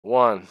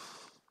1.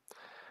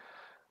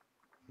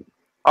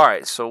 All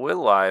right, so we're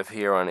live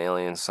here on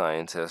Alien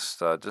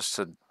Scientist. Just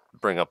to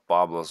bring up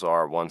Bob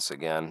Lazar once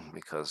again,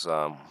 because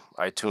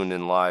I tuned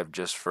in live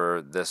just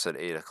for this at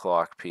 8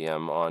 o'clock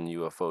p.m. on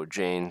UFO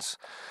Jane's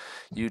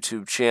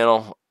YouTube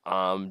channel.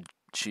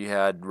 She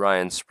had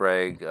Ryan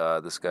Sprague,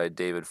 this guy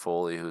David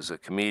Foley, who's a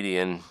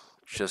comedian,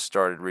 just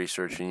started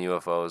researching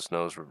UFOs,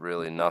 knows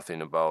really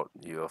nothing about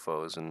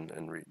UFOs and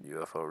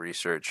UFO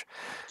research.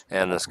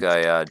 And this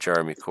guy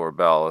Jeremy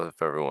Corbell,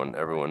 if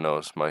everyone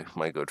knows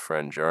my good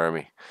friend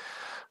Jeremy,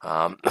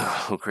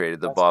 who created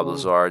the Bob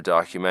Lazar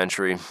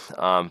documentary.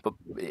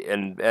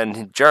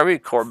 And Jeremy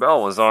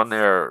Corbell was on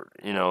there,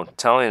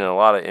 telling a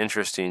lot of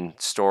interesting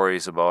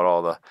stories about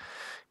all the,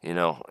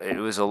 it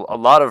was a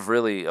lot of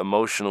really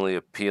emotionally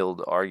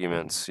appealed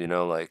arguments,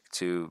 like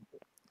to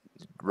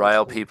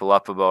rile people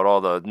up about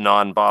all the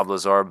non-Bob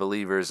Lazar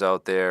believers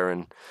out there,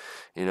 and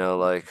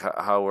like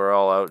how we're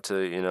all out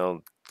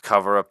to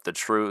cover up the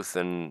truth,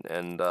 and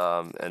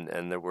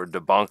there were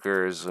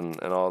debunkers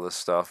and all this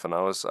stuff. And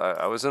I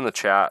was in the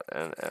chat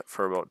and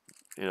for about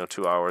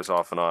 2 hours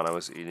off and on. I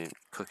was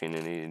cooking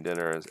and eating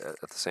dinner at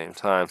the same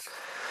time,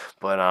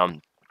 but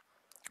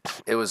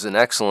it was an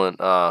excellent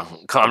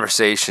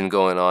conversation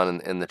going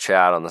on in the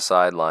chat on the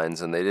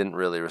sidelines, and they didn't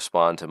really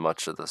respond to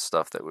much of the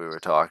stuff that we were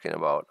talking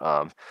about.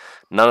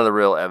 None of the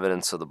real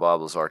evidence of the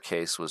Bob Lazar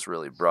case was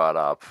really brought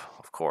up,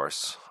 of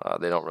course.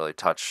 They don't really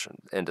touch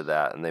into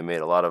that, and they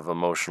made a lot of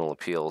emotional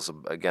appeals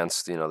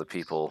against, the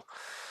people,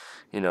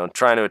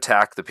 trying to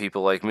attack the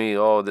people like me.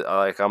 Oh,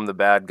 like I'm the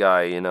bad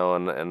guy, and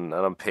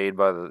I'm paid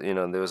by the,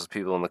 there was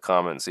people in the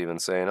comments even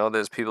saying, oh,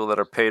 there's people that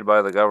are paid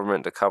by the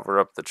government to cover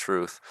up the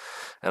truth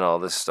and all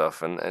this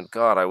stuff. And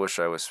God, I wish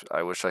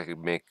I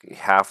could make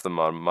half the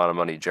amount of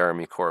money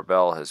Jeremy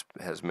Corbell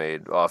has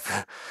made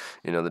off,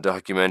 the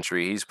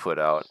documentary he's put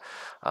out.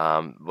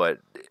 But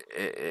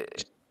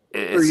it's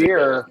per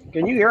year.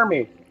 Can you hear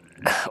me?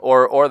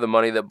 Or the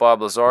money that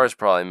Bob Lazar has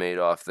probably made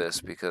off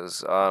this,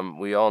 because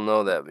we all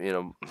know that,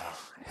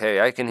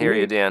 hey, I can hear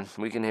you, Dan.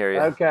 We can hear you.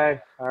 Okay.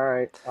 All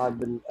right.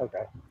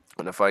 Okay.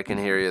 And if I can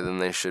hear you, then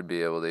they should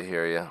be able to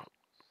hear you.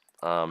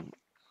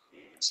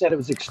 Said it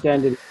was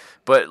extended.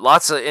 But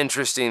lots of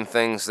interesting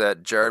things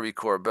that Jeremy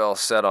Corbell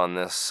said on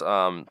this.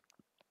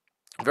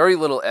 Very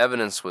little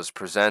evidence was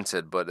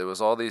presented, but there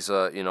was all these,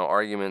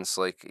 arguments,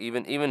 like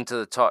even to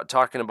the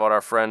talking about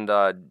our friend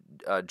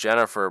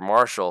Jennifer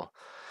Marshall,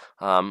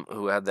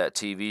 who had that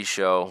TV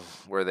show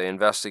where they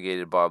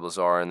investigated Bob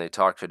Lazar and they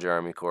talked to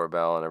Jeremy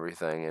Corbell and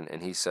everything,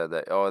 and he said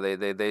that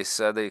they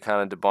said they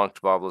kind of debunked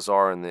Bob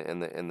Lazar in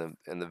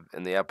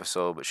the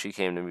episode, but she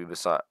came to me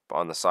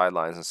on the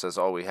sidelines and says,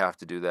 oh, we have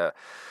to do that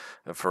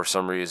for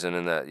some reason,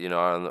 and that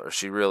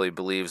she really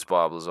believes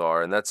Bob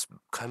Lazar, and that's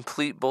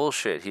complete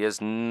bullshit. He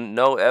has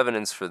no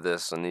evidence for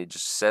this, and he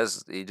just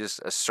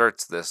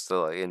asserts this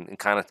and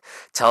kind of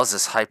tells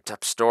this hyped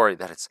up story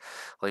that it's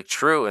like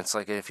true. It's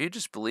like, if you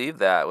just believe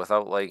that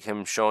without like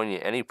him showing you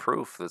any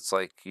proof, it's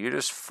like you're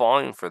just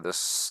falling for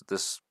this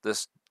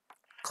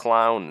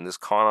clown, this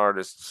con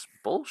artist's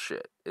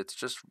bullshit. It's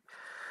just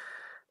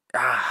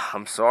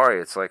I'm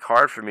sorry. It's like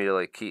hard for me to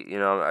like keep,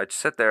 I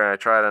sit there and I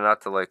try to not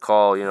to like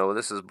call,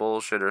 this is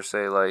bullshit, or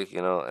say like,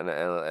 and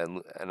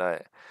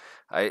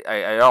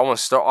I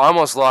almost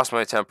lost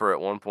my temper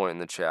at one point in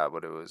the chat,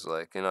 but it was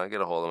like, I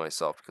get a hold of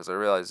myself, because I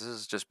realize this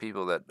is just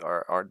people that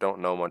don't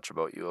know much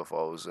about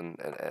UFOs and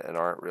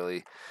aren't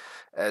really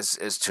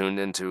as tuned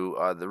into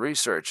the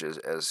research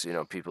as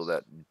people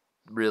that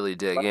really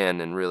dig in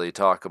and really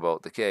talk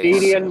about the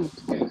case.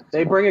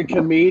 They bring a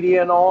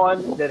comedian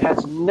on that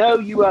has no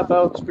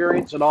UFO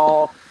experience at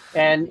all,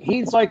 and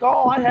he's like,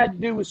 all I had to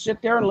do was sit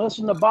there and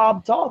listen to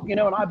Bob talk, and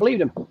I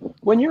believed him.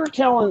 When you're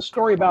telling a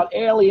story about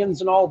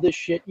aliens and all this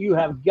shit, you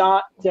have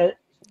got to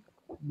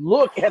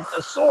look at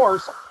the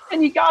source,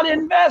 and you got to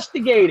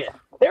investigate it.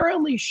 They're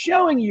only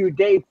showing you,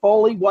 Dave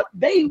Foley, what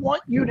they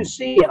want you to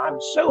see, and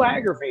I'm so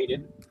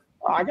aggravated.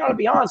 I got to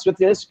be honest with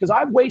this, because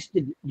I've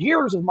wasted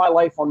years of my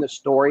life on this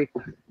story.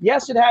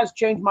 Yes, it has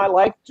changed my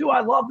life. Do I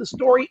love the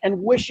story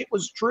and wish it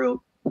was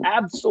true?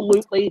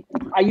 Absolutely.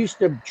 I used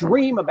to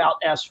dream about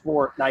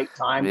S4 at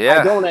nighttime. Yeah.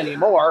 I don't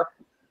anymore.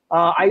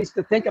 I used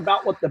to think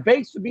about what the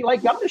base would be like.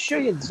 I'm going to show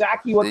you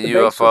exactly what the base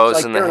looks UFOs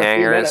like and the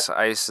hangars.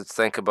 I used to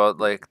think about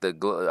like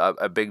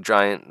a big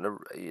giant.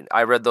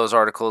 I read those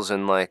articles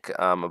in like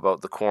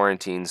about the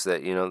quarantines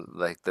that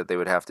like that they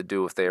would have to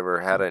do if they ever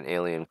had an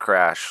alien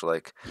crash,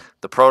 like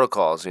the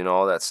protocols,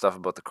 all that stuff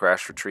about the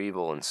crash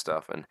retrieval and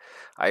stuff. And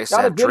I used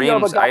to have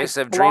dreams. I used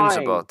to have dreams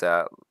about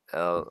that.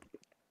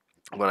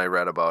 When I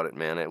read about it,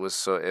 man, it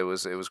was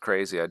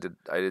crazy. I did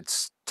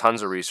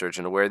tons of research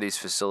into where these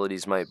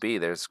facilities might be.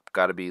 There's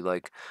got to be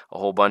like a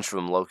whole bunch of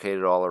them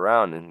located all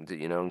around, and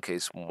in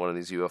case one of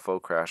these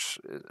UFO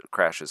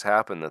crashes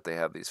happen, that they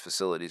have these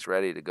facilities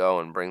ready to go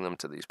and bring them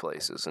to these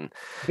places. And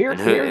here's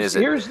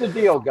the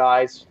deal,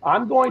 guys.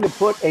 I'm going to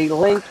put a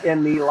link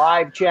in the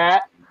live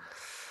chat.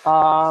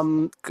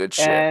 Good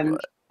shit.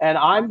 And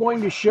I'm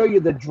going to show you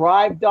the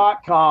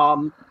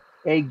drive.com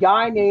A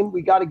guy named,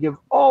 we got to give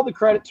all the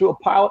credit to a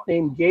pilot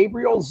named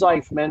Gabriel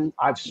Zeifman.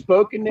 I've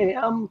spoken to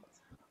him.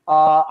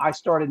 I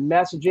started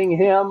messaging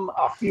him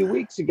a few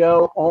weeks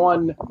ago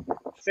on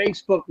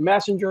Facebook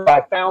Messenger.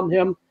 I found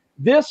him.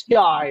 This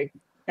guy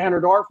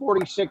entered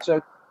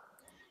R46.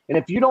 And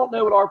if you don't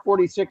know what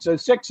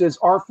R4606 is,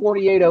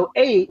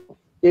 R4808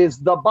 is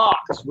the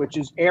box, which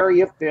is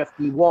Area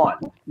 51.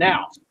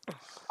 Now,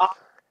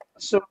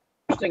 so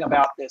interesting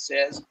about this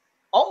is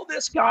all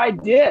this guy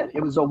did.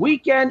 It was a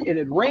weekend. It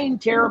had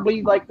rained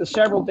terribly like the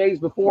several days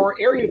before.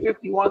 Area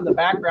 51 in the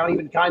background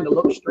even kind of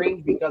looks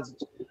strange because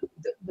it's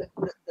the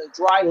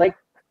dry lake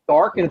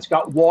dark and it's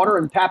got water,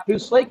 and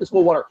Papoose Lake is full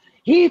of water.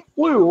 He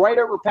flew right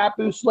over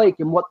Papoose Lake,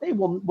 and what the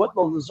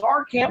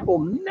Lazar camp will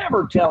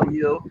never tell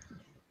you,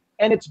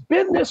 and it's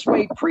been this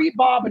way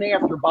pre-Bob and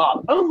after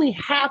Bob, only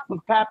half of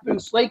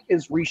Papoose Lake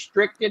is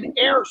restricted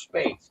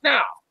airspace.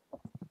 Now,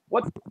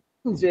 what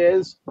happens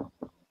is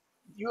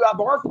you have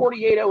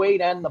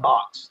R4808 and the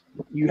box.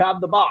 You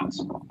have the box.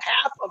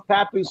 Half of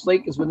Papoose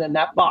Lake is within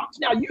that box.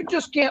 Now, you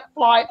just can't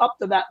fly up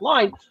to that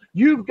line.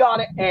 You've got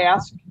to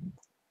ask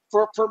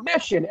for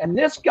permission. And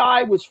this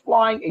guy was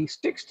flying a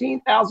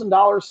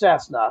 $16,000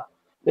 Cessna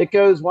that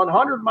goes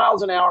 100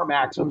 miles an hour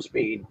maximum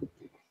speed.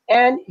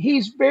 And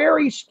he's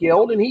very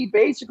skilled. And he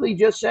basically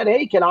just said,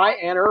 hey, can I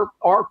enter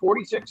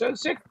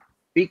R4606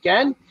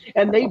 weekend?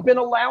 And they've been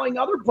allowing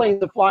other planes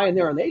to fly in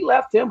there. And they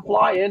let him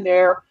fly in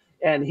there.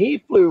 And he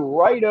flew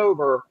right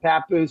over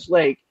Papoose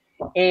Lake.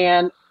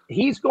 And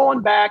he's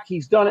gone back.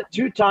 He's done it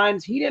 2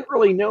 times. He didn't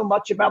really know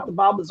much about the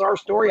Bob Lazar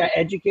story. I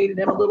educated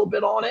him a little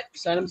bit on it,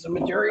 sent him some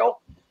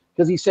material,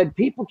 because he said,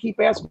 people keep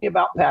asking me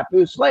about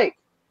Papoose Lake.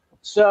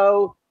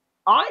 So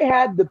I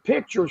had the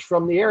pictures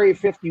from the Area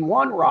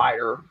 51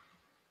 rider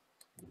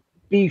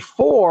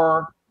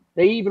before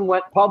they even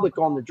went public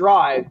on the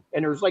drive.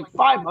 And there's like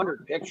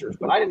 500 pictures,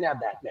 but I didn't have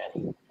that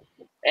many.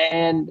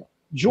 And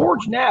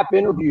George Knapp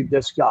interviewed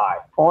this guy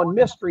on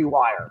Mystery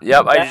Wire.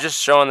 Yep, I was just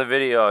showing the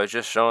video. I was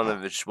just showing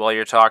while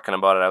you're talking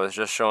about it. I was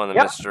just showing the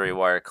Mystery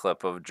Wire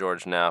clip of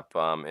George Knapp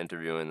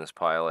interviewing this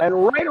pilot.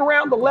 And right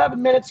around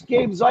 11 minutes,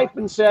 Gabe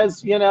Zeifman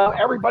says, you know,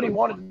 everybody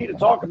wanted me to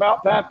talk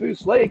about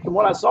Papoose Lake and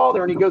what I saw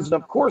there. And he goes,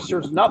 of course,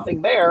 there's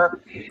nothing there.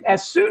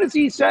 As soon as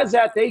he says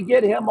that, they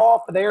get him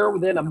off of there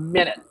within a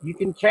minute. You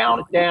can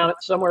count it down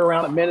at somewhere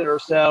around a minute or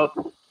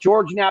so.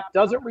 George Knapp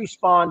doesn't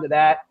respond to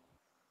that.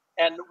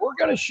 And we're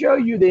going to show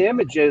you the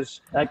images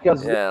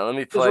because let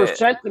me play. These were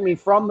sent to me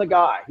from the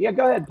guy. Yeah,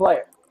 go ahead, play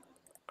it.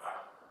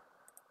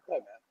 Go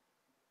ahead,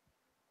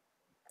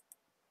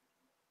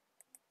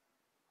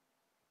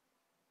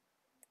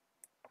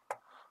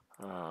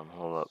 man.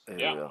 Hold up. There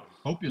you go.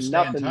 Hope you stay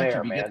nothing in touch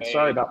there, man.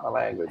 Sorry about my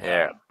language.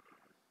 Yeah.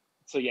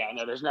 So yeah,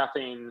 no, there's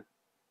nothing.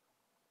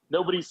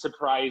 Nobody's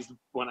surprised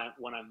when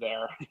I'm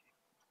there.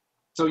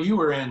 So you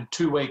were in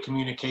two-way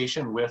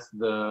communication with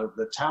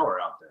the tower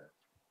out there.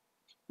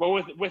 Well,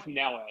 with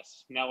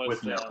Nellis,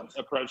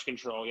 approach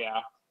control, yeah.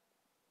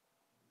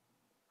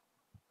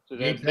 So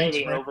they're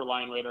the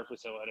overlying radar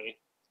facility.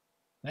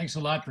 Thanks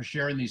a lot for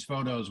sharing these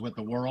photos with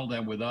the world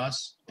and with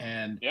us.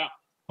 And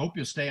hope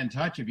you'll stay in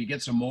touch. If you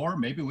get some more,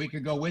 maybe we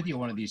could go with you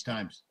one of these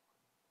times.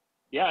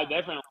 Yeah,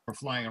 definitely. We're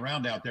flying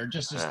around out there,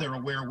 just as they're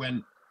aware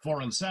when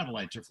foreign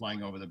satellites are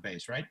flying over the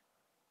base, right?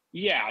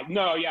 Yeah,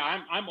 no, yeah.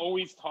 I'm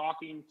always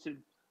talking to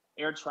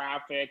air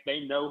traffic.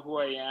 They know who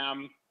I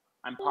am.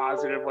 I'm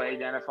positively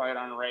identified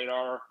on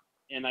radar,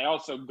 and I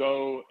also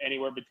go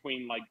anywhere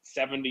between like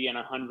 70 and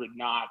 100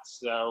 knots.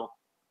 So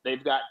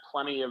they've got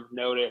plenty of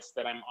notice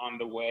that I'm on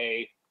the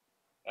way.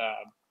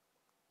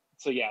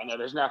 So yeah, no,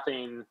 there's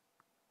nothing.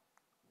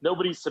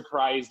 Nobody's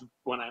surprised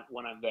when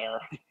I'm there.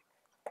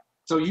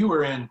 So you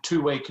were in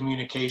two-way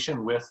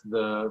communication with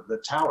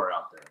the tower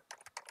out there.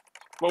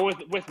 Well,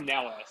 with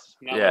Nellis,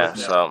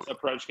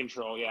 approach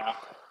control, yeah.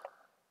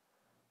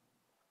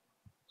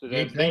 So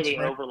they're the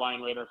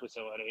overlying radar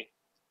facility.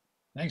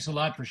 Thanks a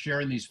lot for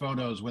sharing these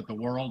photos with the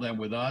world and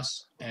with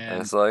us. And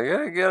it's like,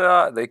 yeah, get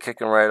out. They kick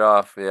him right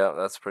off. Yeah,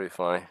 that's pretty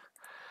funny.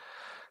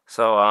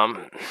 So,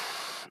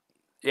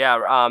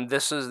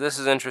 this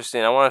is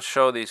interesting. I want to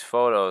show these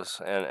photos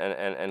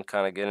and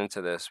kind of get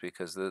into this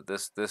because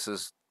this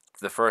is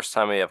the first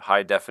time we have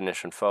high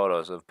definition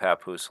photos of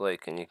Papoose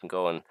Lake, and you can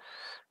go and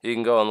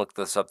look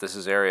this up. This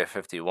is Area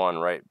 51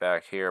 right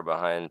back here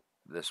behind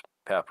this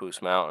Papoose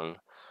Mountain.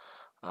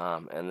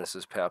 And this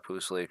is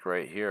Papoose Lake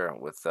right here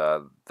with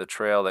the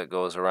trail that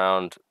goes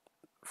around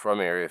from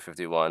Area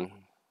 51,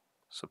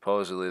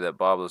 supposedly that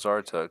Bob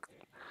Lazar took.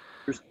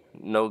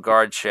 No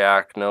guard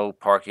shack, no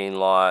parking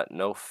lot,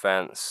 no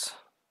fence.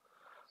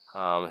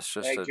 It's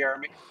just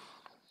Jeremy,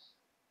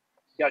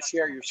 you gotta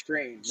share your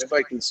screen.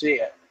 Nobody can see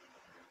it.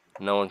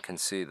 No one can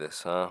see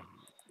this, huh?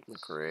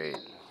 Great.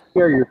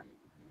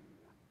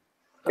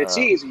 It's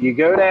easy. You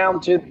go down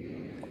to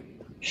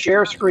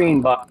share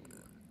screen button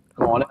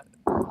on it.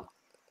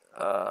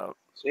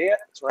 See it?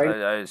 It's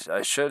right.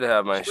 I should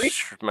have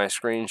my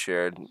screen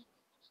shared.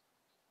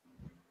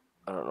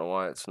 I don't know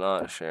why it's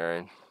not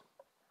sharing.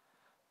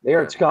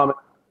 There, it's coming.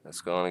 It's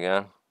going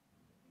again.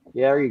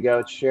 Yeah, there you go.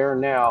 It's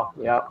sharing now.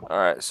 Yep. All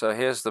right. So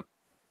here's the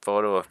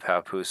photo of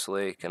Papoose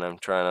Lake, and I'm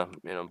trying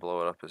to,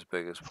 blow it up as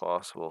big as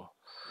possible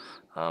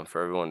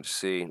for everyone to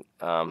see.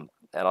 And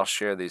I'll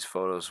share these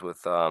photos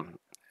with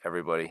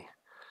everybody.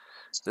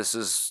 This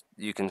is,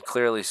 you can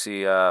clearly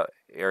see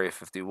Area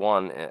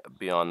 51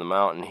 beyond the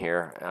mountain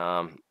here.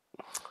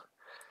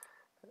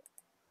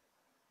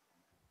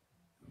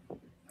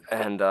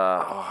 And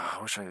I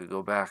wish I could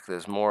go back.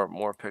 There's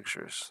more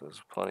pictures.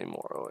 There's plenty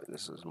more. Oh, wait,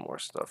 this is more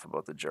stuff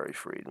about the Jerry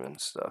Friedman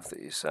stuff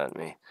that you sent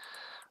me.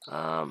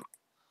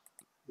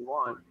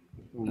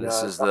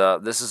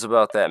 This is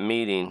about that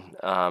meeting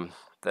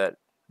that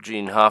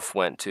Gene Huff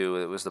went to.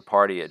 It was the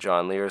party at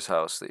John Lear's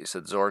house that you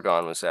said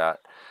Zorgon was at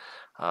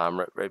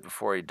right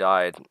before he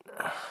died.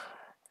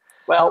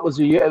 Well, it was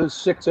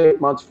 6 to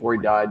 8 months before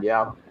he died.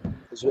 Yeah,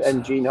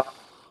 and Gene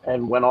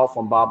and went off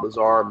on Bob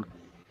Lazar.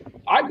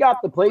 I've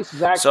got the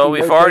places actually. So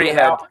we've already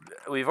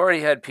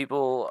had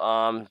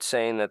people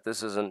saying that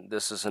this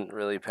isn't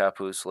really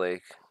Papoose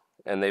Lake,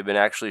 and they've been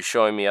actually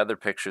showing me other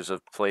pictures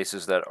of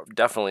places that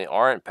definitely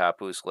aren't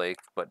Papoose Lake,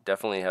 but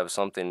definitely have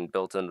something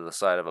built into the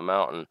side of a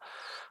mountain,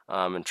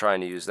 and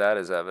trying to use that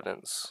as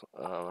evidence.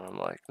 I'm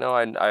like, no,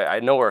 I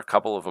know where a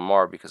couple of them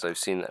are because I've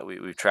seen that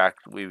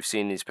we've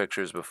seen these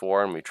pictures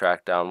before, and we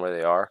tracked down where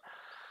they are.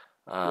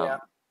 Yeah.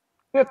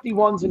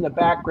 51's in the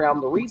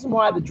background. The reason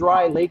why the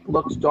dry lake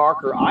looks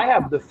darker, I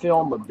have the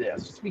film of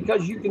this. It's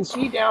because you can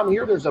see down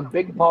here there's a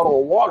big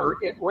puddle of water.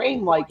 It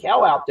rained like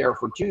hell out there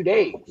for 2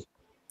 days.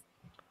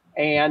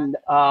 And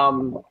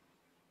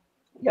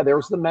yeah,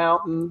 there's the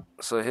mountain.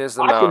 So here's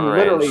the mountain range.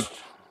 I can literally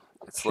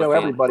show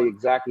everybody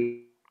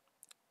exactly.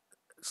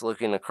 It's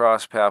looking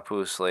across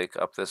Papoose Lake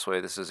up this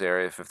way. This is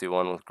Area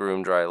 51 with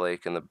Groom Dry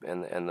Lake and the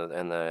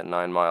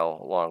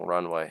 9-mile long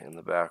runway in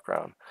the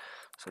background.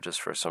 So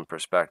just for some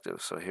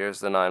perspective. So here's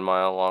the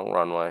 9-mile long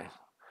runway.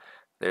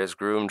 There's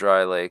Groom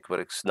Dry Lake, but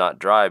it's not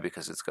dry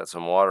because it's got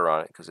some water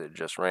on it because it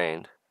just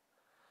rained.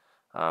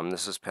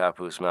 This is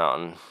Papoose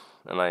Mountain,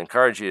 and I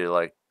encourage you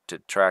to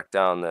track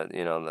down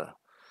the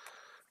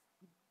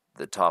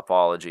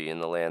topology in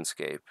the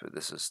landscape.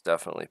 This is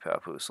definitely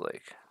Papoose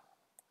Lake.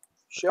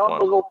 Show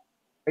the little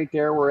right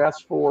there where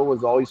S4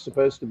 was always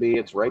supposed to be.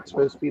 It's right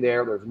supposed to be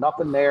there. There's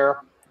nothing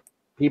there.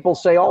 People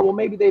say, "Oh, well,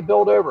 maybe they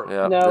built over it."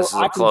 Yeah, no, this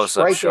is a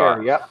close-up shot.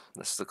 There. Yep.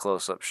 This is the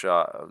close-up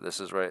shot. This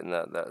is right in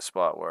that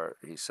spot where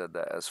he said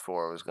that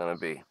S4 was going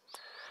to be,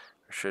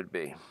 or should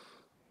be.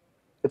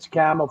 It's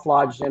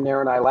camouflaged in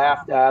there, and I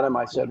laughed at him.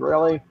 I said,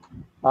 "Really?"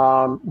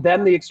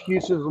 Then the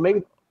excuses, well, maybe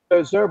it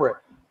goes over it.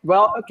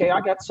 Well, okay,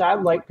 I got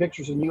satellite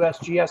pictures and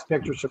USGS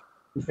pictures from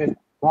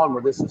 51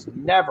 where this has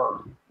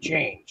never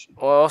changed.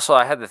 Well, also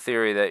I had the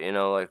theory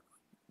that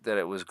that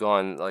it was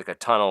going like a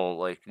tunnel,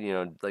 like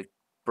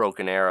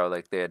Broken Arrow,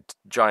 like they had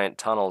giant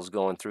tunnels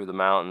going through the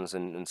mountains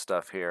and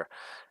stuff here,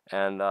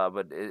 and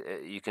but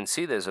you can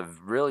see there's a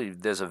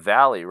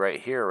valley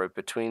right here, right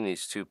between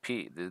these two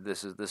peaks.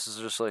 This is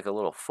just like a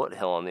little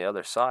foothill on the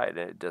other side.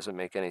 It doesn't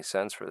make any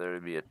sense for there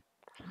to be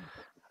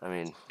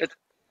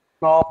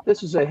well,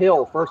 this is a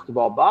hill. First of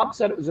all, Bob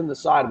said it was in the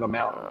side of a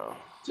mountain.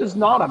 This is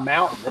not a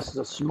mountain. This is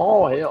a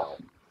small hill.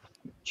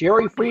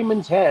 Jerry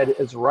Freeman's head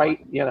is right.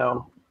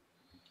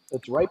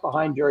 It's right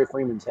behind Jerry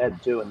Freeman's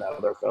head too in that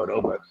other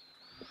photo, but.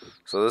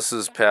 So this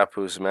is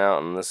Papoose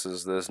Mountain.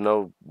 There's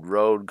no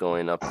road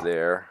going up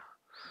there.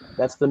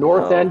 That's the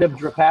north end of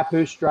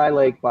Papoose Dry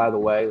Lake, by the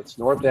way. It's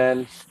north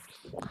end.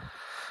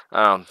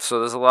 So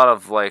there's a lot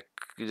of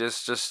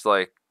just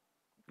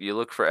you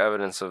look for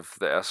evidence of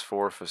the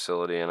S4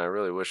 facility, and I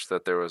really wish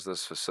that there was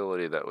this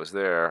facility that was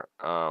there,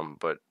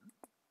 but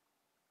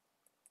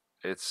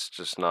it's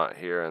just not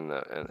here. You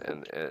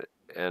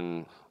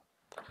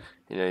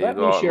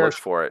go out and look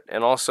for it.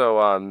 And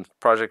also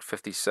Project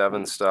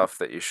 57 stuff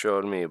that you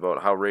showed me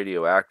about how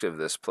radioactive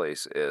this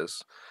place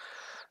is.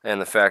 And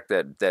the fact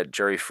that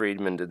Jerry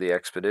Friedman did the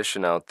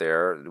expedition out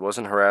there. It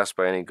wasn't harassed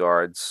by any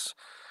guards.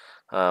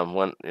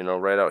 Went,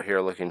 right out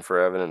here looking for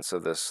evidence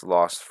of this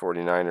lost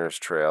 49ers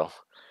trail.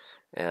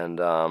 And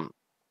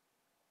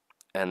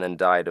then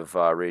died of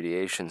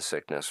radiation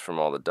sickness from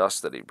all the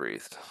dust that he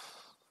breathed.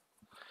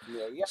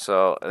 Yeah.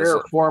 So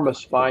rare form of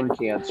spine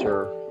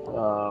cancer.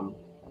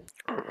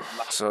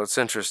 So it's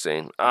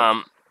interesting.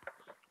 Yeah,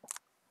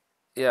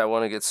 I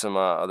want to get some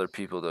other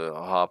people to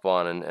hop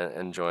on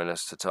and join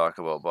us to talk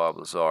about Bob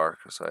Lazar,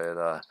 because I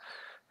had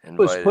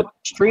invited. Put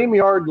the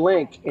StreamYard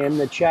link in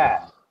the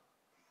chat,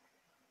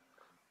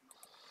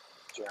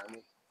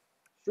 Jeremy.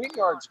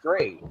 StreamYard's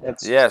great.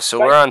 So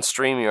we're on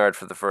StreamYard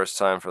for the first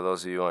time for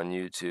those of you on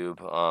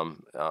YouTube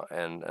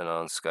and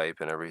on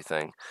Skype and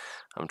everything.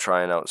 I'm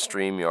trying out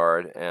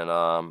StreamYard,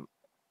 and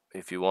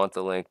if you want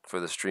the link for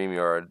the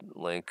StreamYard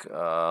link,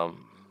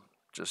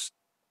 just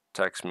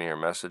text me or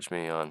message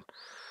me on,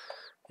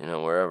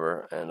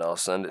 wherever, and I'll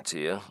send it to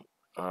you.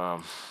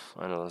 I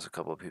know there's a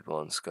couple of people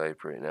on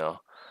Skype right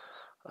now.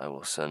 I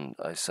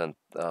sent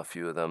a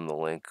few of them the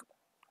link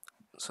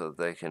so that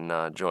they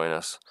can join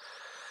us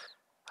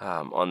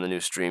on the new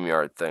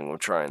StreamYard thing. We're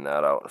trying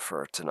that out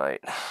for tonight.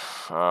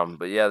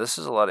 But yeah, this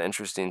is a lot of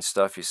interesting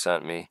stuff you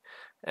sent me,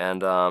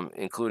 and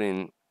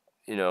including,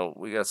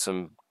 we got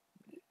some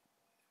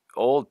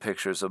old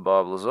pictures of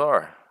Bob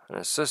Lazar and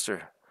his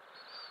sister.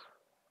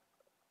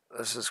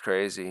 This is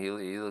crazy. He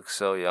looks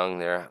so young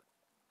there,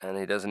 and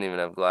he doesn't even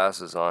have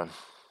glasses on.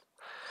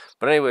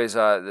 But anyways,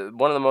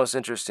 one of the most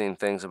interesting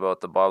things about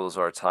the Bob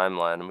Lazar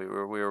timeline, and we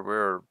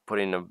were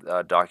putting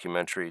a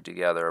documentary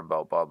together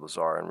about Bob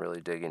Lazar and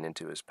really digging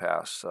into his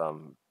past,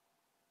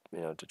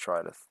 to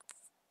try to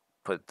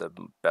put the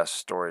best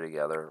story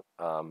together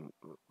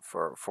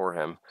for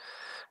him,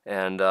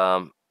 and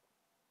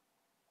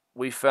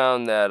we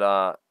found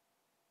that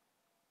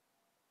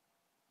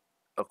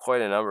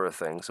quite a number of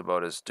things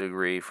about his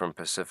degree from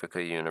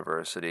Pacifica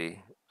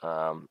University,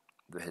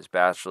 his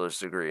bachelor's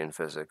degree in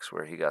physics,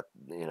 where he got,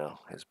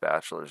 his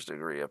bachelor's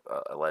degree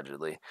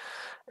allegedly,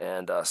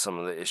 and some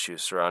of the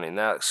issues surrounding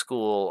that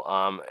school,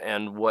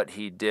 and what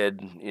he did,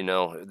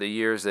 the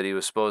years that he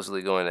was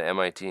supposedly going to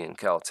MIT and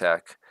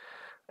Caltech,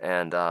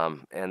 and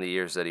the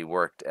years that he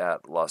worked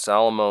at Los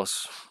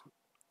Alamos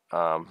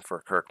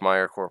for Kirk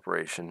Meyer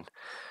Corporation,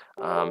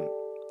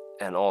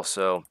 and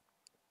also.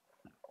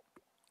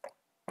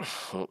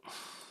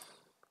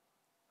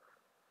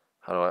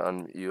 How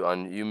do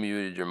you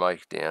muted your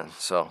mic, Dan?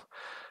 So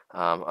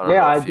I don't know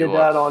I if you did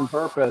that on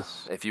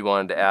purpose. if you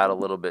wanted to add a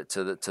little bit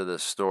to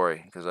this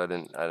story, because I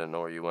didn't know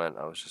where you went.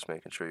 I was just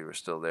making sure you were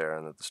still there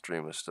and that the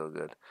stream was still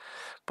good.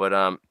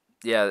 But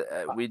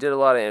we did a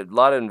lot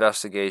of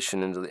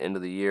investigation into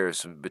the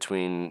years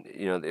between,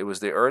 it was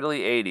the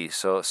early '80s.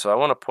 So I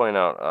want to point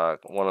out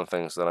one of the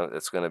things that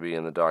it's going to be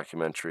in the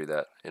documentary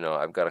that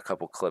I've got a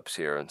couple clips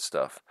here and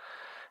stuff,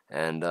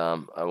 and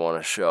I want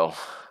to show.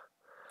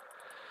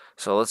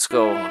 So let's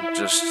go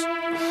just.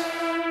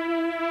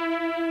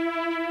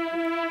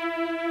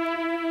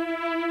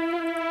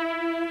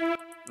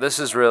 This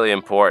is really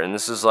important.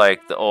 This is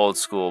like the old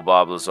school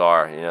Bob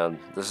Lazar.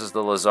 This is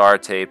the Lazar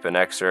tape and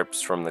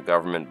excerpts from the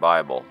Government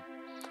Bible,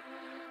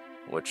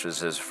 which is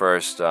his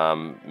first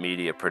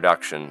media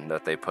production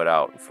that they put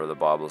out for the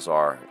Bob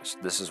Lazar.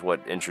 This is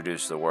what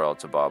introduced the world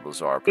to Bob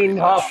Lazar pretty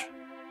much.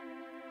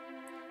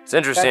 It's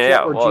interesting,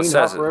 yeah. Well, it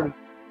says it.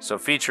 So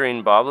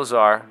featuring Bob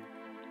Lazar.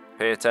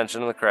 Pay attention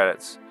to the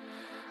credits.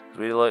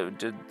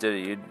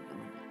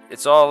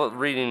 It's all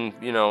reading,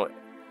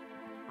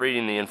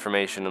 reading the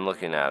information and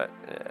looking at it.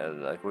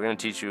 And, we're going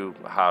to teach you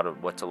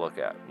what to look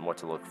at and what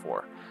to look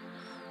for.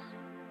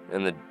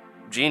 And the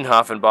Gene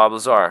Huff and Bob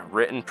Lazar,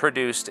 written,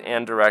 produced,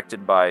 and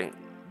directed by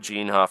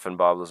Gene Huff and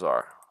Bob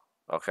Lazar.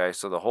 Okay,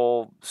 so the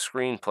whole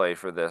screenplay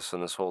for this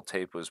and this whole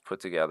tape was put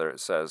together,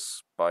 it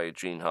says, by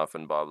Gene Huff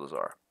and Bob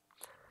Lazar.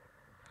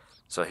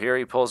 So here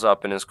he pulls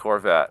up in his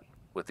Corvette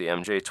with the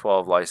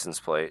MJ-12 license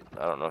plate.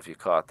 I don't know if you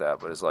caught that,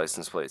 but his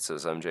license plate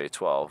says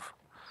MJ-12.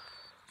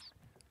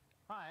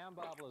 Hi, I'm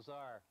Bob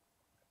Lazar.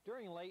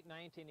 During late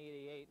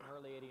 1988 and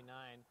early 89,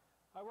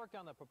 I worked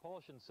on the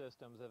propulsion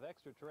systems of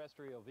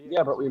extraterrestrial vehicles.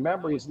 Yeah, but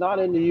remember, he's not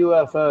into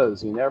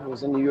UFOs. He never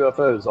was into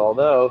UFOs,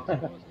 although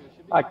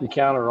I can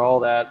counter all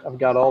that. I've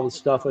got all the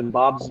stuff in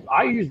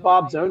I use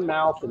Bob's own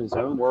mouth and his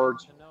own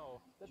words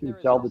to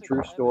tell the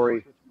true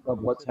story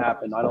of what's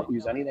happened. I don't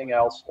use anything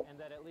else.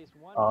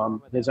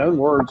 His own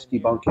words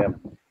debunk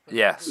him.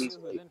 Yes.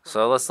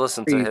 So let's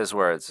listen to his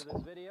words.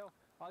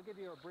 I'll give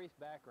you a brief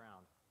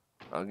background.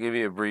 I'll give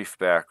you a brief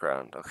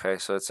background. Okay,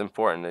 so it's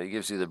important that he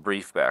gives you the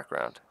brief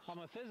background. I'm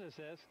a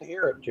physicist.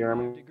 Hear it,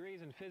 Jeremy.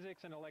 Degrees in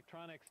physics and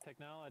electronics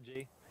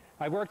technology.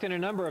 I worked in a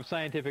number of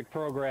scientific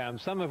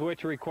programs, some of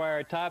which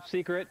require top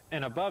secret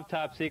and above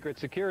top secret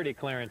security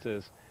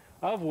clearances,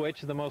 of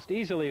which the most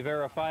easily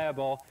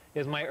verifiable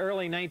is my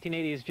early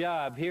 1980s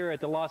job here at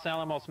the Los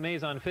Alamos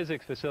Mason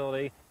Physics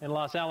Facility in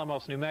Los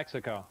Alamos, New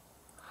Mexico.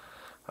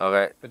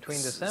 Okay. Between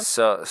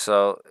December.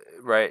 So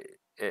right.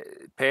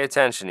 Pay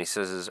attention. He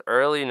says his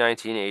early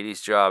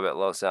 1980s job at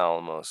Los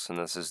Alamos, and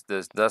that's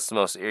the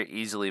most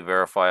easily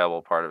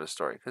verifiable part of his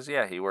story. Because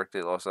he worked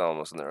at Los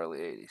Alamos in the early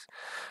 80s,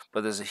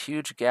 but there's a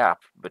huge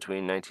gap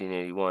between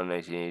 1981 and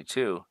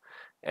 1982,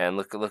 and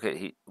look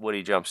at what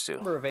he jumps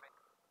to.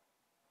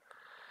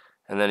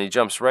 And then he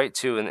jumps right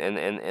to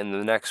in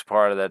the next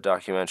part of that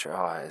documentary.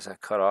 Oh, is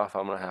that cut off?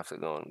 I'm gonna have to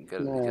go and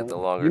get the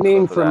longer. You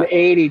mean from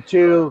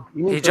 82?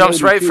 He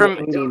jumps right from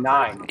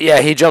 89.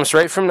 Yeah, he jumps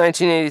right from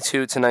 1982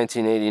 to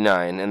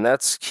 1989, and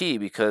that's key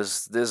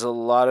because there's a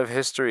lot of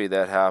history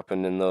that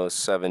happened in those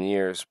 7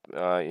 years.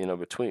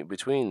 Between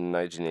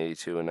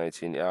 1982 and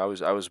 19. I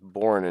was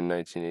born in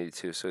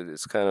 1982, so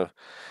it's kind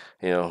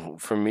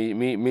of, for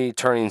me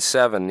turning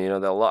 7.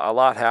 A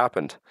lot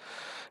happened.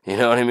 You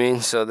know what I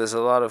mean? So there's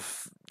a lot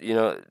of,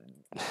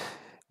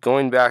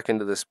 going back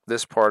into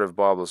this part of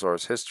Bob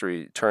Lazar's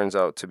history turns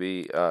out to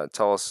be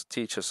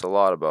teach us a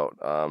lot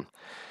about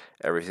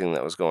everything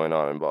that was going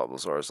on in Bob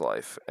Lazar's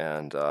life,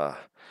 and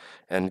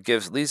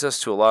leads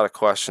us to a lot of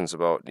questions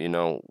about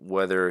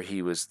whether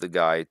he was the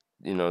guy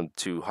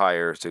to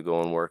hire to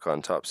go and work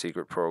on top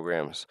secret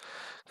programs,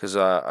 because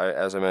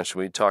as I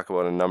mentioned, we talk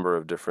about a number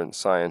of different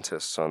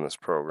scientists on this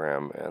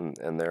program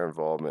and their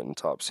involvement in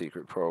top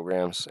secret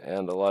programs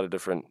and a lot of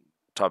different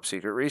top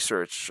secret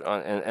research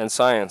and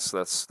science.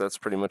 That's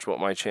pretty much what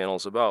my channel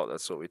is about.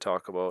 That's what we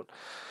talk about.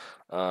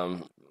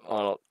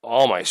 on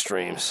all my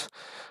streams.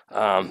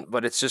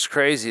 But it's just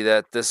crazy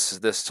that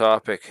this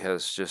topic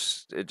has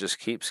just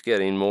keeps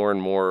getting more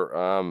and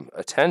more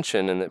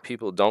attention, and that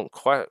people don't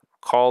quite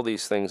call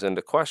these things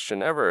into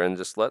question ever, and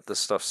just let this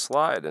stuff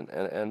slide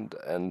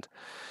and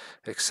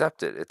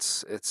accept it.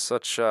 It's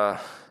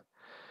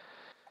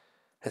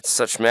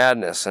such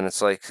madness, and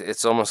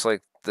it's almost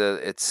like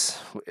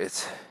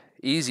it's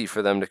easy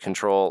for them to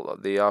control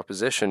the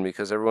opposition,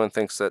 because everyone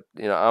thinks that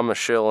I'm a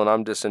shill and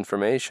I'm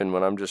disinformation,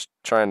 when I'm just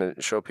trying to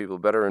show people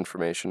better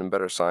information and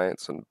better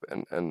science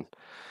and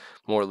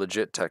more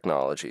legit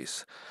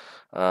technologies.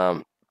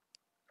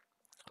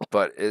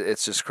 But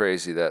it's just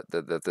crazy that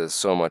there's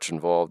so much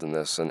involved in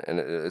this, and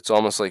it's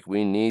almost like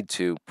we need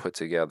to put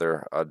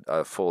together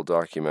a full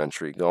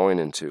documentary going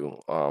into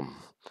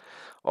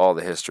all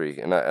the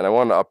history. And I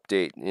want to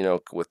update,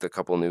 with a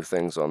couple new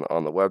things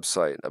on the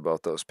website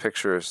about those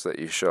pictures that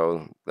you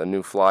show, the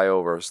new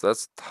flyovers.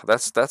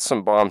 That's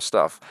some bomb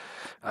stuff.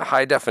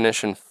 High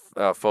definition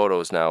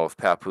photos now of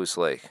Papoose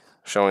Lake,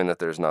 showing that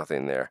there's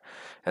nothing there.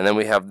 And then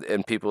we have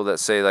people that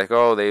say, like,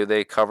 oh,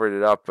 they covered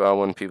it up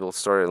when people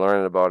started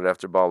learning about it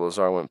after Bob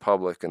Lazar went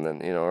public, and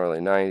then early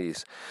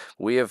 90s.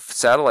 We have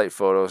satellite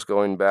photos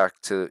going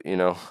back to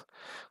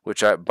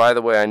which by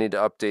the way, I need to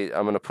update.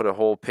 I'm going to put a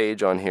whole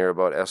page on here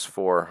about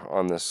S4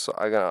 on this.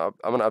 I'm going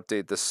to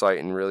update this site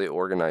and really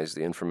organize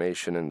the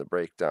information and the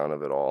breakdown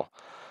of it all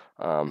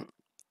in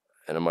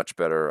a much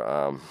better,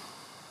 a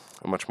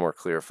much more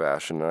clear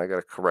fashion. And I got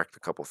to correct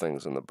a couple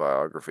things in the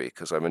biography,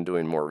 because I've been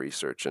doing more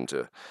research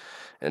into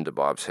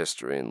Bob's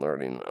history and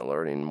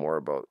learning more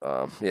about.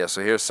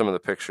 So here's some of the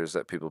pictures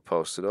that people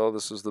posted. Oh,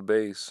 this is the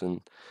base,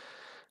 and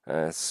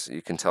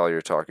you can tell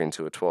you're talking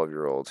to a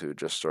 12-year-old who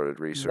just started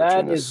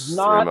researching That is this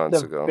 3 not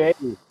months the ago. base.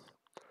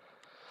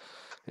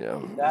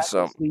 Yeah, That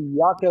so is the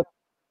yucca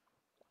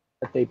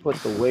that they put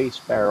the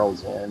waste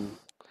barrels in.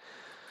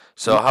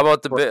 how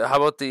about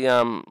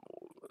the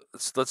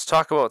let's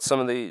talk about some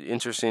of the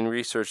interesting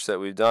research that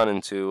we've done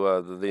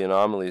into the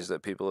anomalies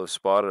that people have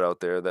spotted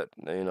out there, that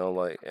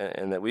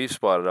and that we've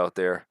spotted out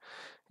there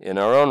in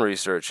our own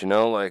research.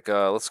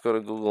 Let's go to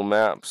Google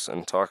Maps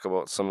and talk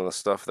about some of the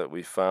stuff that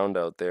we found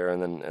out there,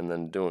 and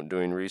then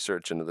doing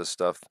research into this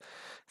stuff,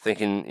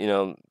 thinking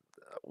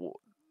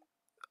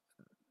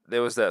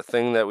there was that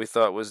thing that we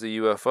thought was the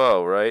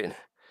UFO, right?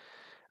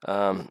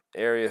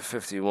 Area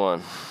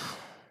 51.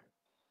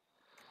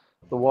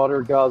 The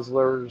water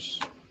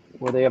guzzlers,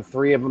 where they have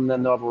 3 of them,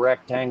 then they'll have a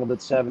rectangle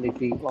that's 70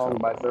 feet long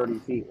by 30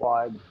 feet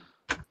wide.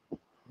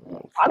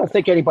 I don't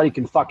think anybody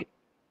can fucking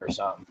or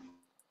something.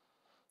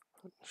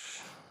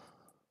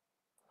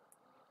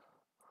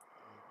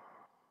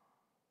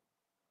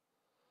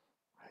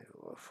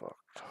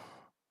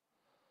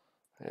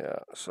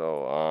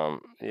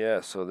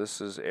 So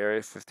this is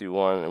Area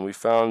 51, and we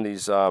found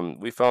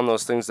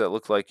those things that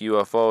look like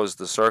UFOs,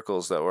 the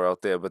circles that were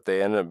out there, but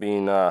they ended up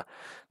being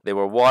they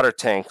were water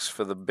tanks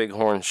for the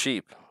bighorn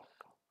sheep.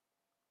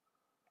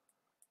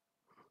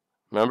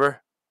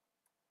 Remember,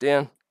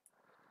 Dan?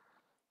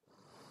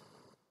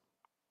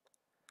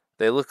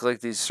 They look like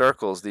these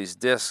circles, these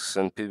discs,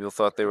 and people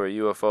thought they were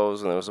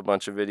UFOs, and there was a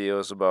bunch of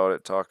videos about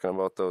it, talking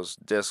about those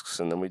discs.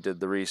 And then we did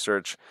the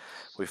research.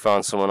 We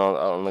found someone out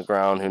on the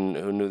ground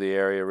who knew the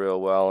area real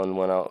well, and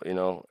went out,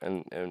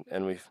 and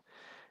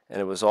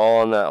it was all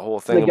on that whole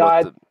thing The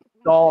guy about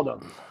called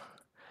them.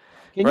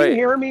 Can right. you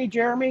hear me,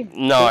 Jeremy?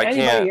 No, Can I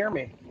anybody can't. hear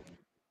me?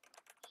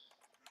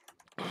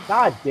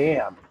 God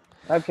damn.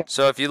 Okay.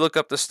 So if you look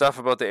up the stuff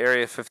about the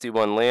Area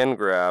 51 land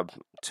grab,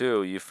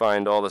 too, you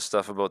find all the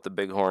stuff about the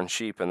bighorn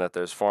sheep, and that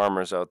there's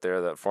farmers out there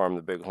that farm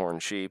the bighorn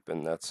sheep,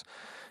 and that's,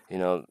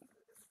 and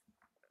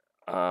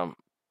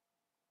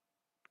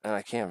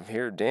I can't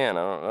hear Dan.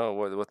 I don't know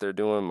what they're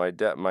doing.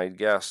 My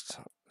guest.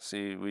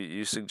 See,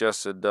 you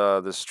suggested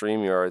the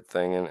StreamYard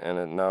thing,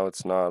 and now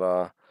it's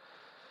not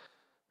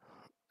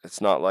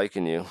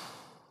liking you.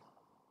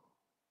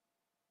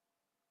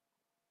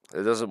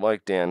 It doesn't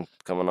like Dan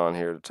coming on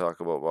here to talk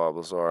about Bob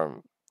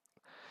Lazar.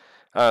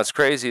 It's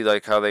crazy,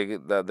 like how they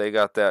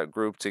got that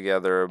group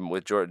together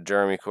with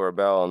Jeremy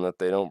Corbell, and that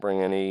they don't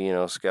bring any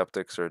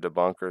skeptics or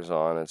debunkers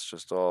on. It's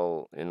just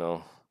all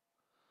and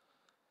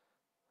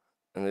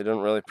they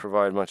don't really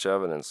provide much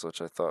evidence,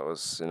 which I thought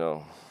was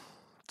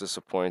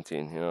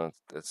disappointing.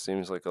 It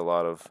seems like a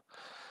lot of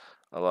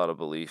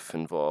belief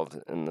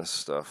involved in this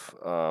stuff,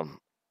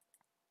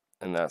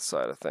 and that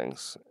side of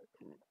things.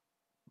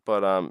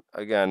 But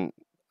again,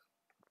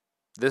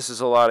 this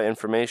is a lot of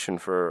information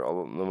for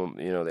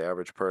the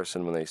average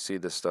person. When they see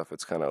this stuff,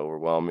 it's kind of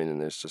overwhelming, and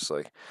it's just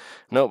like,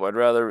 nope, I'd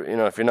rather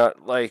if you're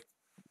not like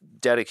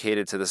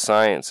dedicated to the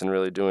science and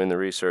really doing the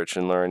research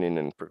and learning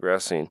and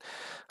progressing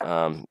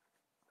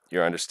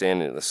your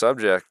understanding of the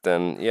subject,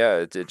 then yeah,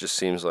 it just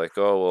seems like,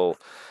 oh well,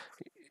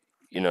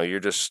 you're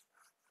just,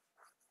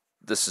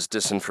 this is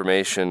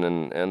disinformation,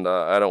 and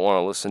I don't want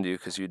to listen to you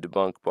because you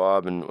debunk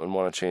Bob and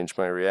want to change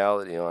my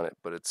reality on it.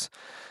 But it's,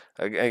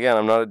 again,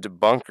 I'm not a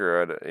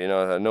debunker.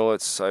 I know I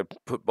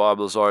put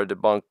Bob Lazar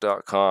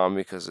debunk.com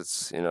because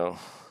it's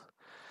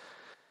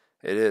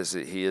It is.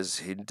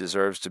 He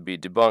deserves to be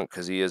debunked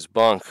because he is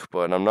bunk.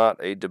 But I'm not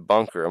a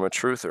debunker. I'm a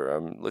truther.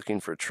 I'm looking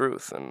for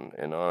truth,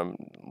 and I'm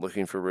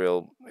looking for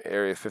real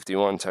Area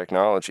 51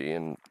 technology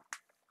and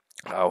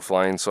how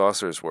flying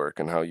saucers work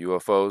and how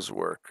UFOs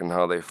work and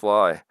how they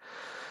fly.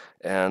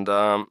 And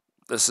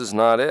this is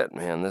not it,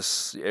 man.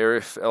 This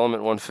Area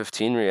Element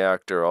 115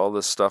 reactor, all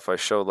this stuff I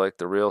showed, like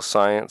the real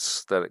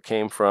science that it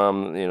came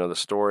from, the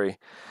story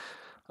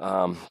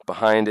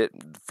behind it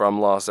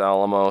from Los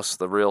Alamos,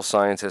 the real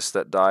scientists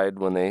that died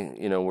when they,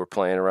 were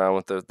playing around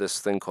with this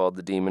thing called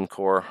the Demon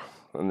Core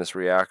in this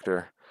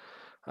reactor.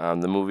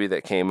 The movie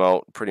that came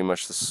out pretty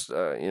much this,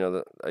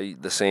 the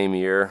same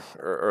year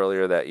or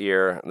earlier that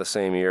year, the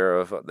same year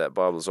of that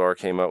Bob Lazar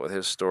came out with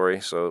his story.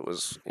 So it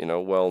was,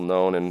 well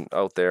known and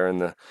out there in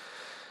the,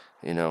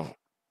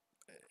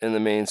 in the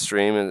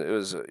mainstream. And it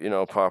was,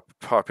 a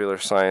popular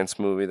science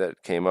movie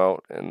that came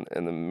out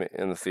in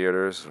the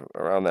theaters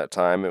around that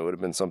time. It would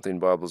have been something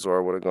Bob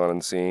Lazar would have gone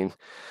and seen.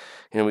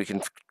 We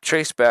can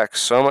trace back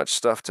so much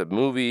stuff to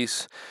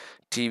movies,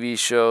 TV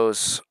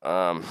shows,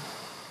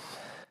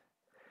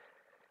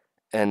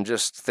 and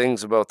just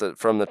things about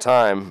from the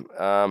time,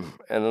 and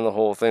then the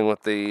whole thing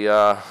with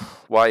the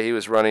why he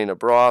was running a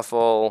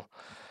brothel,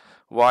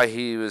 why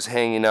he was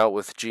hanging out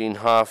with Gene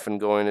Huff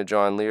and going to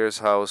John Lear's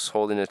house,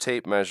 holding a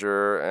tape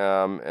measure,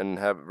 and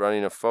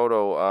running a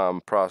photo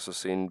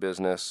processing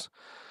business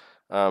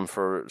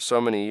for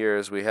so many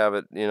years. We have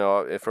it,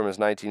 from his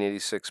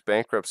 1986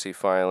 bankruptcy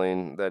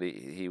filing that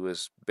he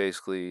was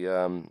basically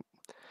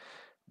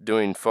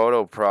doing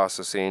photo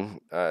processing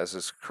as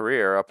his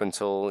career up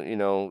until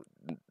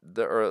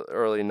the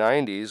early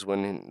 90s,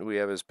 when we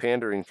have his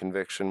pandering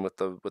conviction with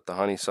the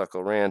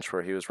Honeysuckle Ranch,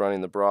 where he was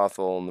running the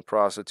brothel and the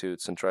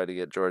prostitutes and tried to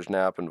get George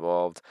Knapp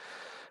involved,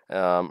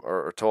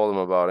 or told him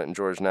about it, and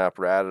George Knapp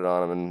ratted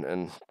on him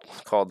and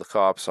called the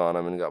cops on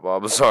him and got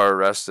Bob Lazar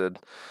arrested.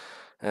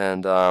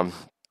 And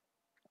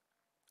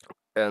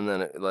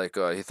then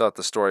he thought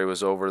the story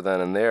was over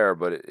then and there,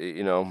 but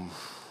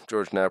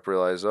George Knapp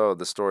realized,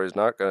 the story's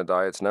not going to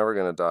die. It's never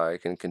going to die. I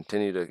can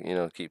continue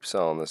to, keep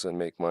selling this and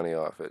make money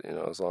off it,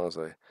 as long as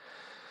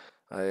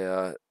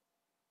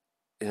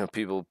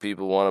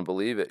people want to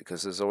believe it,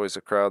 because there's always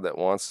a crowd that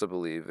wants to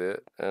believe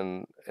it.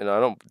 And I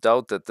don't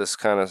doubt that this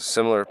kind of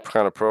similar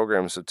kind of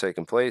programs have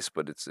taken place,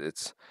 but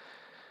it's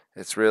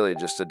really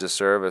just a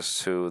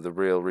disservice to the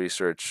real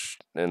research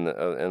and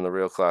the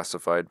real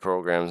classified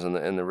programs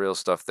and the real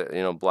stuff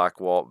that Black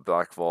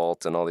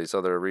Vault and all these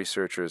other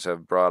researchers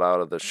have brought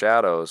out of the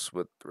shadows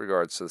with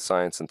regards to the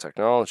science and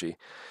technology,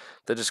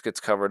 that just gets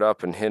covered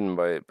up and hidden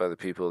by the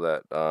people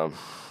that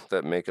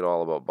that make it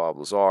all about Bob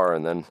Lazar.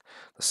 And then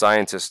the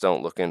scientists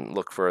don't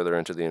look further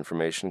into the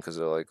information because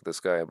they're like, this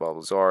guy Bob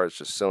Lazar is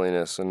just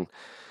silliness, and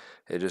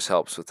it just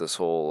helps with this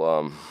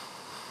whole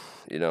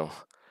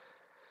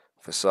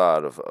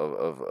facade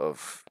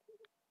of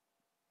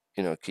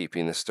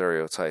keeping the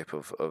stereotype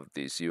of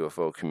these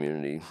UFO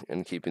community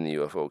and keeping the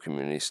UFO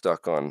community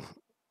stuck on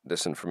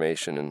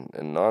disinformation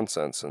and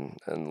nonsense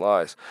and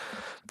lies,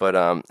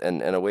 but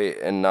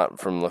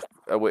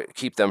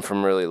keep them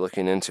from really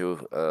looking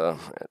into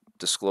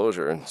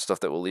disclosure and stuff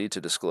that will lead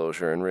to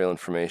disclosure and real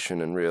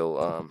information and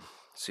real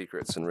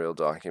secrets and real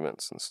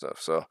documents and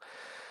stuff. So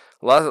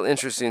a lot of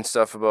interesting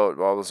stuff about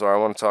Bob Lazar. I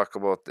want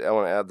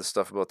to add the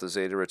stuff about the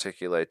Zeta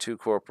Reticuli 2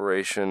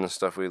 Corporation, the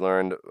stuff we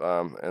learned,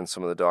 and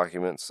some of the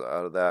documents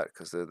out of that,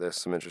 because there's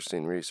some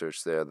interesting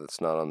research there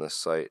that's not on this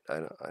site. I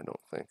don't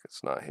think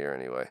it's not here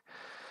anyway.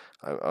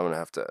 I'm going to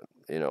have to,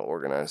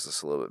 organize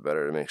this a little bit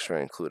better to make sure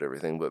I include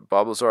everything. But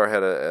Bob Lazar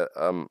had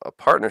a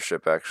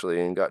partnership, actually,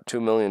 and got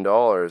 $2 million,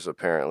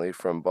 apparently,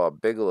 from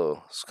Bob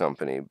Bigelow's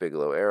company,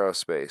 Bigelow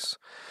Aerospace,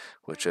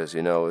 which, as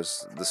you know,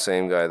 is the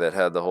same guy that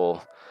had the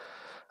whole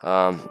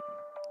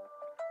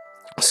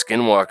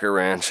Skinwalker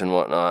Ranch and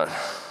whatnot.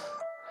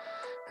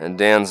 And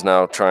Dan's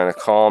now trying to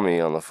call me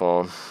on the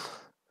phone.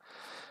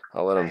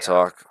 I'll let him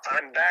talk.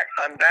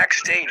 I'm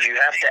backstage. You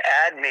have to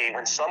add me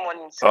when someone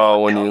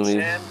when you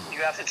leave.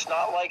 It's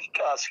not like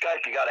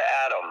Skype. You got to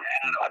add them.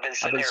 I've been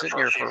sitting here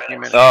for a few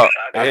minutes. Oh,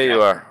 here you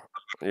are.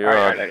 You're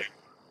on. Right.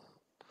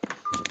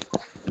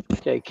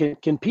 Okay,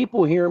 can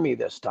people hear me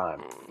this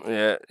time?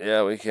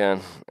 Yeah, we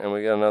can. And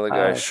we got another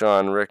guy,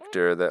 Sean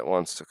Richter, that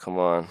wants to come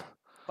on.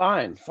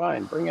 Fine.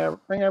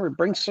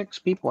 Bring 6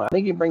 people in. I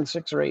think you bring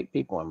 6 or 8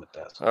 people in with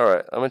this. All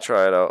right, I'm gonna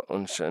try it out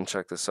and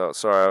check this out.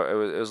 Sorry, it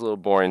was a little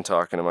boring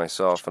talking to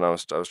myself, and I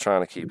was trying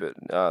to keep it.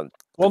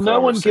 Well, no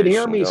one could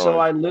hear me, going. so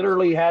I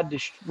literally had to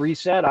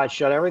reset. I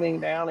shut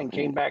everything down and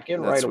came back in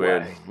right away.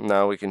 That's weird.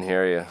 Now we can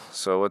hear you.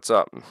 So what's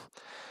up?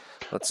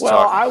 Let's Well,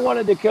 talk. I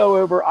wanted to go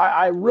over.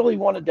 I really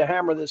wanted to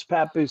hammer this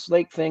Papoose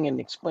Lake thing and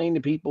explain to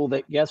people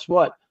that, guess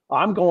what?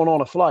 I'm going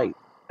on a flight,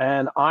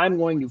 and I'm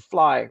going to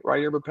fly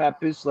right over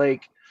Papoose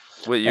Lake.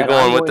 Wait, you're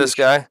going with this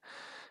guy?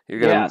 You're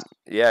gonna, Yes.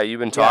 Yeah, you've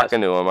been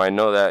talking to him. I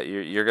know that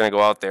you're gonna go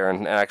out there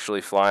and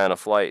actually fly on a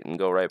flight and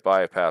go right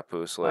by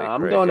Papoose Lake.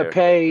 I'm going to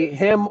pay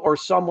him or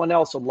someone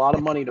else a lot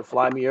of money to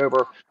fly me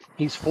over.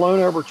 He's flown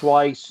over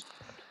twice.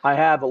 I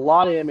have a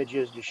lot of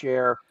images to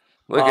share.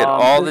 Look at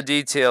all the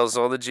details,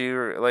 all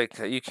the like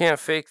you can't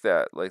fake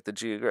that. Like the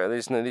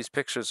these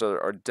pictures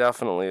are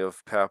definitely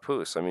of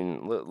Papoose. I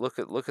mean, look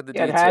at the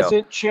detail. It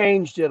hasn't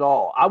changed at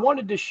all. I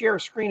wanted to share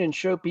screen and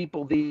show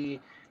people the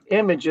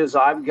images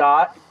I've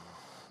got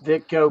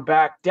that go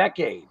back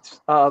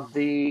decades of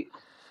the.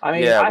 I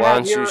mean, I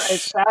have here a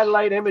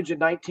satellite image in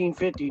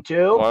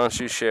 1952. Why don't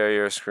you share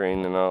your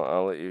screen and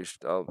I'll let you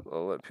I'll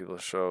let people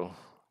show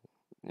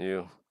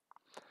you.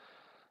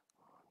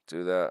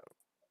 Do that.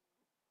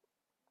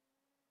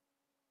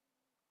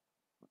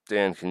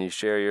 Dan, can you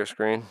share your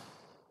screen?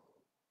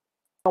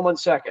 1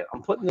 second.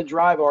 I'm putting the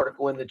Drive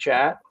article in the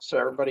chat so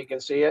everybody can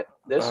see it.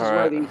 This is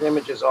where these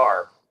images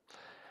are.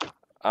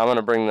 I'm going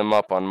to bring them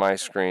up on my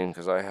screen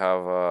because I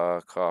have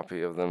a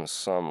copy of them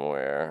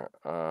somewhere.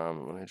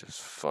 Let me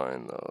just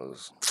find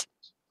those.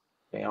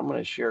 Okay, I'm going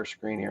to share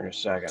screen here in a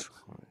second.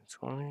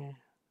 2020?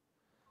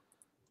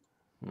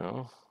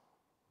 No.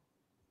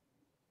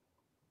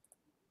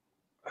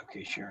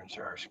 Okay, sharing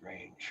our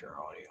screen, share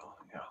audio.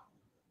 Yeah.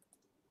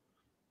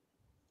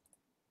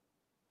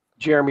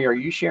 Jeremy, are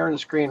you sharing the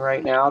screen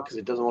right now? Because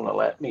it doesn't want to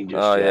let me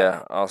just. Oh,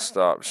 yeah. I'll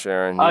stop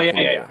sharing. Oh,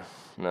 yeah.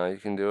 No, you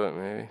can do it,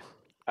 maybe.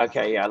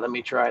 Okay, yeah. Let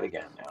me try it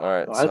again now. All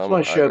right. I just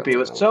want to show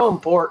people. It's so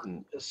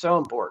important. It's so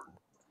important.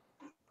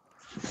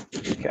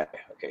 Okay.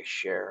 Okay,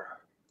 share.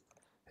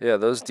 Yeah,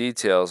 those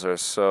details are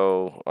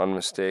so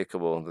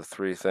unmistakable. The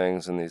three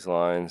things in these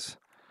lines.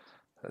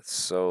 That's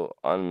so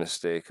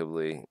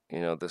unmistakably,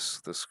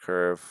 this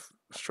curve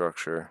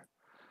structure.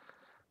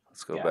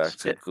 Let's go back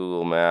to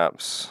Google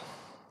Maps.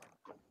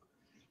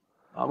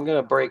 I'm going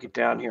to break it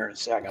down here in a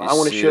second. I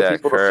want to show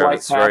people curve. the flight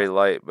It's very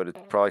light, but it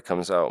probably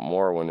comes out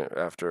more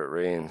after it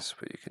rains.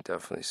 But you can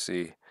definitely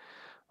see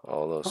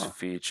all those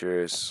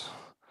features,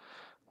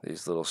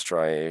 these little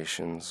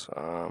striations.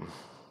 Yeah.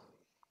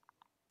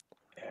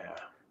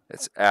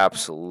 It's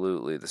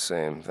absolutely the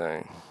same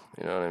thing.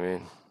 You know what I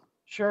mean?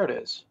 Sure it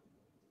is.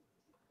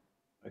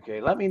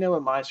 Okay, let me know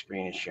when my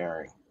screen is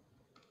sharing.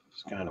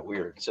 It's kind of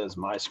weird. It says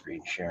my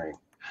screen sharing.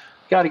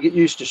 Got to get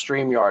used to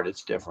StreamYard.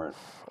 It's different.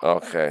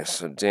 Okay,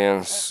 so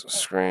Dan's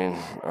screen.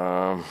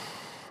 All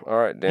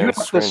right, Dan's you have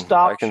screen. To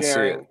stop I can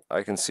sharing. see it.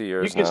 I can see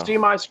yours now. You can see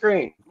my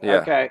screen. Yeah.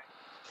 Okay.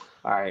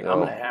 All right, I'm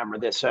going to hammer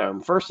this home.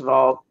 First of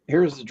all,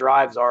 here's the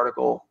Drives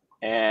article,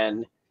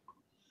 and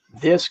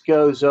this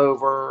goes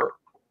over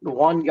the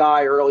one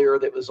guy earlier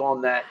that was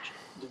on that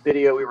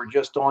video we were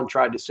just on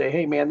tried to say,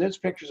 hey, man, those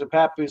pictures of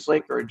Papoose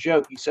Lake are a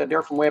joke. He said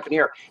they're from way up in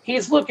here.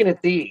 He's looking at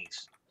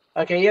these.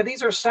 Okay, yeah,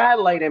 these are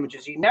satellite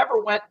images. He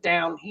never went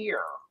down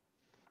here.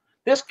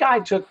 This guy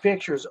took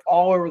pictures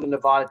all over the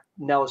Nevada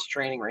Nellis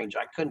training range.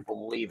 I couldn't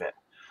believe it.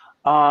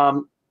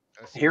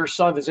 Here's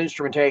some of his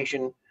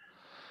instrumentation.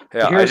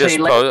 Yeah,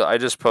 I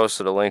just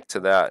posted a link to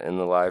that in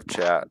the live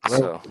chat.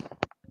 So.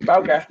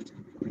 Okay.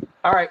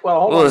 All right. Well,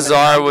 hold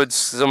on.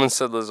 Someone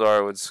said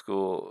Lazar would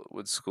school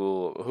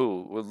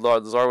who? Would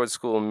Lazar would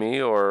school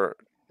me or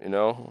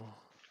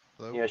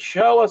Yeah,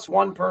 show us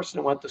one person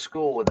who went to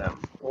school with him.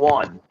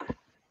 One.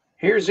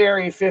 Here's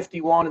Area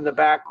 51 in the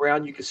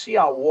background. You can see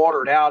how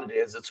watered out it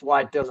is. That's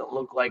why it doesn't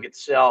look like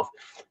itself.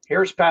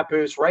 Here's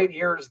Papoose. Right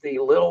here is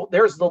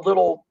there's the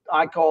little,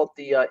 I call it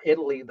the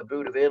Italy, the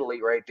boot of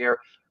Italy right there.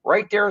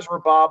 Right there is where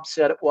Bob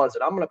said it was.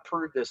 And I'm going to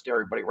prove this to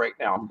everybody right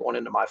now. I'm going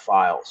into my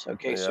files.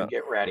 Okay, so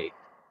get ready.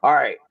 All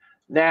right.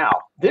 Now,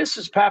 this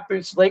is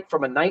Papoose Lake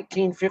from a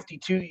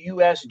 1952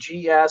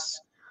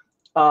 USGS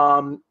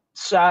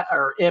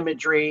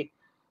imagery.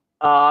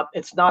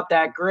 It's not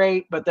that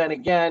great, but then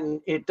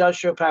again, it does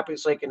show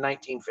Papoose Lake in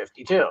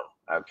 1952.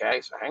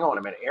 Okay, so hang on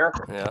a minute here.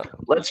 Yeah.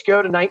 Let's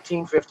go to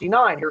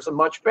 1959. Here's a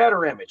much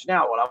better image.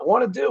 Now, what I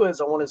want to do is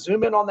I want to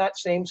zoom in on that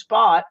same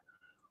spot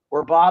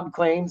where Bob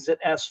claims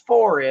that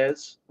S4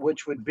 is,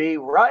 which would be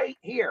right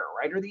here,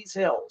 right under these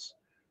hills.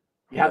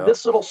 You have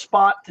this little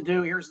spot to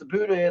do. Here's the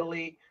boot of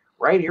Italy.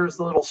 Right here's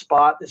the little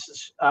spot. This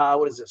is,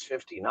 what is this,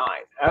 59.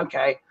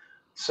 Okay.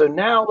 So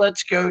now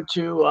let's go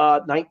to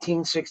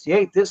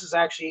 1968. This is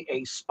actually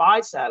a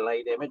spy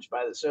satellite image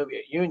by the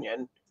Soviet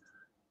Union.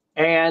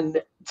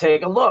 And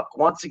take a look.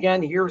 Once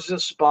again, here's the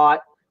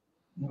spot.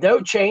 No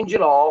change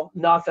at all.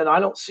 Nothing. I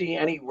don't see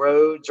any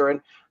roads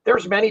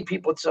there's many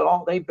people that said,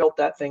 oh, they built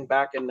that thing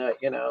back in the,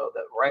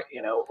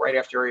 right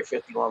after Area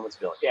 51 was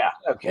built. Yeah.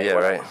 Okay. Yeah,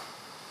 right.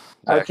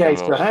 Okay.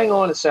 So hang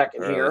on a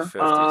second here.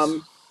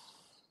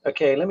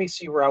 Okay, let me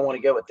see where I want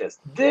to go with this.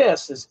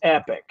 This is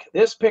epic.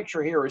 This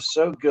picture here is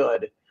so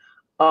good.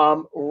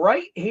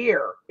 Right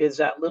here is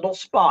that little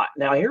spot.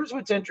 Now, here's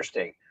what's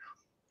interesting.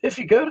 If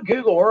you go to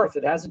Google Earth,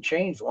 it hasn't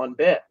changed one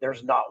bit.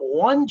 There's not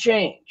one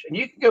change. And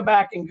you can go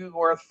back in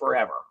Google Earth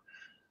forever.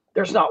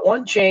 There's not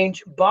one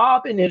change.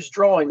 Bob, in his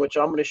drawing, which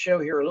I'm going to show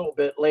here a little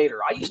bit later,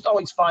 I used to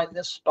always find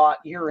this spot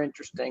here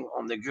interesting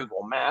on the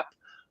Google map,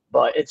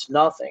 but it's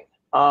nothing.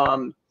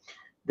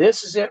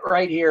 This is it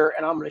right here,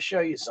 and I'm going to show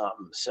you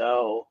something.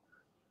 So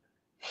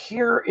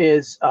here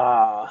is,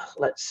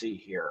 let's see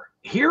here.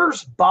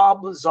 Here's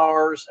Bob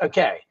Lazar's,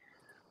 okay.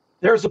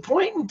 There's a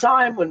point in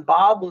time when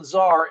Bob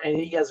Lazar, and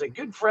he has a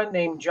good friend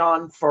named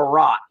John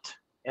Farhat,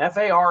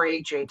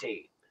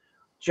 F-A-R-H-A-T.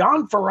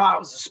 John Farrat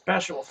was a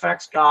special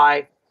effects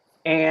guy,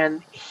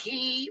 and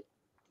he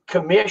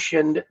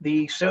commissioned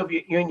the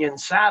Soviet Union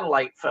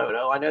satellite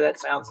photo. I know that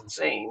sounds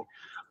insane,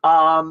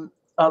 of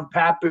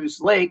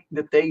Papoose Lake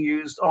that they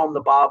used on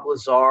the Bob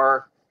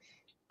Lazar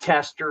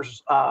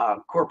Testers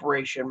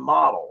Corporation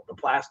model, the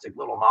plastic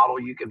little model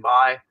you could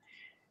buy.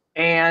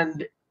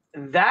 And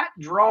that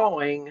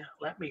drawing,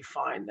 let me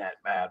find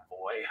that bad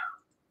boy.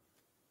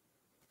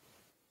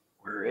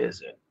 Where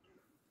is it?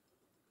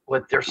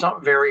 There's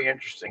something very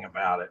interesting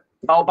about it.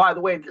 Oh, by the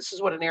way, this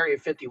is what an Area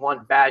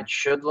 51 badge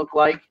should look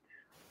like.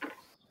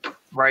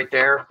 Right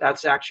there.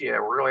 That's actually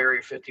a real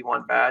Area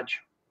 51 badge.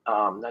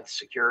 That's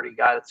security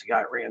guy. That's the guy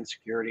that ran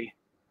security.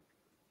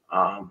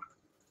 Let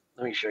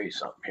me show you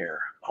something here.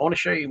 I want to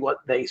show you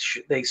what they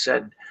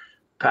said.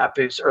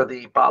 Papoose, or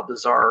the Bob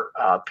Lazar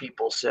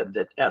people, said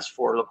that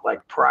S4 looked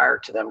like prior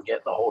to them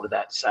getting a hold of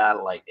that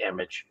satellite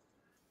image.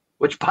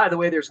 Which, by the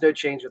way, there's no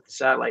change with the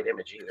satellite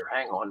image either.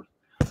 Hang on.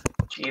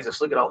 Jesus,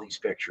 look at all these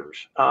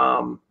pictures.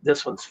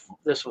 This one's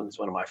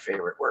one of my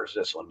favorite. Where's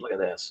this one? Look at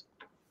this.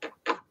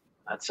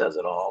 That says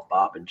it all.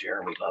 Bob and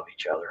Jeremy love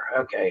each other.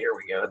 Okay, here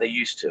we go. They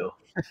used to.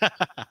 I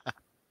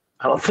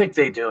don't think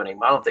they do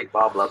anymore. I don't think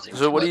Bob loves him.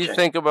 So what do you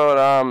think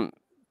about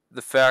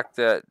the fact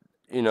that,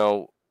 you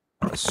know,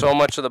 so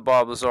much of the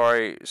Bob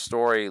Lazar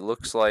story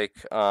looks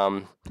like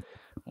what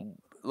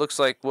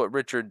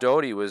Richard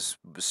Doty was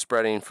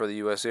spreading for the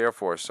U.S. Air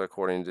Force,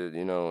 according to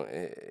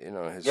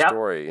his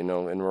story. You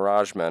know, in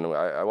Mirage Men,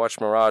 I watched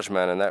Mirage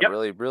Men, and that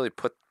really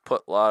put a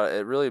lot.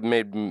 It really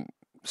made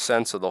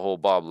sense of the whole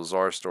Bob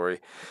Lazar story,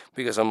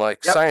 because I'm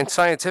like,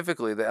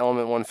 scientifically, the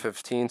Element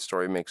 115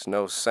 story makes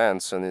no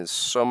sense, and there's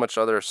so much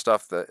other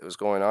stuff that was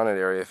going on at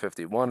Area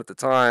 51 at the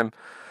time.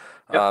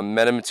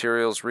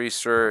 Metamaterials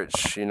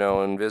research,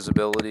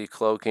 invisibility,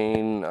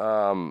 cloaking,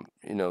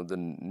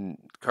 the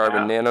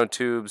carbon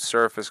nanotubes,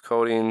 surface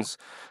coatings,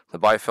 the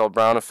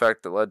Biefeld-Brown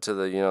effect that led to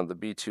the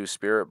B-2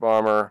 Spirit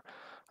bomber,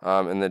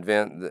 and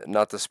the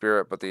not the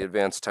Spirit, but the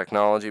advanced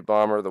technology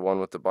bomber, the one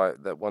with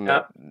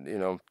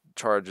that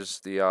charges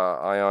the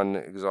ion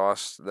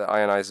exhaust, that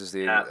ionizes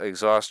the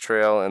exhaust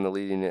trail and the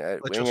leading wing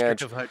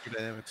edge.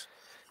 Hydrodynamics.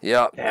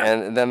 Yeah,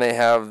 and then they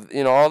have,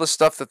 all the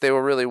stuff that they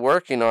were really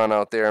working on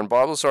out there, and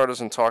Bob Lazar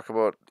doesn't talk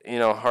about,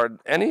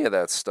 any of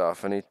that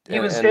stuff. And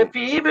if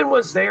he even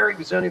was there, he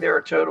was only there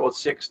a total of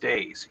 6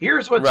 days.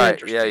 Here's what's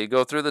interesting. Yeah, you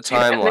go through the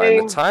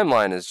timeline. The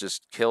timeline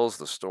just kills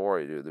the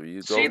story, dude.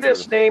 You see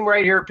this name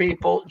right here,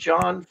 people?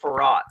 John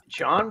Farrat.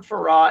 John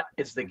Farrat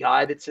is the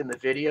guy that's in the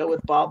video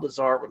with Bob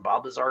Lazar when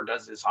Bob Lazar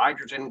does his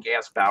hydrogen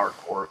gas-powered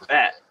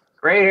Corvette.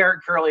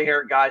 Gray-haired,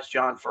 curly-haired guy's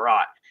John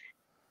Farrat.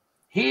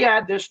 He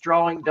had this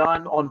drawing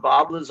done on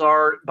Bob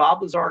Lazar.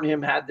 Bob Lazar and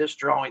him had this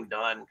drawing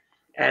done.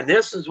 And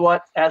this is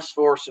what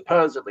S4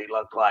 supposedly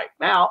looked like.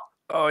 Now,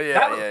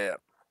 that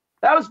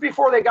was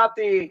before they got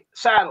the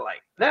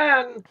satellite.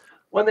 Then,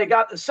 when they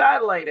got the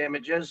satellite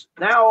images,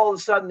 now all of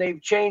a sudden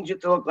they've changed it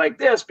to look like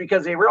this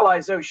because they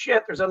realized, oh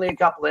shit, there's only a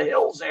couple of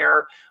hills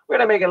there. We're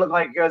going to make it look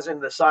like it goes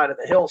into the side of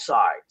the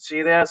hillside.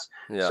 See this?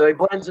 Yeah. So he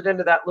blends it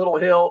into that little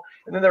hill.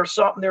 And then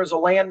there's a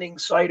landing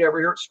site over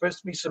here. It's supposed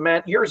to be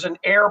cement. Here's an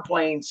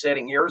airplane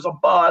sitting. Here's a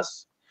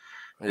bus.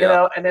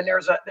 And then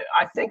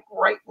I think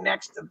right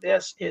next to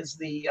this is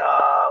the,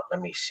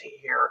 let me see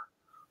here.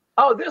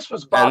 Oh, this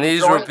was Bob.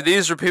 And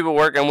these were people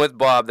working with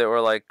Bob that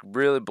were like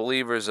really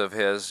believers of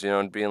his,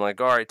 and being like,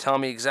 all right, tell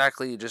me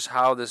exactly just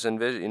how this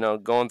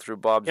going through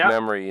Bob's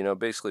memory,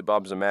 basically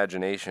Bob's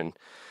imagination,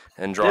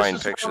 and drawing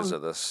pictures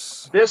of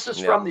this. This is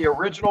from the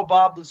original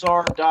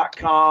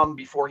BobLazar.com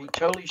before he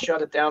totally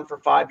shut it down for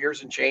 5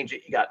 years and changed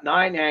it. You got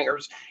 9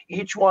 hangars.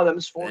 Each one of them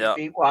is 40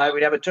 feet wide.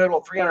 We'd have a total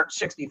of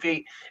 360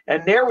 feet.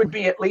 And there would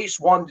be at least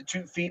 1 to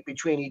 2 feet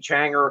between each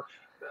hangar.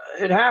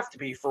 It'd have to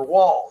be for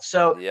walls.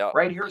 So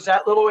right here's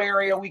that little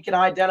area we can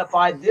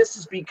identify. This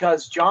is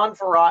because John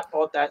Farrat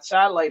bought that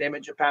satellite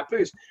image of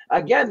Papoose.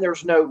 Again,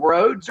 there's no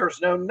roads.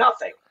 There's no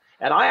nothing.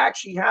 And I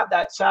actually have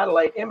that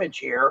satellite image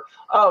here.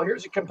 Oh,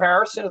 here's a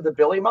comparison of the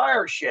Billy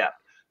Meyer ship.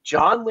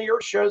 John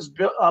Lear shows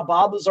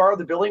Bob Lazar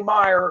the Billy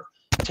Meyer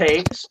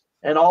takes,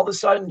 and all of a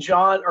sudden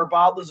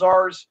Bob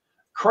Lazar's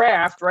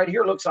craft right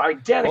here looks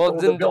identical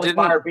to the Billy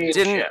Meyer being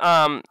ship.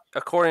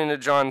 According to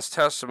John's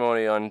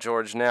testimony on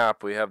George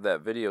Knapp, we have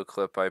that video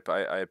clip.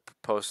 I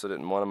posted it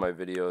in one of my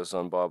videos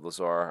on Bob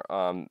Lazar.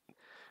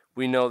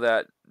 We know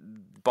that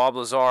Bob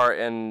Lazar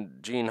and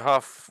Gene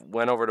Huff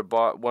went over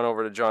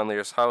to John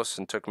Lear's house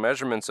and took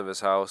measurements of his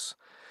house,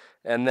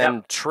 and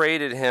then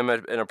traded him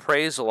an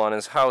appraisal on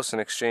his house in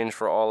exchange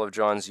for all of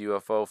John's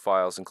UFO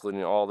files,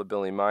 including all the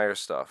Billy Meyer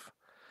stuff.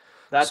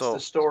 That's the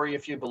story,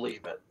 if you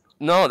believe it.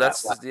 No,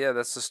 that's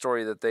the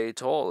story that they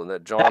told, and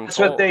that John told. That's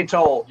what they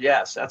told.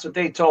 Yes, that's what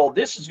they told.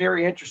 This is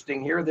very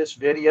interesting. Here, this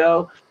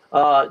video,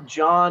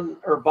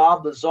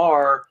 Bob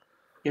Lazar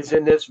is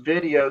in this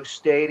video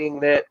stating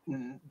that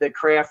the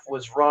craft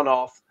was run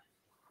off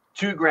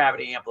 2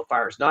 gravity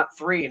amplifiers, not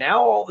 3.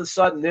 Now, all of a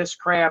sudden, this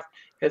craft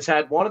has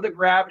had one of the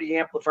gravity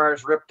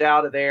amplifiers ripped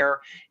out of there,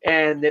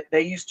 and that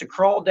they used to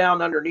crawl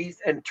down underneath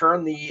and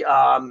turn the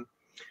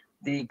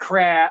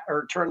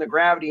turn the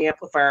gravity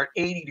amplifier at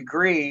 80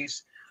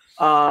 degrees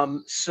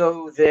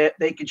so that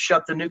they could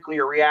shut the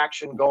nuclear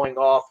reaction going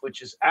off,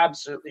 which is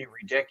absolutely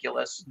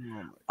ridiculous.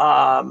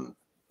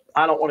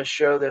 I don't want to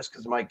show this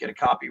because it might get a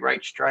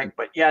copyright strike,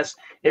 but yes,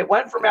 it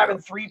went from having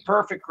 3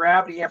 perfect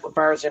gravity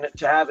amplifiers in it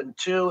to having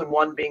 2 and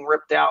 1 being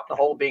ripped out and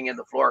the whole being in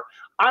the floor.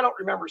 I don't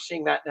remember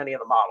seeing that in any of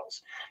the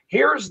models.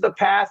 Here's the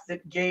path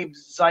that Gabe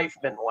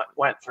Zeifman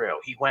went through.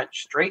 He went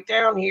straight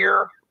down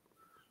here.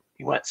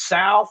 He went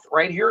south.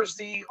 Right here's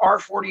the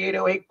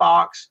R4808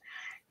 box.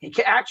 He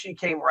actually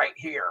came right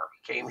here.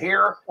 He came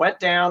here, went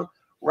down.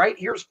 Right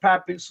here's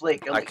Papoose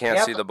Lake. I can't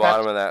see the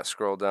bottom of that.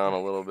 Scroll down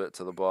a little bit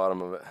to the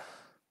bottom of it.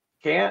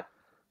 Can't?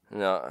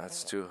 No,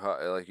 that's too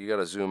high. Like, you got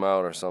to zoom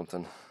out or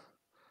something.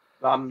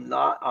 I'm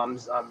not.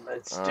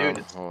 It's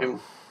too.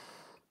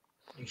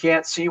 You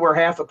can't see where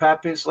half of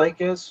Papoose Lake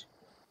is?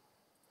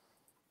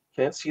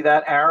 Can't see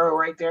that arrow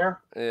right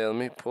there? Yeah, let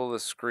me pull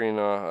this screen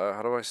off.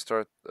 How do I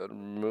start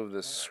remove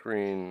this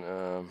screen?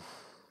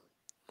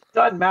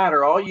 Doesn't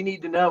matter. All you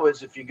need to know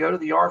is if you go to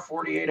the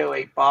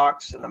R4808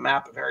 box and the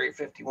map of Area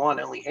 51,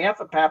 only half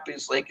of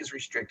Papoose Lake is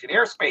restricted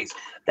airspace.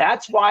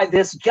 That's why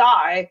this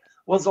guy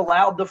was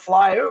allowed to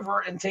fly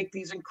over and take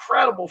these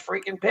incredible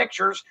freaking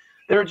pictures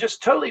that are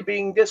just totally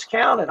being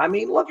discounted. I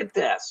mean, look at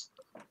this.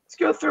 Let's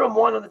go through them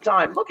one at a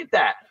time. Look at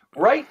that.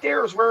 Right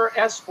there is where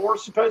S4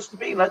 is supposed to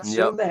be. Let's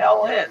zoom the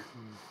hell in.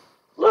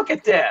 Look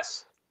at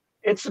this.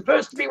 It's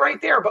supposed to be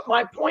right there. But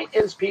my point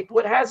is, people,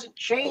 it hasn't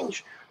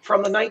changed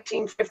from the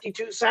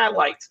 1952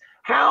 satellites.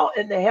 How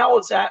in the hell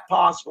is that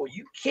possible?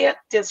 You can't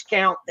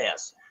discount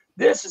this.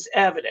 This is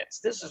evidence.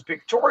 This is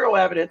pictorial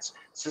evidence.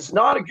 This is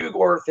not a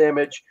Google Earth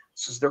image.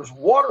 This is, there's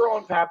water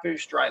on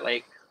Papoose Dry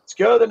Lake. Let's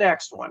go to the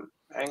next one.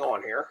 Hang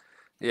on here.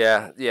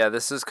 Yeah,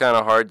 this is kind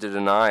of hard to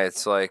deny.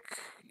 It's like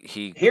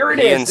he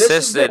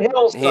insisted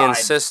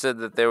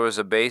that there was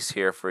a base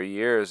here for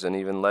years, and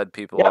even led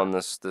people on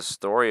this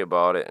story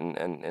about it,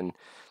 and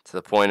to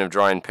the point of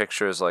drawing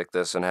pictures like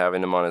this and having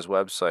them on his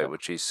website,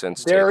 which he's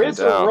since taken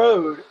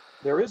down.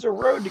 There is a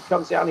road that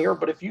comes down here,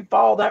 but if you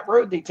follow that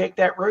road, they take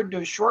that road to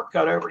a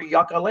shortcut over to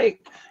Yucca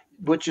Lake,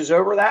 which is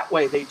over that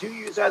way. They do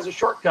use as a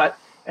shortcut,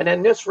 and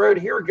then this road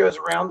here goes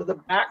around to the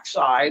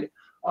backside,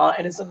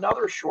 and it's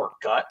another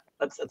shortcut.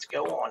 Let's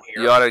go on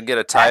here. You ought to get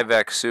a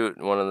Tyvek suit,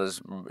 one of those,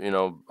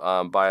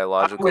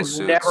 biological suits.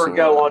 I would never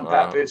go on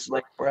Papoose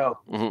Lake, bro.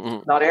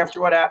 Not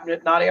after what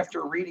happened. Not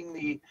after reading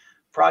the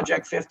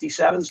Project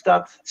 57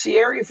 stuff. See,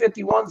 Area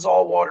 51's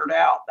all watered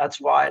out.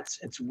 That's why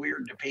it's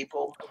weird to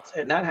people,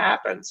 and that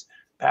happens.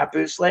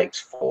 Papoose Lake's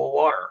full of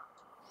water.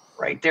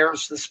 Right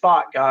there's the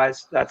spot,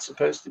 guys. That's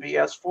supposed to be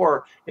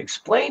S4.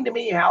 Explain to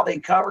me how they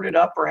covered it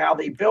up or how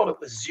they built it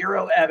with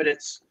zero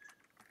evidence.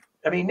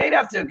 I mean, they'd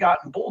have to have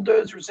gotten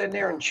bulldozers in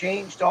there and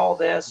changed all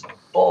this.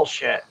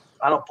 Bullshit.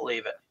 I don't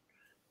believe it.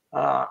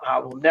 I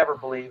will never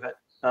believe it.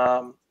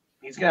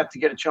 He's going to have to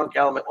get a chunk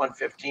element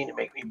 115 to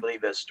make me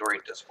believe this story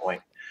at this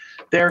point.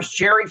 There's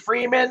Jerry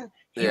Freeman.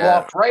 He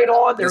walked right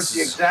on. There's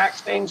the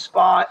exact same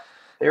spot.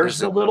 There's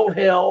the little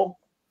hill.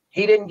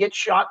 He didn't get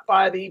shot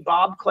by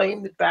Bob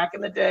claimed that back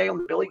in the day on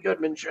the Billy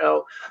Goodman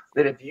show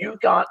that if you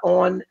got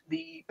on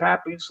the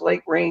Papoose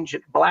Lake Range,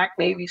 that Black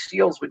Navy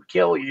SEALs would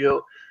kill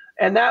you.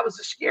 And that was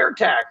a scare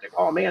tactic.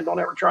 Oh, man, don't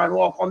ever try and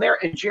walk on there.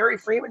 And Jerry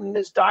Freeman in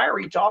his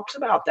diary talks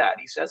about that.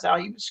 He says how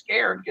he was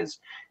scared because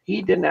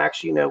he didn't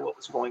actually know what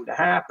was going to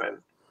happen.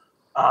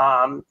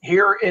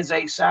 Here is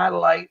a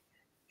satellite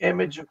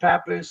image of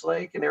Papoose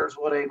Lake, and there's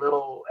what a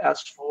little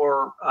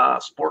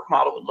S4 sport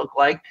model would look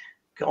like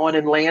going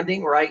and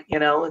landing right, in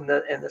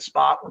the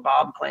spot where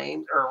Bob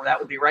claimed, or that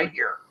would be right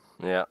here.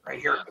 Yeah. Right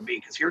here it would be,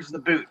 because here's the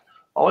boot.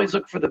 Always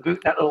look for the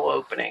boot, that little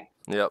opening.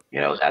 Yep.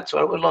 That's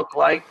what it would look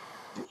like.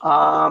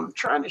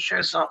 Trying to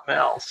show something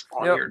else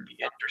on here to be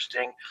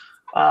interesting.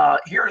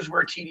 Here's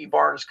where TD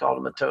Barnes called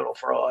him a total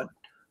fraud.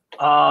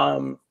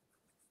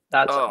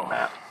 That's on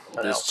that.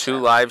 There's 2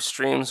 live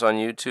streams on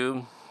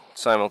YouTube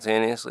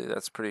simultaneously.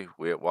 That's pretty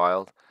weird,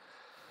 wild.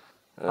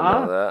 I didn't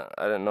know that.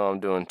 I didn't know I'm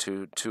doing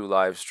two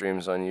live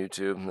streams on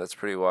YouTube. That's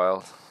pretty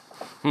wild.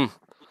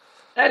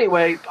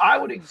 Anyway, I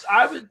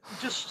would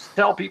just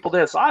tell people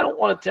this. I don't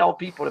want to tell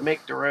people to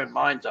make their own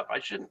minds up. I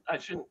shouldn't.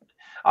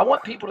 I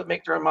want people to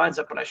make their own minds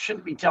up, but I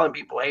shouldn't be telling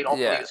people, hey, don't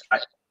believe this guy.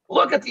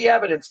 Look at the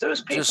evidence.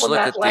 Those people just look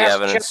at the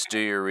evidence. Do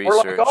your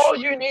research. Like, all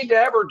you need to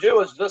ever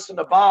do is listen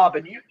to Bob,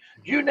 and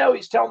you know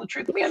he's telling the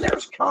truth. Man,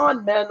 there's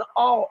con men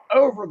all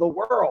over the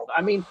world.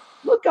 I mean,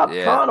 look up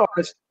con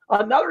artists.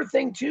 Another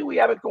thing, too, we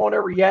haven't gone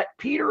over yet,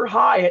 Peter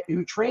Hyatt,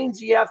 who trains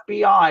the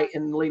FBI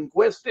in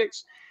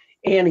linguistics,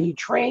 and he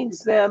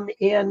trains them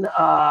in,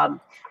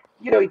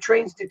 he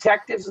trains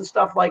detectives and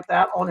stuff like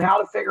that on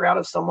how to figure out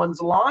if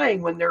someone's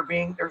lying when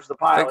there's the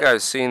pilot. I think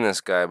I've seen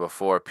this guy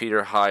before,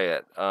 Peter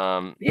Hyatt.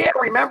 Yeah,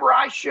 remember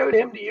I showed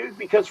him to you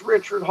because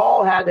Richard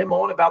Hall had him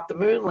on about the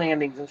moon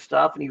landings and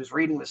stuff, and he was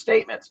reading the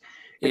statements.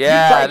 If you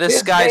Yeah, type this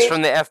his guy's name,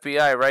 from the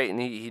FBI, right? And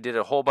he did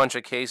a whole bunch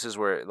of cases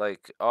where,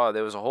 like, oh,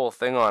 there was a whole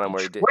thing on him he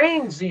where he did.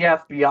 trains the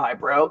FBI,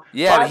 bro.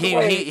 Yeah, By and the he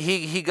way, he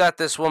he he got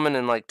this woman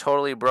and like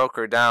totally broke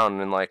her down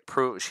and like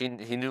he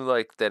knew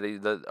like that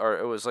or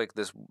it was like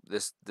this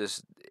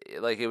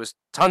like it was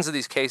tons of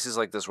these cases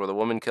like this where the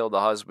woman killed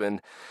the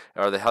husband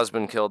or the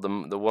husband killed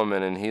the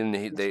woman and he's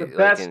the they like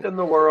best in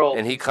the world.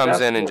 and he He's the comes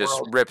best in in and the just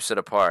world. rips it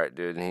apart,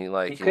 dude. And he He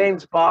like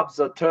claims Bob's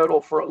a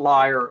total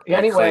liar. he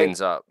Anyway,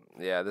 cleans up.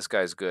 Yeah, this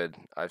guy's good.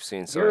 I've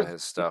seen some of here's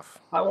his stuff.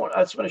 I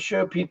just want to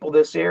show people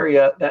this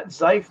area that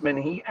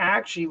Zeifman, he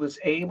actually was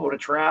able to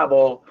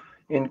travel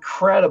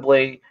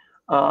incredibly.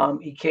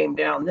 He came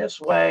down this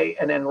way,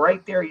 and then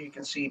right there you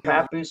can see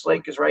Papoose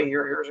Lake is right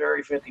here. Here's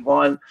Area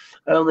 51.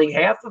 Only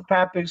half of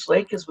Papoose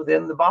Lake is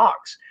within the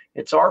box.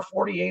 It's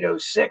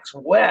R4806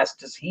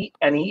 west. He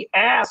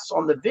asks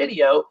on the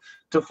video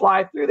to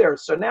fly through there.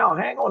 So now,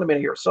 hang on a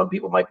minute here. Some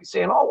people might be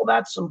saying, "Oh, well,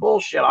 that's some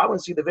bullshit. I want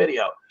to see the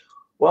video."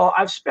 Well,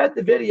 I've sped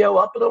the video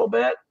up a little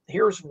bit.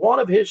 Here's one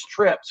of his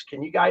trips.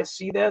 Can you guys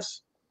see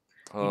this?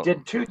 He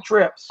did 2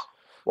 trips.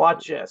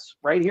 Watch this.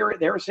 Right here,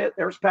 there's it.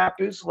 There's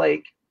Papoose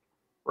Lake.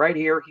 Right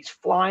here. He's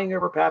flying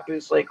over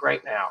Papoose Lake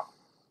right now.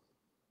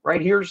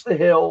 Right here's the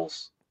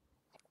hills.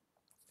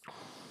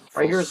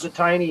 Right here's the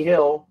tiny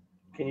hill.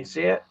 Can you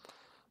see it?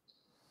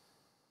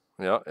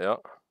 Yeah.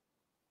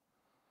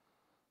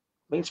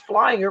 He's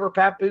flying over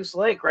Papoose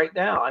Lake right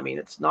now. I mean,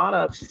 it's not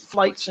a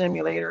flight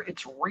simulator.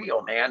 It's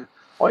real, man.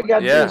 All you got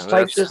to do is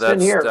type this in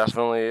here. That's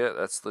definitely it.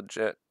 That's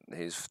legit.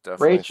 He's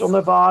definitely Rachel,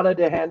 Nevada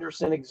to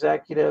Henderson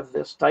executive.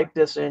 Type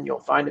this in. You'll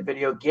find a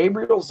video.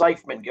 Gabriel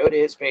Zeifman. Go to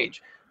his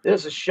page.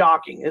 This is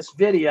shocking. This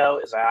video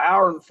is 1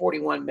 hour and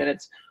 41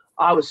 minutes.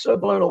 I was so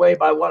blown away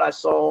by what I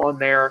saw on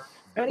there.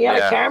 And he had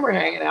a camera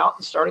hanging out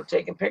and started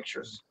taking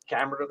pictures.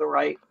 Camera to the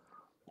right.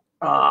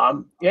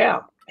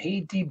 Yeah,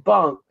 he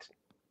debunked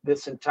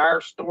this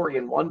entire story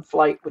in one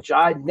flight, which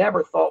I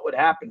never thought would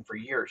happen for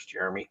years,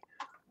 Jeremy.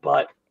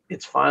 But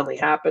it's finally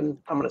happened.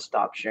 I'm going to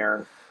stop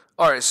sharing.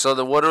 All right.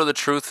 So what are the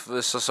truth?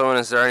 So, someone,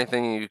 is there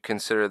anything you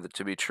consider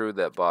to be true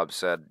that Bob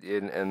said?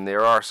 And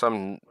there are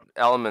some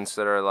elements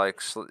that are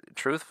like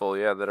truthful,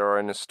 yeah, that are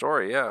in his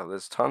story. Yeah,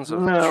 there's tons of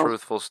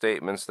truthful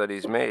statements that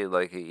he's made.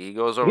 Like he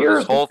goes over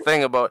this whole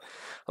thing about,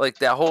 like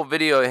that whole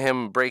video of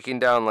him breaking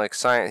down like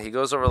science. He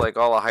goes over like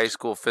all the high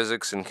school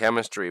physics and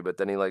chemistry, but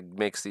then he like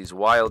makes these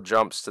wild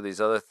jumps to these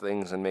other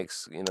things and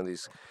makes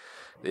these.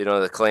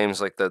 The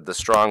claims like the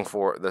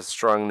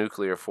strong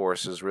nuclear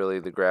force is really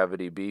the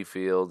gravity B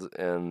field,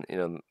 and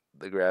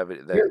the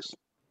gravity that.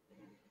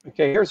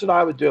 Here's what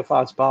I would do if I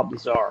was Bob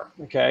Lazar.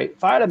 Okay,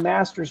 if I had a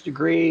master's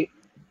degree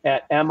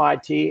at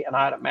MIT and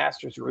I had a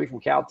master's degree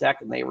from Caltech,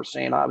 and they were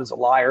saying I was a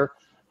liar,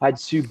 I'd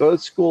sue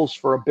both schools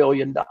for $1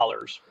 billion.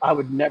 I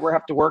would never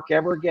have to work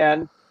ever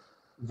again.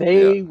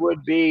 They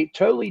would be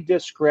totally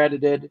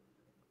discredited.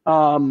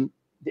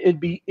 It'd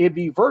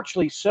be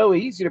virtually so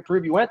easy to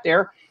prove you went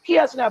there. He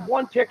doesn't have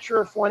one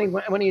picture of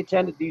when he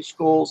attended these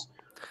schools.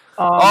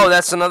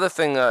 That's another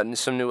thing.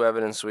 Some new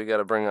evidence we got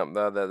to bring up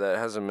that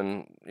hasn't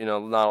been,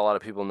 not a lot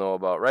of people know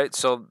about, right?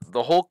 So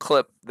the whole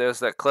clip, there's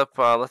that clip.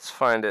 Let's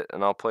find it,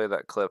 and I'll play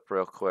that clip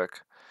real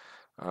quick.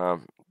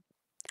 And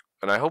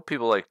I hope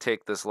people like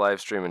take this live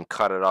stream and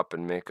cut it up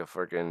and make a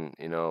freaking,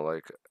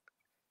 like.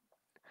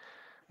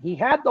 He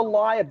had to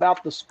lie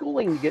about the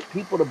schooling to get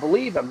people to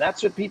believe him.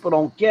 That's what people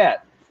don't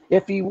get.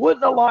 If he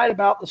wouldn't have lied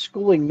about the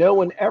schooling, no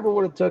one ever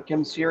would have took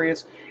him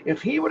serious.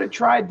 If he would have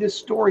tried this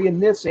story in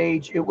this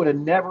age, it would have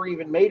never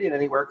even made it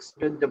anywhere. It's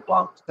been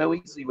debunked so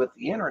easily with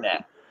the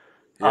internet.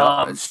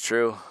 Yeah, it's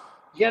true.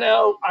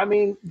 I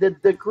mean, the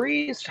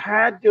degrees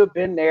had to have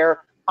been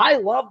there. I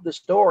love the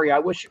story. I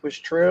wish it was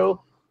true,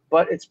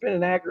 but it's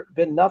been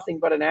nothing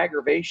but an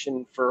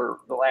aggravation for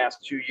the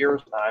last 2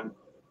 years. I'm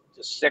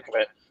just sick of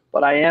it.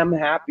 But I am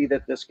happy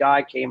that this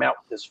guy came out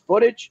with this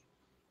footage.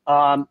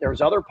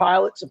 There's other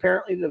pilots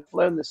apparently that have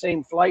flown the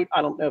same flight.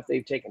 I don't know if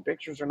they've taken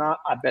pictures or not.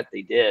 I bet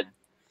they did.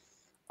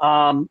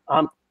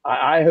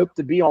 I hope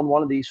to be on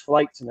one of these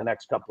flights in the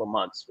next couple of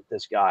months with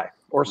this guy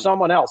or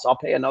someone else. I'll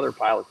pay another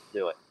pilot to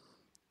do it.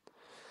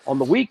 On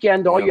the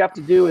weekend, all you have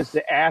to do is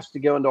to ask to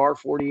go into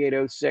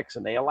R4806,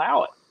 and they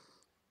allow it.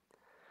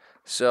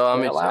 So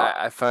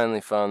I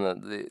finally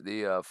found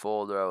the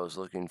folder I was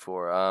looking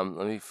for.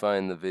 Let me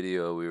find the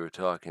video we were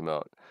talking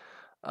about.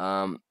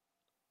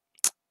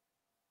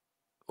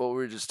 What we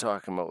were just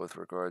talking about with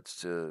regards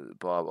to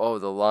Bob. Oh,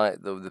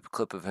 the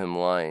clip of him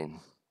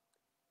lying.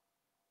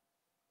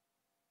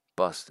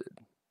 Busted.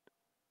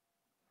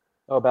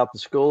 Oh, about the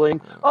schooling?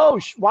 Oh,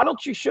 why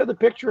don't you show the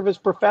picture of his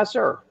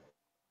professor?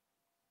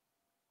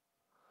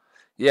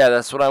 Yeah,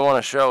 that's what I want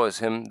to show is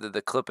him,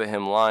 the clip of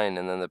him lying,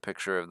 and then the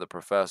picture of the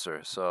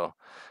professor. So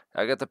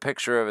I got the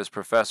picture of his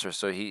professor.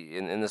 So he,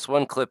 in this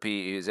one clip,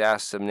 he's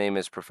asked to name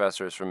his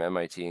professors from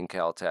MIT and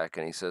Caltech,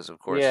 and he says, of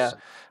course,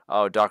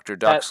 Dr.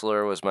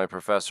 Duxler was my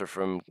professor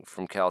from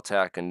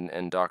Caltech,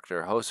 and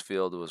Dr.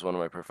 Hostfield was one of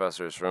my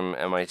professors from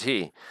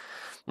MIT.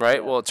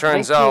 Right. Well, it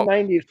turns out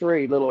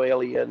 1993, Little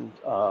Alien.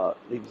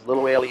 He was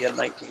Little Alien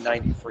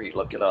 1993.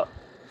 Look it up.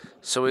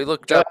 So we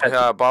looked Go up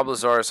ahead. Bob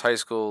Lazar's high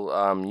school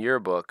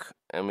yearbook,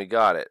 and we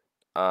got it.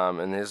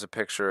 And here's a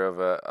picture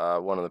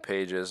of one of the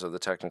pages of the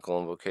technical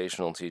and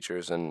vocational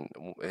teachers, and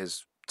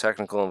his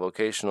technical and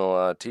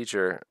vocational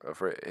teacher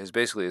for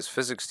basically his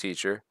physics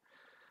teacher,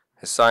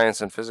 his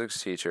science and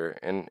physics teacher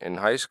in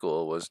high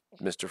school was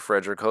Mr.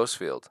 Frederick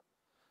Hosefield.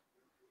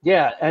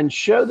 Yeah, and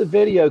show the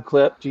video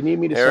clip. Do you need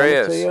me to Here send he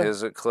it to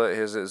is. you?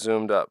 Here's it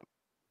zoomed up.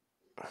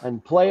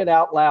 And play it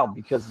out loud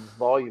because the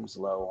volume's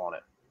low on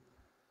it.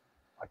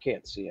 I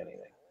can't see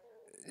anything.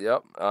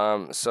 Yep.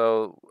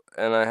 So,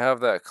 and I have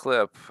that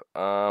clip.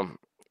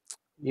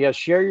 Yeah,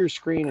 share your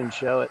screen and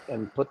show it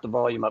and put the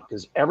volume up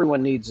because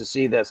everyone needs to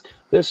see this.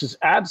 This is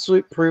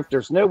absolute proof.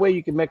 There's no way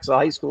you can mix a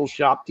high school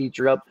shop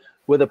teacher up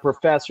with a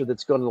professor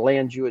that's going to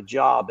land you a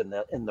job in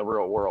the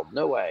real world.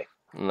 No way.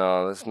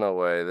 No, there's no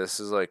way. This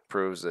is like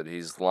proves that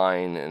he's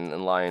lying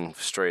and lying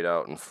straight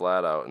out and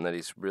flat out, and that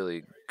he's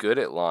really good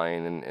at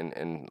lying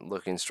and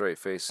looking straight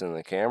face in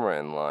the camera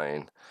and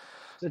lying.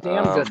 He's a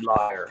damn good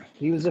liar.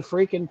 He was a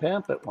freaking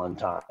pimp at one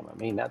time. I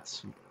mean,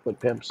 that's what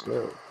pimps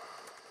do.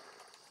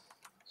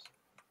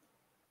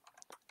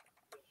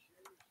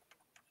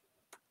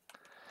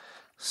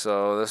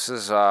 So this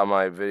is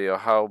my video,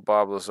 how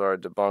Bob Lazar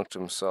debunked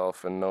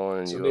himself and no one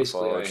in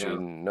ufology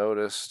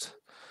noticed.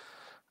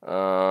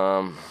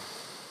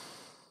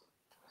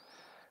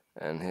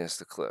 And here's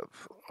the clip.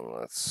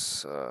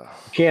 Let's.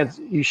 Can't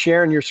you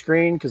sharing your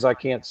screen because I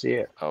can't see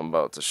it. I'm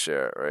about to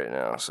share it right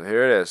now. So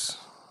here it is.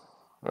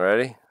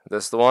 Ready?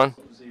 This the one?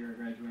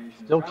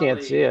 Still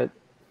can't see it.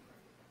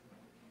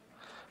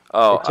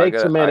 Oh, it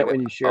takes a minute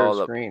when you share a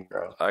screen,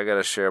 bro. I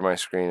gotta share my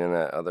screen in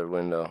that other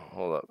window.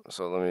 Hold up.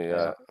 So let me.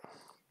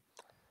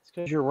 It's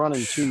because you're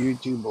running 2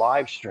 YouTube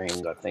live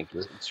streams. I think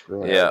you're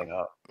screwing everything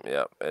up.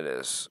 Yep, it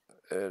is.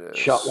 It is.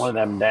 Shut one of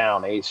them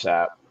down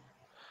ASAP.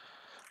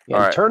 Yeah,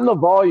 All right. Turn the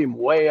volume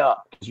way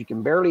up because you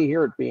can barely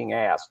hear it being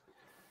asked.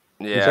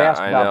 Yeah, He's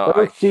asked about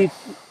I know.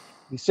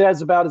 He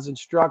says about his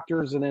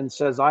instructors and then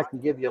says, I can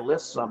give you a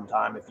list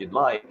sometime if you'd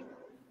like.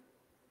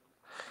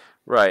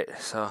 Right.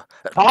 So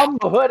Tom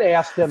Mahood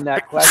asked him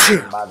that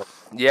question, by the way.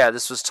 Yeah,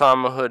 this was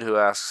Tom Mahood who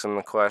asks him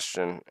the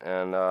question,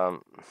 and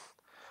Tom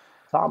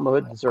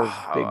Mahood deserves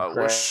big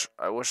credit.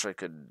 I wish I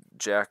could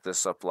jack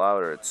this up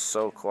louder. It's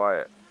so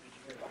quiet.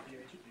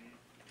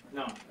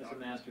 No, it's a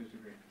master's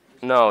degree.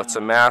 No, it's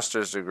a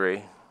master's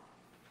degree.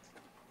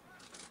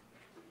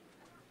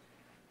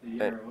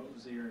 What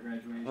was the year of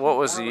graduation? What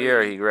was the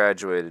year he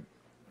graduated?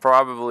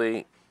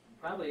 Probably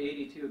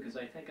 82, because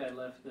I think I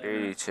left there.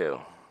 82.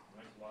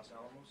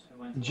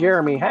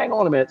 Jeremy, hang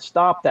on a minute.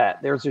 Stop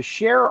that. There's a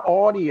share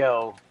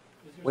audio.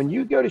 When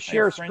you go to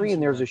share screen,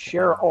 there's a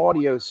share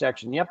audio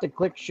section. You have to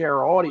click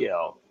share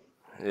audio.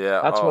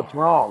 Yeah. That's what's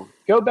wrong.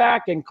 Go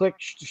back and click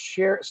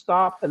share,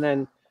 stop, and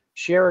then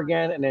share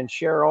again, and then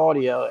share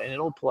audio, and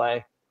it'll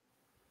play.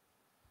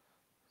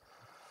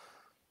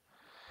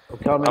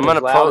 I'm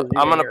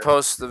gonna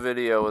post the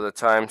video with a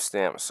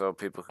timestamp so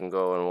people can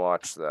go and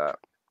watch that.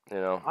 You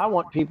know. I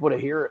want people to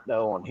hear it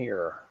though on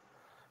here.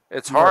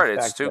 It's hard.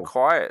 It's too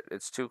quiet.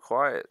 It's too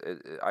quiet.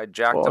 I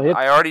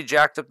already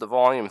jacked up the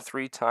volume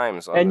 3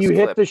 times. And you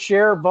hit the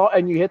share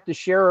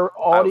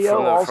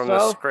audio also. From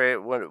the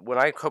script, when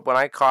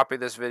I copied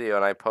this video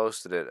and I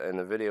posted it in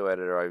the video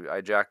editor, I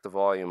jacked the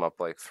volume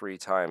up like 3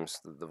 times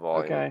the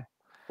volume. Okay.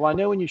 Well, I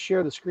know when you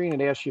share the screen,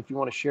 it asks you if you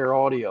want to share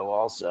audio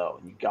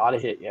also. You got to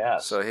hit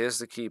yes. So here's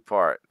the key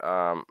part.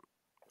 And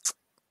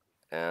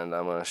I'm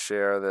gonna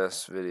share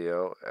this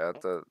video at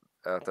the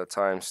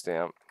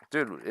timestamp.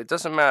 Dude, it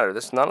doesn't matter.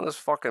 None of this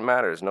fucking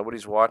matters.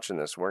 Nobody's watching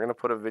this. We're gonna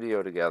put a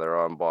video together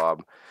on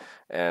Bob,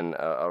 and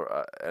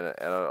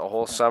a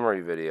whole summary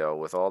video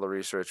with all the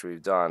research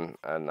we've done.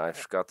 And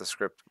I've got the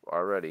script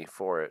already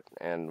for it.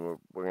 And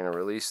we're gonna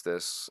release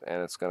this,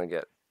 and it's gonna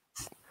get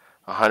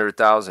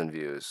 100,000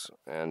 views,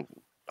 and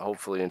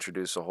hopefully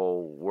introduce a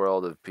whole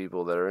world of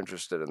people that are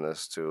interested in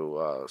this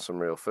to some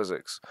real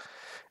physics.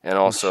 And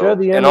also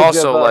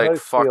like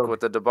fuck with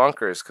the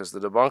debunkers, because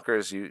the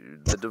debunkers,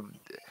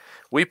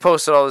 we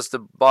posted all this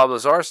Bob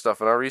Lazar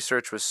stuff, and our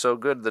research was so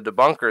good. The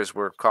debunkers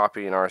were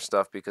copying our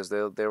stuff because they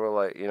were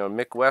like,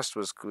 Mick West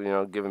was,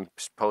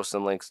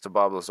 posting links to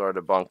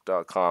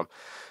boblazardebunk.com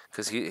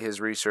because his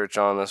research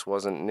on this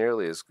wasn't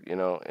nearly as,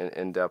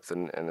 in depth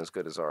and as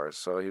good as ours.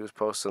 So he was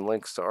posting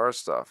links to our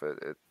stuff.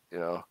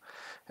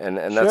 And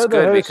that's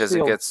good because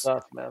it gets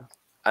stuff, man.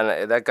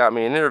 And that got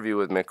me an interview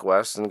with Mick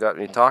West and got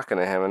me talking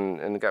to him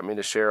and got me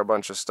to share a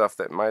bunch of stuff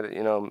that might,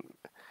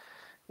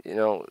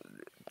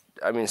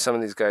 I mean, some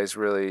of these guys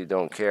really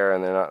don't care,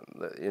 and they're not,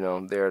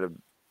 there to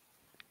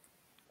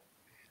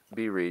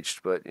be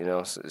reached. But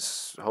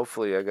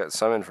hopefully, I got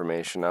some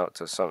information out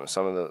to some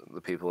of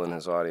the people in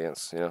his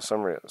audience.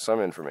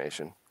 Some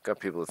information. Got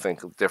people to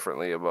think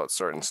differently about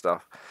certain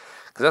stuff,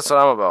 because that's what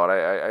I'm about.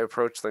 I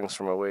approach things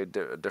from a way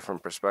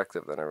different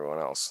perspective than everyone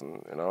else,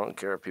 and I don't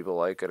care if people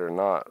like it or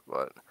not.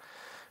 But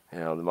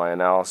my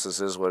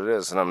analysis is what it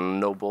is, and I'm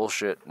no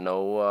bullshit,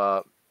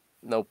 no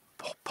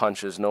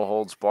punches, no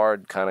holds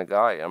barred kind of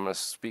guy. I'm gonna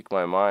speak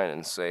my mind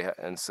and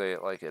say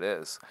it like it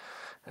is,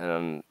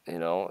 And you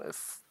know,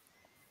 if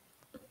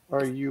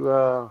Are you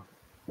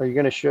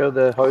going to show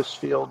the host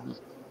field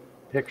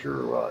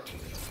picture or what?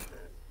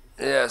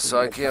 yeah, so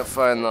I can't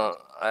find the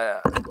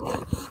I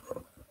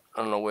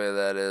don't know where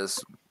that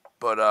is,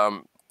 but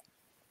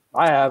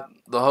I have.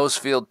 the host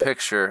field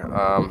picture.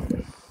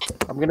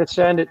 I'm going to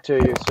send it to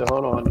you. So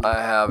hold on. I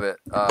have it.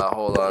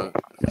 Hold on.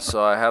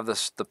 So I have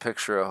the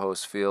picture of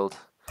host field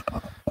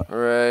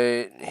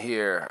right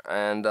here,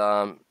 and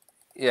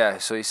yeah.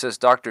 So he says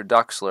Dr.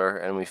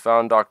 Duxler, and we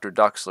found Dr.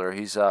 Duxler.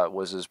 He's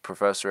was his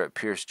professor at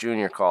Pierce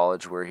Junior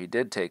College, where he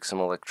did take some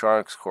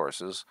electronics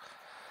courses.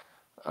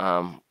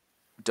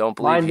 Don't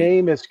My believe he.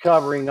 name is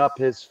covering up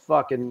his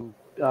fucking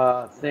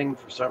thing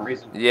for some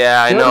reason.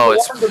 Yeah, I Go know. to the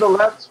It's one to the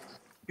left.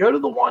 Go to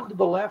the one to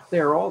the left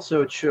there.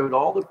 Also, it showed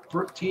all the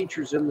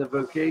teachers in the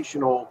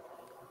vocational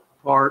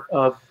part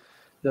of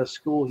the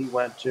school he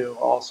went to.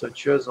 Also, it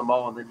shows them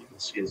all, and then you can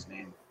see his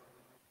name.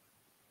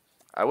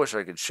 I wish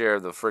I could share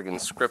the friggin'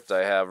 script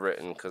I have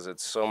written, because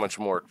it's so much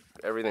more.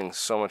 Everything's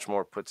so much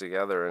more put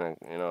together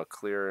in a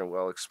clear and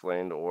well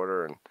explained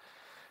order, and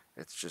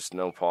it's just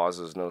no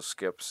pauses, no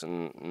skips,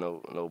 and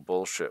no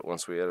bullshit.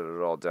 Once we edit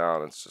it all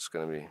down, it's just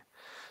gonna be.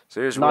 So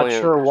here's Not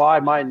William. sure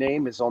why my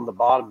name is on the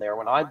bottom there.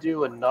 When I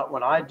do other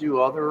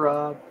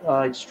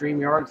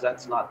StreamYards,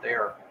 that's not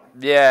there.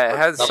 Yeah, it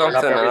had Covering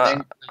up something.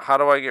 everything. How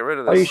do I get rid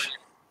of Oh, you this?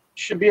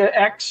 should be an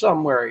X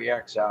somewhere. You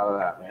X out of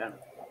that, man.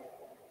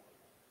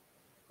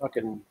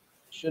 Fucking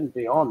shouldn't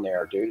be on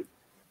there, dude.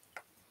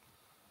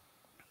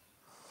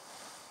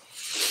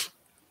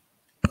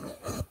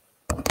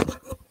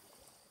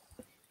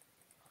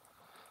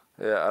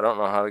 Yeah, I don't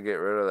know how to get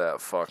rid of that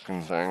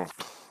fucking thing.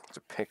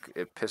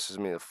 It pisses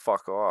me the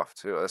fuck off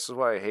too. This is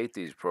why I hate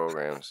these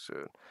programs,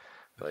 dude.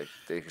 Like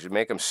they should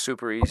make them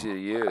super easy to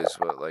use,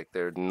 but like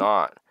they're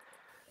not.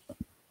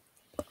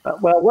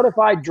 Well, what if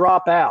I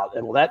drop out?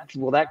 And will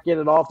that get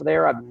it off of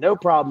there? I have no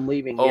problem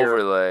leaving here.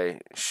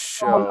 Overlay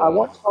show. I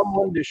want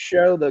someone to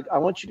show I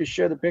want you to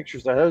show the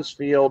pictures of host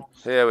field.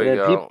 There we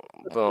go.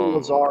 Boom.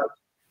 Lazar.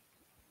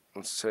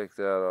 Let's take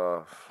that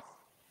off.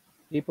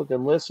 People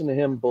can listen to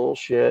him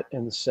bullshit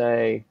and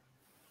say,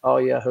 "Oh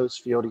yeah,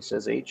 host field." He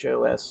says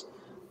HOS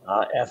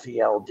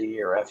FELD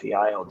or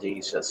FEILD.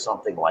 He says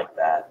something like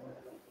that.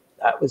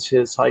 That was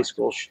his high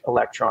school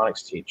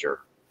electronics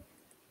teacher.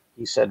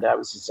 He said that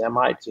was his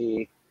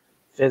MIT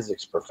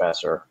physics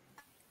professor.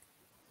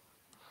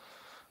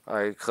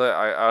 I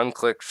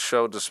unclicked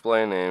show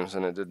display names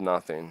and it did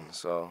nothing.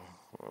 So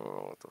I don't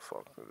know what the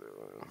fuck to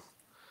do.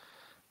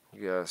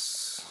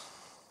 Yes.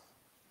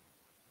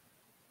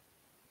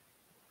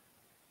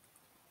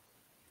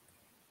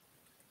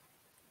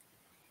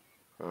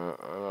 I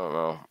don't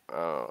know.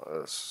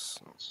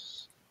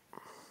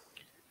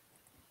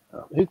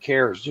 Who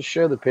cares? Just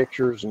show the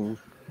pictures and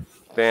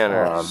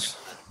banners.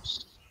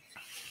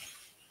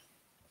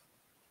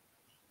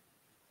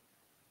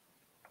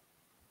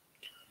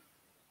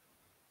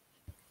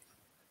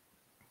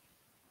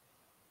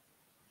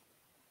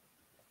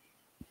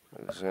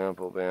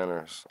 Example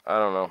banners. I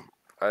don't know.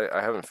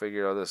 I haven't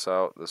figured all this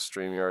out, the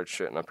StreamYard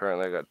shit, and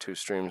apparently I got 2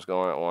 streams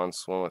going at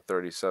once, one with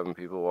 37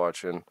 people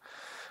watching,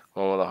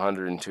 one with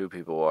 102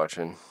 people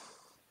watching.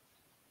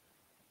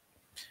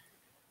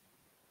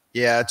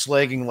 Yeah, it's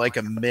lagging like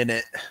a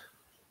minute.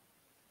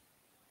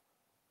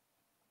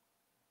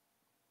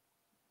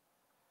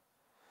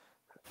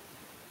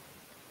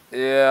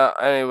 Yeah,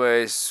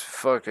 anyways,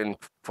 fucking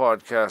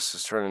podcast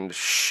is turning to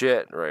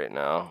shit right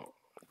now.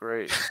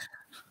 Great.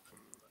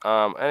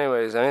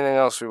 Anyways, anything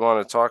else we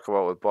want to talk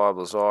about with Bob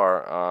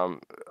Lazar?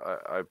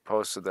 I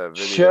posted that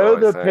video. Show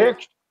the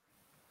picture.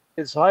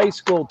 His high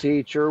school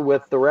teacher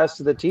with the rest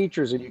of the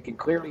teachers, and you can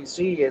clearly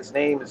see his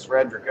name is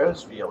Frederick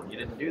Osfield. You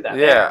didn't do that.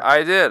 Yeah, there.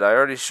 I did. I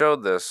already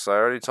showed this. I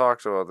already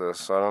talked about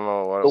this. I don't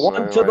know what. The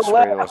one to the screen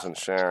left wasn't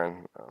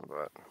sharing,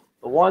 but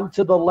the one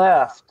to the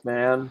left,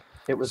 man.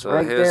 It was so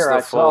right here's there. the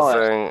I full saw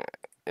thing. it.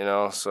 You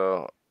know,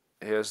 so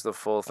here's the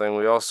full thing.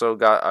 We also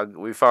got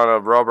we found a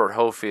Robert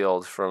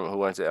Hofield who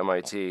went to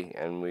MIT,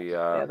 and we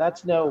yeah,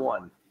 that's no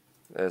one.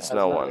 It's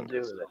no one. To do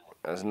with it.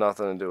 Has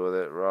nothing to do with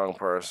it. Wrong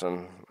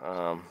person.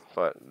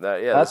 But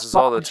that's this is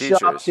all the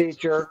teachers.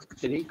 Teacher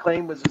that he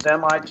claimed was his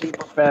MIT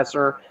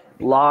professor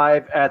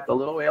live at the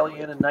Little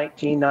Alien in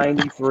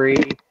 1993.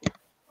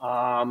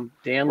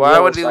 Dan. Why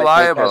would he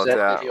lie about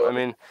that? I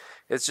mean,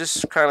 it's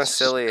just kind of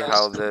silly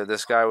how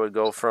this guy would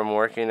go from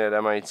working at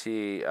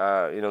MIT,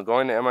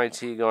 going to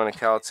MIT, going to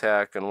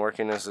Caltech, and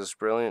working as this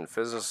brilliant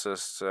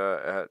physicist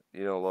at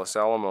Los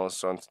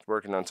Alamos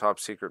working on top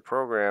secret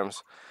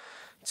programs,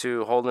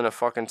 to holding a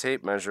fucking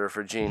tape measure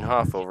for Gene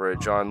Huff over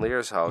at John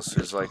Lear's house,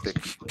 who's like the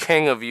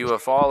king of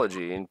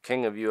ufology and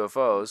king of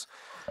UFOs,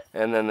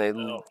 And then they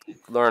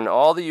learn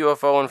all the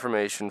UFO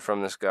information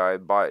from this guy,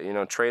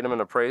 trade him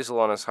an appraisal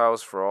on his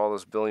house for all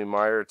this Billy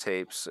Meyer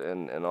tapes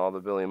and all the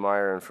Billy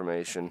Meyer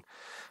information.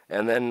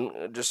 And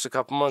then just a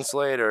couple months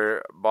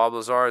later, Bob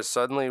Lazar is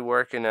suddenly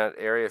working at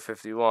Area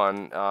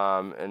 51,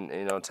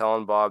 and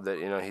telling Bob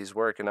that he's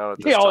working out at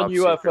this on top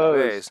secret UFOs.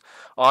 base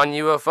on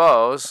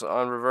UFOs,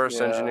 on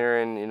reverse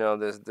engineering,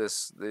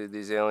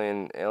 these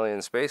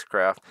alien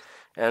spacecraft,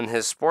 and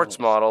his sports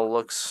model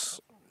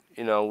looks.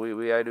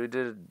 We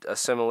did a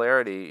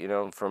similarity,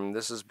 from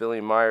this is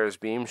Billy Meyer's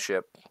beam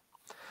ship,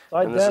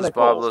 and this is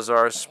Bob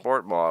Lazar's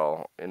sport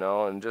model,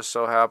 and just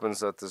so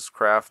happens that this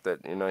craft that,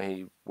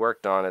 he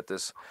worked on at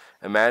this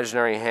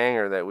imaginary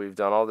hangar that we've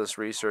done all this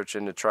research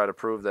in to try to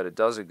prove that it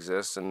does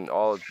exist, and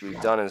all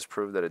we've done is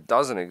prove that it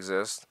doesn't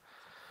exist.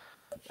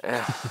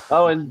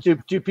 Oh, and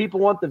do people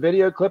want the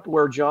video clip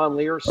where John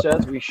Lear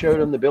says we showed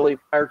him the Billy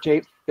Meyer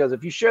tape? Because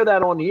if you show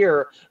that on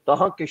here, the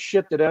hunk of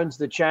shit that owns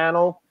the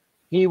channel,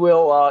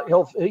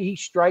 he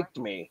striked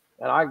me,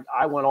 and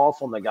I went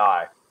off on the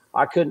guy.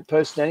 I couldn't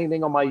post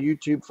anything on my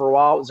YouTube for a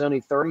while. It was only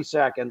 30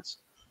 seconds.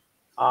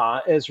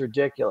 It's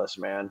ridiculous,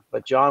 man.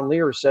 But John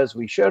Lear says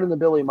we showed him the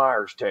Billy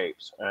Myers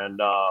tapes, and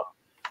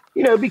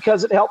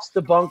because it helps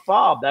debunk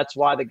Bob. That's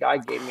why the guy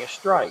gave me a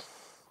strike.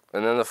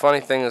 And then the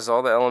funny thing is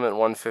all the Element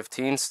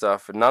 115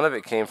 stuff, none of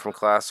it came from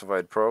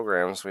classified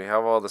programs. We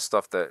have all the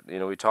stuff that,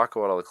 we talk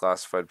about all the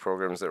classified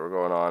programs that were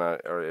going on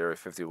at Area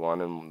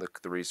 51 and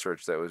the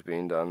research that was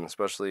being done,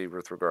 especially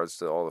with regards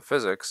to all the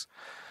physics.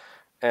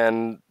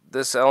 And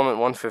this Element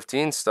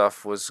 115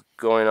 stuff was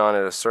going on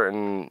at a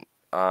certain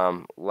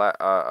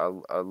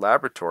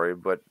laboratory,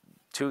 but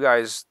two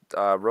guys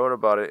wrote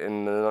about it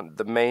in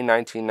the May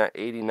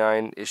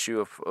 1989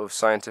 issue of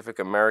Scientific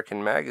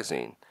American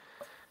magazine.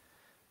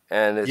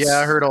 And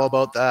I heard all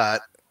about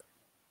that.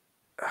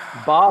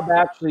 Bob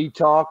actually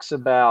talks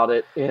about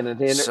it in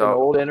an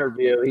old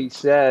interview.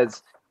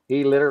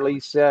 He literally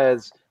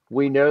says,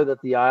 we know that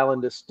the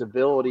island of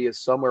stability is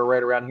somewhere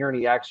right around here, and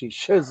he actually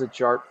shows the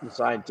chart from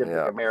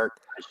Scientific American.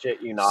 I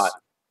shit you not.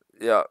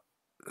 Yeah.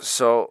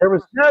 So there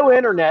was no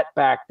internet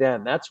back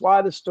then. That's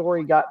why the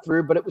story got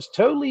through, but it was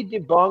totally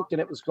debunked, and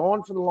it was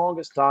gone for the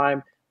longest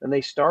time. And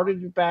they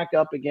started it back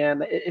up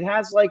again. It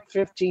has like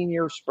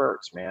 15-year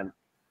spurts, man.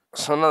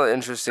 So another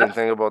interesting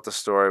thing about the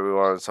story we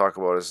wanted to talk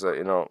about is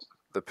that,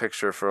 the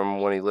picture from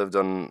when he lived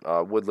on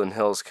Woodland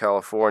Hills,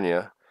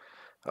 California.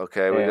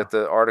 Okay, we got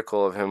the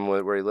article of him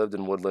where he lived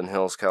in Woodland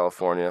Hills,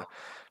 California.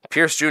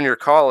 Pierce Junior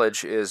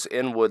College is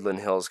in Woodland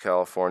Hills,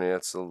 California.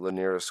 It's the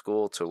nearest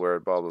school to where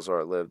Bob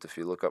Lazar lived. If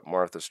you look up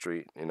Martha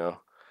Street,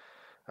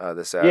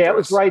 this address. Yeah, it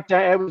was right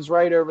there. It was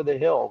right over the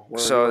hill.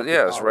 So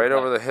yeah, it's right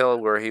over the hill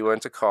where he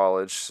went to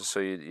college. So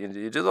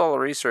you did all the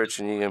research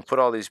and you can put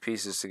all these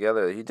pieces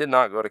together. He did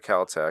not go to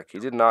Caltech. He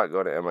did not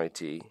go to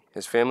MIT.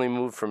 His family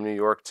moved from New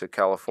York to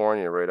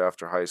California right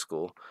after high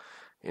school.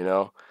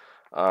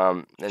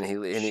 And he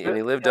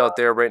lived out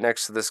there right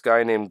next to this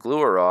guy named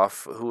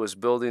Glueroff, who was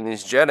building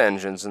these jet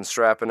engines and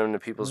strapping them to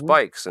people's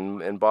bikes.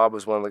 And Bob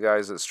was one of the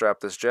guys that strapped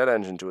this jet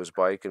engine to his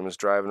bike and was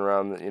driving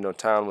around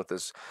town with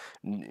this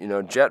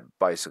jet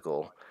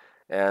bicycle.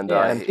 And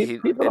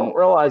people don't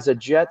realize a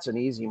jet's an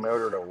easy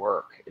motor to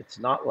work. It's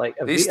not like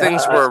these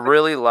things were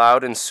really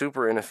loud and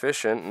super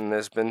inefficient. And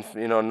there's been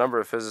a number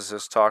of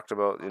physicists talked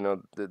about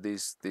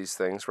these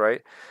things,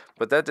 right?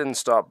 But that didn't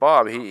stop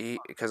Bob.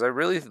 Because it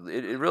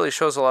really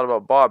shows a lot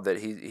about Bob that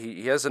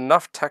he has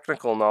enough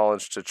technical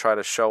knowledge to try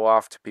to show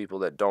off to people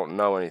that don't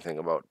know anything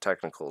about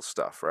technical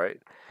stuff,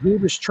 right? He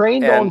was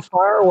trained on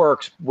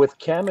fireworks with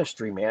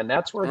chemistry, man.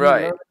 That's where he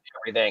learned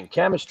everything,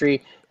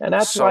 chemistry, and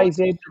that's why he's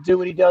able to do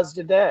what he does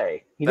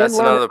today. That's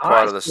another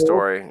part of the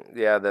story.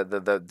 Yeah,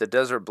 the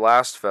Desert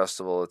Blast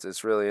Festival.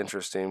 It's really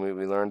interesting.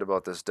 We learned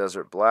about this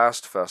Desert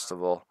Blast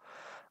Festival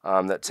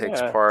that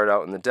takes part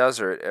out in the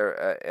desert,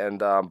 and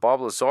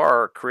Bob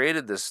Lazar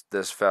created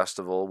this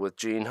festival with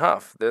Gene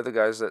Huff. They're the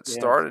guys that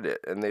started it,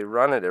 and they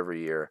run it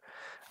every year.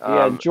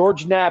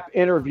 George Knapp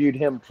interviewed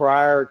him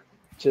prior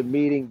to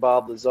meeting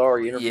Bob Lazar.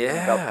 He interviewed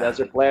him about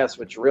Desert Blast,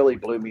 which really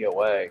blew me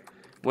away.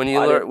 When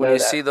you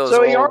see those,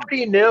 he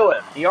already knew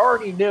him. He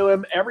already knew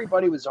him.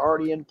 Everybody was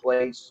already in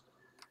place.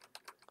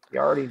 He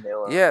already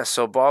knew him. Yeah,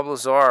 so Bob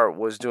Lazar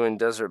was doing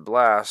Desert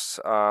Blast,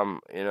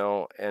 and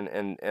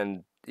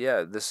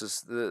this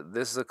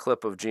is a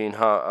clip of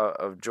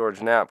of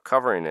George Knapp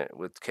covering it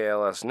with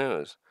KLS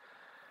News,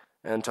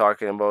 and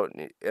talking about,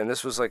 and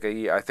this was like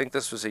I think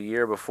this was a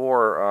year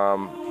before.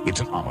 It's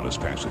an ominous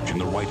passage in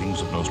the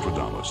writings of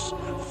Nostradamus.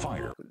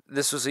 Fire.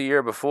 This was a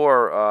year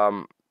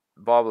before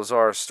Bob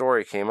Lazar's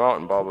story came out,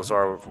 and Bob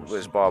Lazar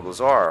was Bob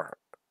Lazar,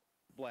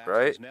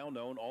 right? Now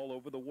known all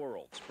over the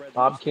world.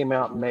 Bob came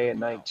out in May of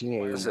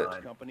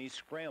 1989. Companies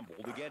scramble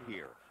to get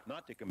here,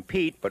 not to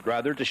compete, but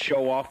rather to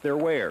show off their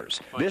wares.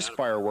 This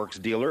fireworks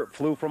dealer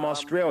flew from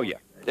Australia.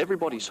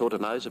 Everybody sort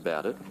of knows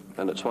about it,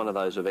 and it's one of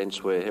those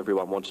events where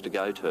everyone wants to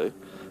go to,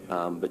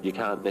 but you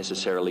can't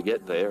necessarily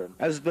get there.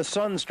 As the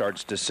sun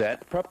starts to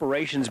set,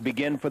 preparations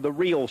begin for the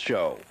real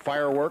show.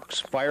 Fireworks,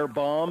 fire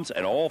bombs,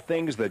 and all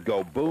things that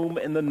go boom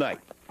in the night.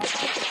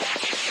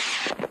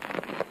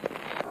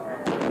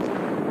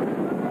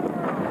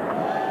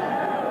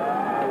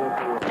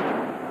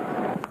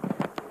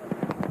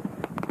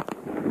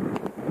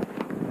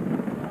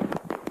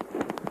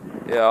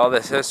 Yeah, all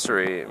this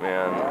history,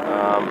 man.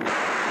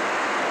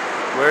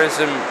 Where is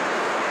him?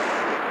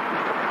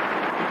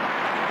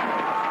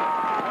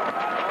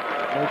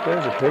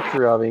 There's a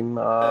picture of him.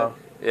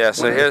 Yeah,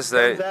 so here's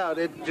comes out,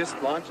 it just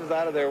launches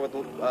out of there with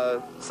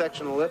a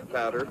section of lip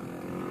powder,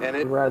 and it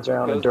He rides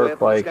around a goes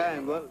dirt way up in the bike sky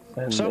and blows.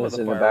 and Some of is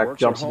the in the back, fireworks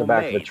are jumps in the back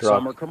of the homemade, truck.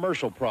 some are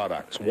commercial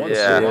products. Once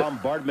Yeah. the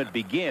bombardment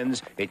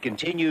begins, it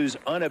continues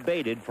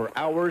unabated for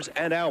hours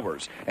and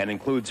hours and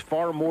includes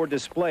far more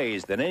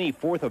displays than any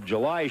 4th of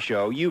July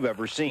show you've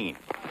ever seen.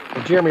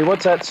 Jeremy,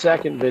 what's that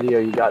second video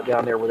you got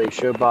down there where they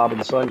show Bob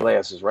in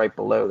sunglasses right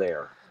below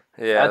there?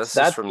 Yeah, that's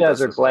this is from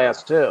Desert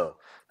Blast too.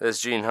 There's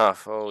Gene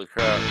Huff. Holy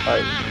crap.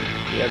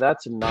 Yeah,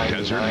 that's in 99.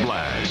 Desert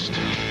Blast.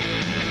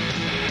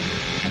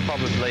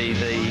 Probably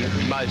the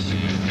most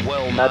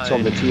well-known. That's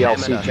on the TLC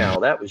amateur channel.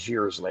 That was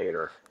years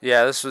later.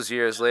 Yeah, this was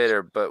years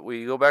later, but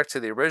we go back to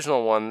the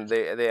original one.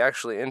 They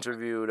actually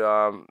interviewed,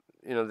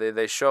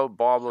 they showed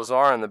Bob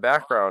Lazar in the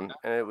background,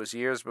 and it was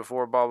years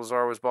before Bob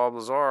Lazar was Bob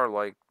Lazar,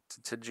 like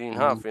to Gene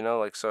Huff,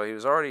 so he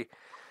was already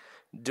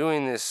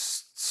doing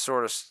this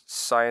sort of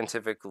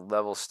scientific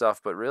level stuff,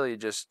 but really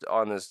just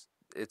on this.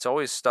 It's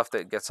always stuff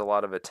that gets a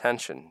lot of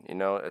attention,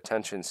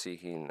 attention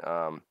seeking.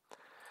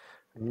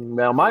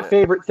 Now, my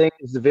favorite thing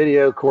is the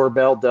video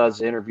Corbell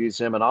does,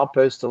 interviews him, and I'll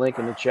post a link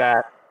in the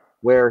chat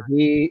where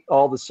he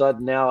all of a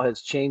sudden now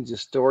has changed the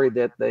story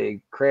that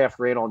the craft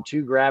ran on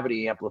 2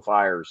 gravity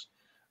amplifiers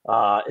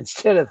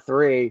instead of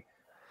 3.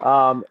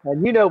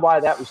 And you know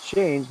why that was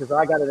changed, because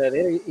I got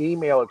an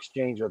email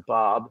exchange with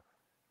Bob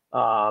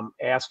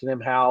asking him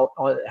how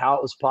it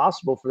was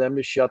possible for them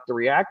to shut the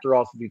reactor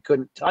off if you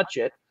couldn't touch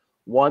it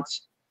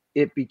once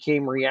it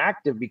became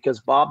reactive, because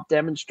Bob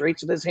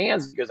demonstrates with his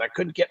hands, because I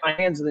couldn't get my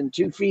hands within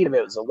 2 feet of it.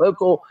 It was a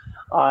local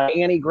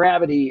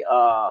anti-gravity.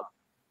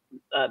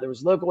 There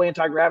was local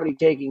anti-gravity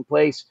taking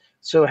place.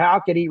 So how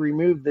could he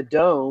remove the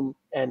dome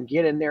and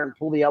get in there and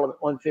pull the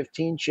Element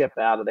 115 chip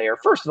out of there?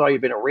 First of all,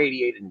 you've been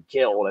irradiated and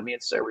killed. I mean,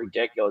 it's so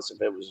ridiculous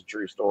if it was a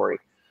true story.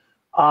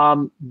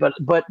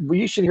 But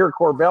you should hear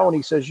Corbell, and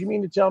he says, "You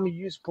mean to tell me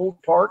you just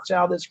pulled parts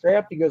out of this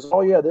craft?" He goes,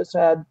 "Oh yeah, this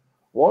had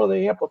one of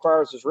the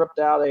amplifiers was ripped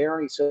out of here,"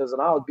 and he says,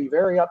 "and I would be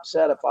very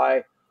upset if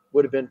I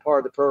would have been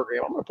part of the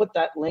program." I'm going to put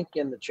that link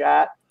in the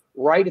chat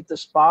right at the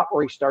spot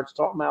where he starts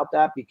talking about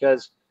that,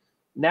 because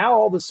now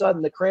all of a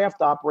sudden the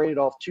craft operated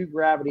off 2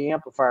 gravity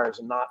amplifiers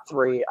and not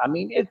 3. I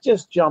mean, it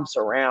just jumps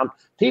around.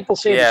 People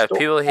say, he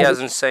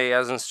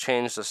hasn't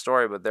changed the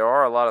story, but there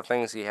are a lot of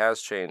things he has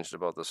changed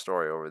about the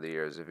story over the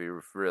years. If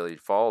you really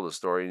follow the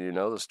story and you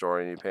know the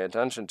story and you pay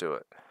attention to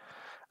it.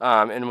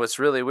 And what's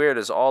really weird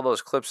is all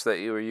those clips that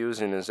you were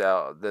using is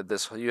out.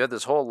 You had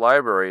this whole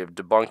library of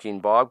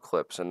debunking Bob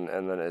clips, and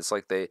then it's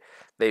like they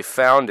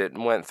found it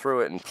and went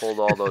through it and pulled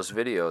all those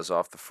videos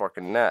off the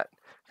fucking net,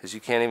 because you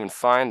can't even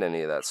find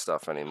any of that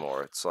stuff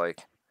anymore. It's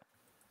like,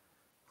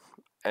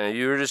 and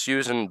you were just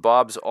using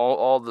Bob's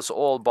all this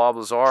old Bob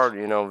Lazar,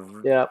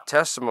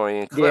 testimony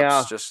and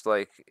clips, just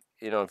like,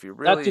 if you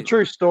really. That's a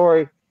true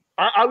story.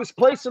 I was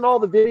placing all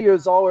the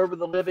videos all over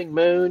the Living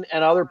Moon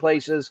and other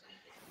places.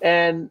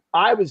 And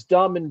I was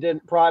dumb and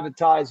didn't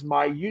privatize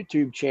my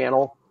YouTube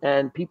channel,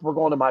 and people were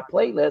going to my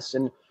playlists.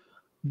 And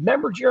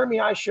remember, Jeremy,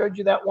 I showed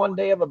you that one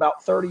day of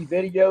about 30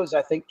 videos.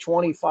 I think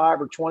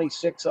 25 or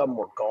 26 of them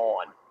were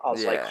gone. I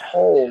was like,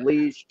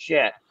 holy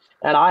shit.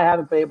 And I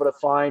haven't been able to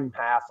find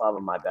half of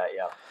them, I bet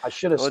you. I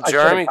should have. Well,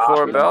 Jeremy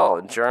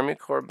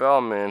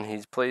Corbell, man,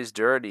 he plays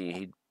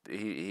dirty.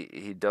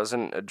 He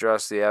doesn't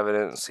address the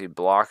evidence. He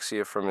blocks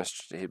you from his.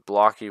 He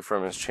block you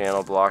from his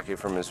channel, block you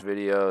from his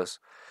videos.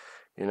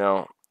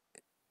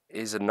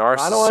 He's a narcissist.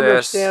 I don't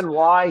understand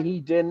why he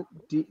didn't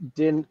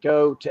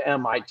go to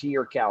MIT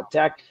or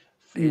Caltech.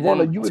 You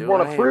would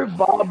want to prove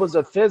Bob was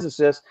a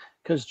physicist,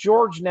 because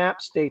George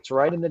Knapp states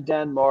right in the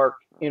Denmark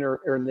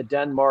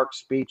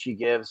speech he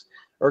gives,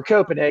 or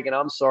Copenhagen,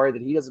 I'm sorry,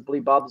 that he doesn't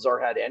believe Bob Lazar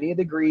had any of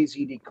the degrees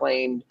he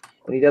declaimed,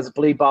 and he doesn't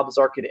believe Bob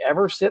Lazar could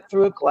ever sit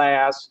through a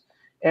class.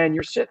 And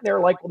you're sitting there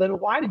like, well, then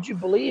why did you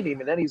believe him?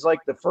 And then he's like,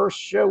 the first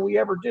show we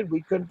ever did,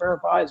 we couldn't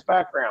verify his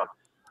background.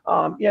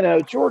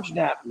 George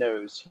Knapp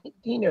knows.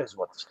 He knows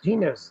the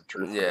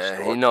truth.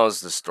 Yeah, he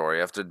knows the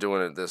story after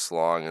doing it this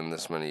long and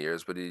this many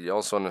years. But he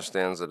also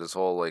understands that his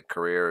whole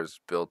career is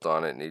built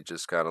on it, and he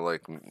just kind of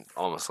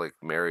almost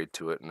married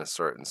to it in a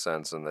certain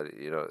sense, and that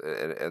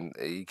and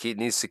he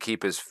needs to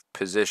keep his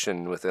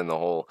position within the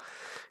whole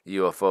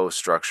UFO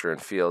structure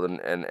and field,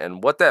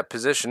 and what that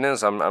position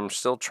is. I'm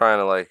still trying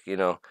to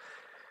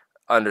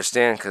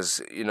understand,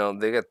 because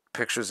they got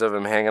pictures of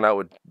him hanging out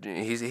with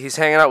he's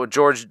hanging out with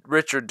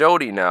Richard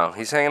Doty now.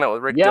 He's hanging out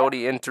with Rick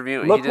Doty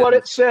interviewing. Look what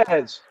it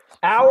says.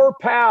 Our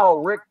pal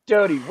Rick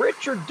Doty.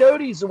 Richard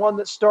Doty's the one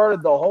that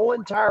started the whole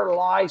entire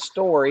lie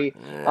story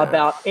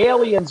about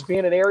aliens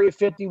being at Area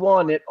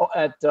 51 in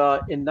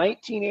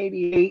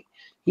 1988.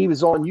 He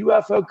was on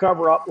UFO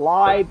Cover Up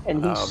Live,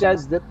 and he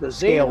says that the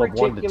Zeta Scale of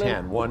 1 to Reticulum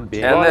 10, 1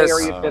 being run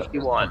Area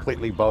 51.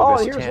 completely Oh,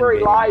 bogus, and here's 10 where he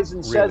being lies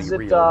and really says that,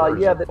 real. Where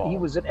does yeah, it that he fall?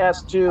 was at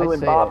S2 I'd and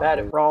say Bob had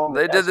it wrong.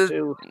 They did it.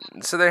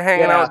 S2. So they're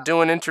hanging Yeah. out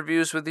doing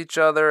interviews with each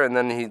other, and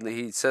then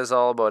he says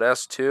all about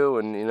S2,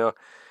 and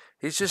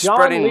he's just John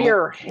spreading.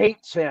 Lear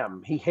hates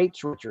him. He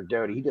hates Richard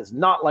Doty. He does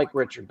not like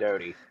Richard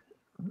Doty.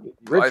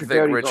 Richard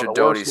Doty's one of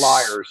the worst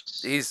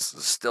liars. He's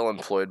still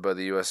employed by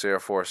the U.S. Air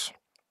Force.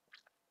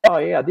 Oh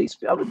yeah, these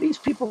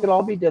people could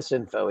all be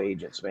disinfo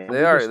agents, man.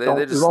 They are.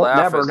 They just won't laugh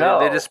never at. know.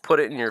 They just put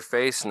it in your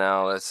face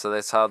now.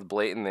 That's how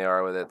blatant they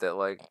are with it.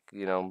 That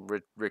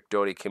Rick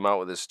Doty came out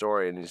with his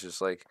story, and he's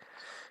just like,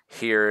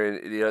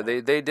 here,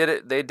 they did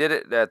it. They did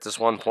it at this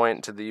one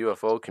point to the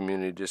UFO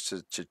community just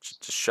to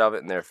shove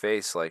it in their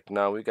face. Like,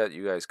 no, we got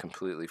you guys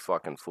completely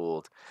fucking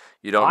fooled.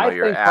 You don't know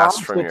your ass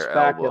from your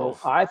elbow.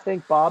 I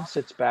think Bob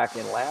sits back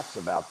and laughs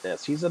about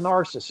this. He's a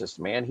narcissist,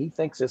 man. He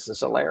thinks this is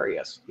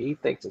hilarious. He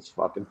thinks it's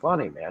fucking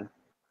funny, man.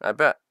 I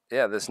bet.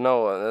 Yeah, there's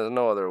no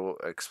other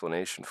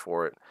explanation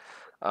for it.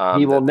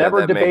 He will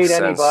never debate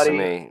anybody. To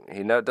me.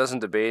 He doesn't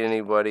debate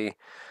anybody.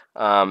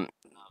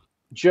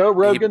 Joe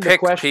Rogan, the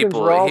questions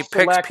were all selected.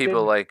 He picks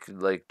people like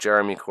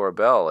Jeremy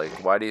Corbell. Like,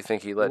 why do you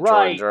think he let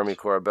Jeremy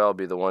Corbell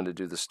be the one to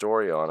do the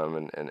story on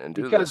him and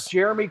do this? Because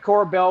Jeremy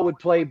Corbell would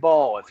play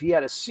ball. If he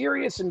had a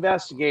serious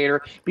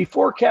investigator,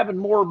 before Kevin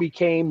Moore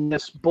became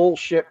this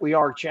bullshit we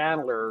are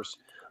channelers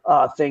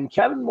thing,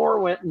 Kevin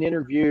Moore went and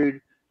interviewed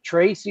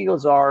Tracy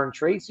Lazar, and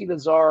Tracy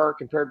Lazar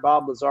compared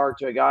Bob Lazar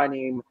to a guy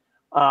named,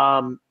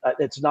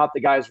 it's not the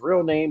guy's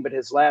real name, but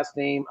his last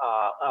name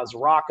was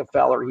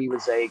Rockefeller. He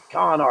was a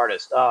con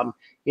artist.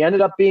 He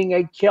ended up being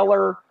a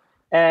killer.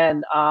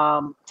 And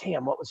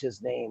damn, what was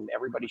his name?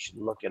 Everybody should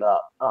look it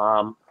up.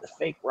 The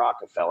fake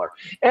Rockefeller.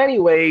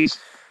 Anyways,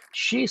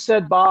 she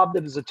said, Bob,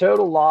 that was a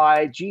total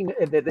lie.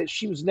 That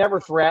she was never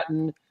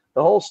threatened.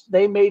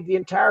 They made the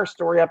entire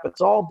story up.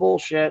 It's all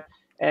bullshit.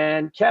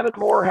 And Kevin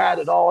Moore had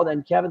it all. And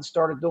then Kevin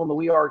started doing the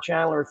We Are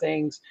Chandler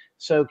things.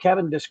 So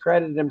Kevin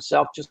discredited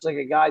himself, just like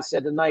a guy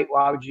said tonight.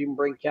 Why would you even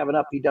bring Kevin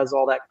up? He does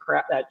all that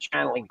crap, that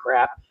channeling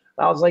crap.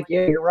 And I was like,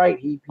 yeah, you're right.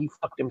 He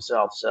fucked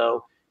himself.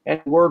 So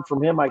any word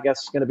from him, I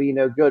guess, is going to be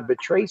no good. But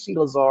Tracy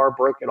Lazar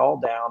broke it all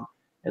down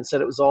and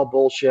said it was all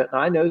bullshit. And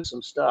I know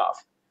some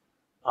stuff.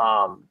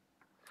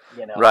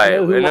 Right. I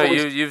know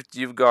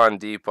you've gone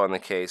deep on the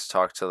case.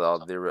 Talked to a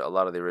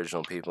lot of the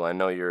original people. I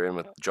know you're in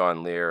with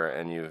John Lear,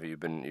 and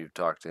you've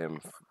talked to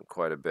him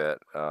quite a bit.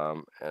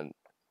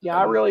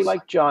 I really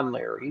like John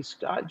Lear.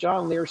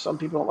 John Lear. Some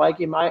people don't like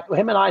him.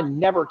 Him and I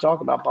never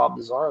talk about Bob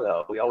Lazar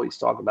though. We always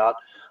talk about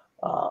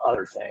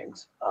other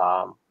things.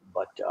 I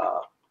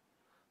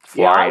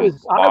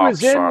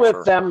was in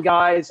with them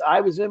guys.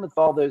 I was in with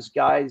all those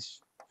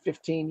guys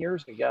 15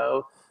 years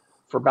ago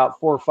for about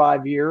 4 or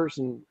 5 years,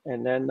 and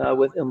then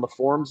within the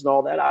forums and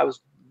all that,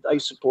 I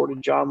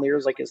supported John Lear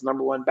as like his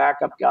 #1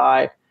 backup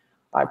guy.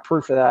 I have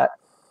proof of that,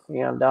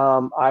 and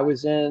I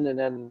was in, and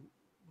then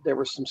there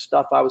was some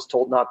stuff I was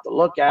told not to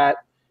look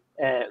at,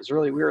 and it was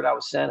really weird. I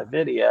was sent a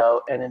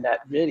video, and in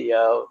that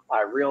video,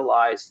 I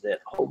realized that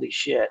holy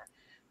shit,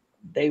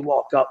 they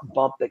walk up and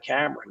bump the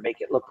camera and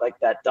make it look like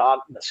that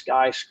dot in the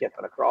sky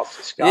skipping across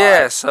the sky.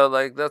 Yeah, so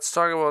let's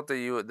talk about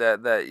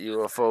that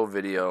UFO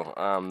video.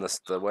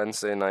 The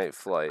Wednesday night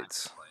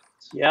flights.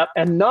 Yep,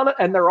 and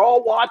they're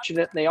all watching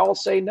it, and they all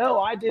say,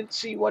 "No, I didn't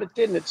see what it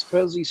did." And it's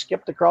supposedly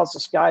skipped across the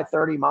sky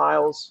 30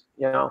 miles.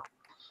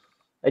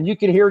 And you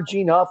can hear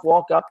Gene Huff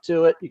walk up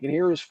to it. You can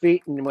hear his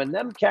feet, and when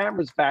them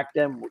cameras back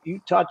then,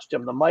 you touched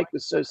him, the mic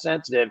was so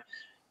sensitive.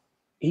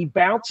 He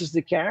bounces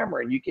the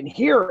camera, and you can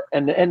hear it.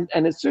 And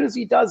as soon as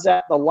he does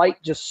that, the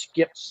light just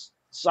skips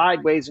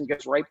sideways and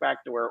gets right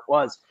back to where it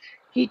was.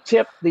 He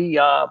tipped the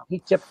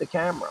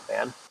camera,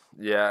 man.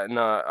 Yeah,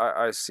 no,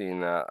 I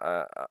seen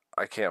that.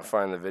 I can't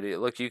find the video.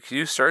 Look,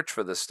 you search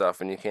for this stuff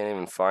and you can't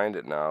even find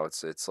it now.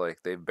 It's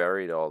like they've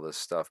buried all this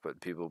stuff,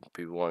 but people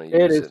want to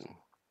use it.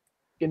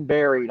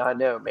 Buried, I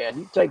know, man.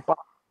 You take Bob,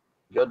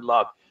 good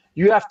luck.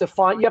 You have to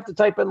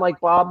type in like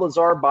Bob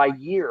Lazar by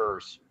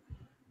years.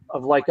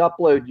 Of like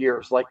upload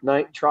years,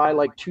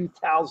 try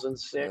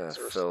 2006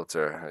 or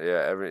filter.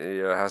 Yeah,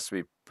 it has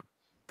to be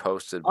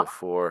posted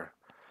before.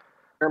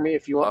 Me,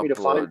 if you want me to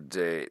find upload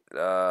date.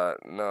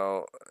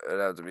 No, it'd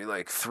have to be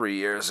like 3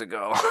 years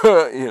ago.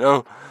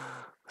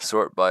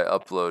 Sort by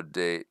upload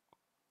date.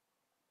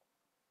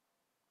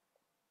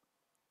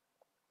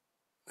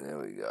 There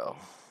we go.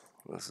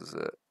 This is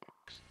it.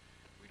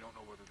 We don't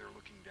know whether they're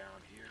looking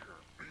down here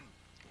or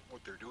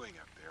what they're doing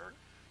up there,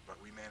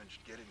 but we managed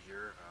to get in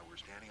here. We're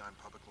standing on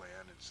public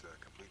land. It's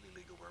completely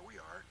legal where we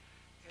are.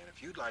 And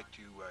if you'd like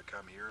to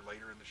come here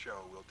later in the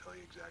show, we'll tell you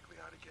exactly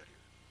how to get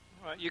here.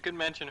 Well, you can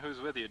mention who's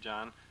with you,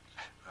 John.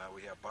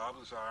 We have Bob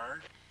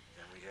Lazar,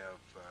 and we have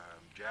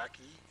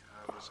Jackie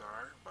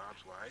Lazar,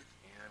 Bob's wife,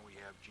 and we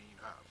have Gene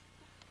Huff.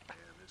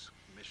 And this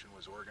mission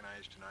was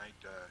organized tonight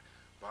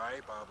by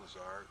Bob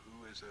Lazar,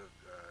 who is a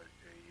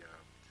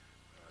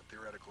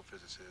theoretical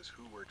physicist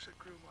who works at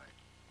Groom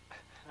Lake.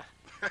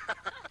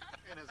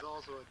 And is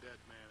also a dead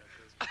man at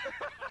this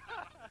point.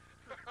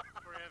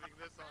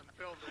 us on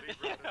film that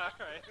he brought Yeah, it.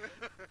 right.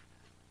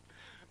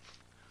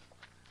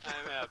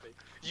 I'm happy.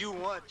 You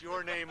want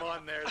your name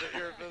on there that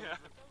you're visiting.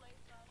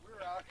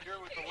 We're out here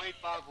with the late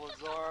Bob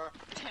Lazar.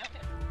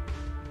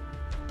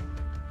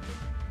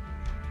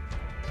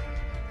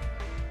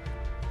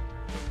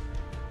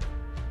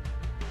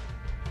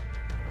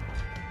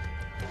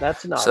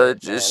 That's not So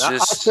it, man.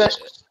 it's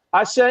just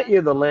I sent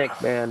you the link,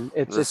 man.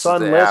 It's this is the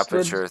unlisted.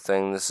 aperture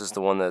thing. This is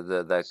the one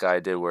that guy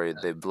did where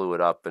they blew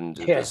it up and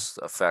did Yeah. this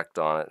effect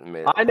on it and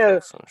made it I look know.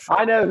 like some shit.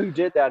 I know who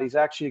did that. He's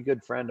actually a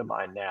good friend of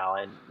mine now,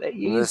 and he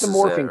And used this the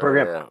is morphing it,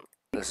 program. yeah.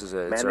 This is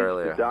it. It's Managed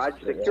earlier. to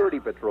dodge security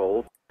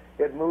patrols.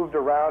 It moved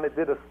around. It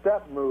did a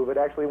step move. It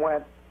actually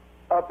went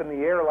up in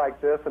the air like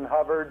this and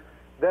hovered,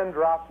 then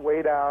dropped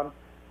way down.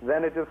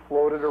 Then it just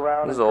floated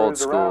around. This is and old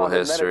cruised school around,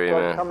 history, and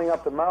then it started man. coming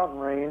up the mountain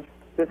range.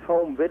 This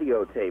home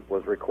videotape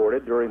was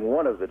recorded during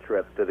one of the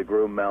trips to the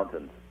Groom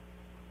Mountains.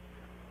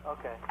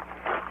 Okay.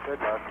 Good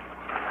luck.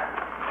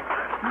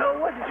 No,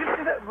 what? Did you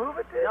see that move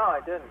it did? No,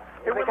 I didn't.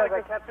 It went like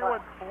it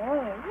went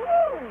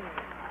boom.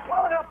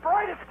 Well, how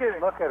bright it's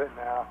getting. Look at it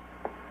now.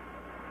 It's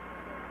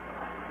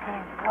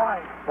getting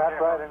bright. Not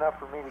bright enough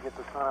for me to get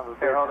the son of a bitch.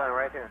 Here, hold on,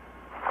 right here.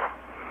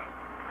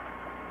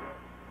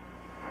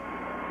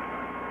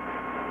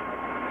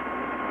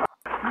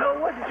 No,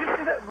 what? Did you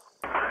see that?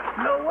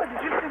 No, what?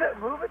 Did you see that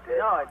move it did?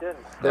 No, I didn't.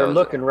 They're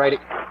looking right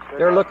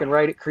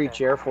at Creech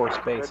Air Force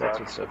Base. That's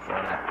what's so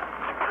funny.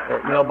 They're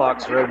at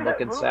Mailbox Road,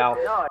 looking south.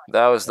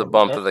 That was the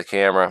bump of the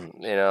camera,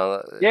 you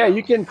know. Yeah,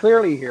 you can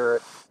clearly hear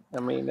it.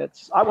 I mean,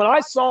 when I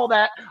saw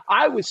that,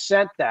 I was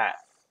sent that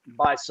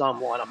by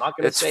someone. I'm not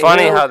going to say. It's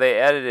funny who. how they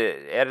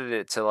edited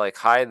it to like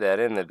hide that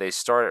in that they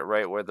start it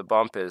right where the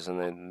bump is, and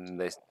then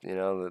they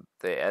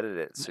edit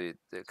it so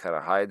it kind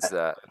of hides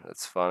that.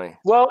 That's funny.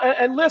 Well,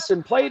 and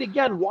listen, play it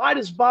again. Why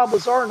does Bob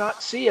Lazar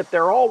not see it?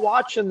 They're all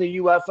watching the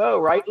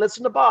UFO, right?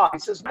 Listen to Bob. He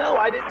says, "No,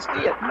 I didn't see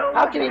it.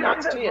 How can he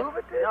not see it?" No,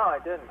 I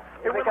didn't.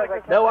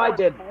 No, I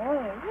didn't.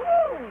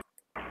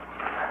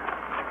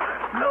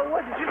 No,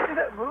 what? Did you see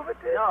that move it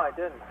did? No, I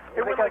didn't.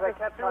 It went like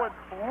it went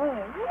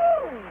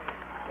boom.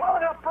 Well,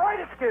 how bright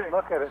it's getting.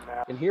 Look at it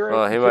now. Can hear it.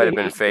 Well, he might have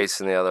been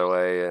facing the other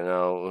way, you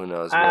know. Who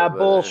knows?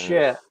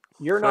 Bullshit.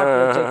 You're not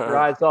going to take your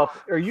eyes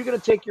off. Are you going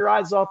to take your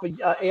eyes off an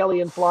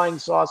alien flying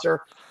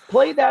saucer?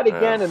 Play that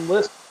again and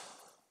listen.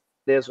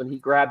 This when he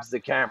grabs the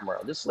camera.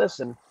 Just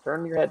listen.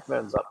 Turn your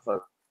headphones up,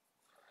 folks.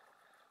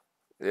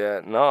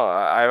 Yeah, no,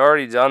 I've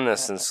already done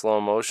this in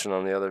slow motion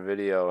on the other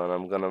video, and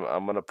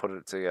I'm gonna put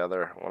it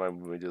together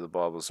when we do the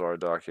Bob Lazar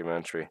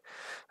documentary.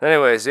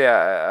 Anyways,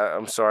 yeah,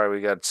 I'm sorry we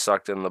got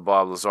sucked in the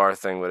Bob Lazar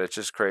thing, but it's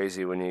just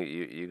crazy when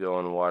you go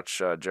and watch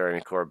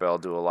Jeremy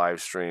Corbell do a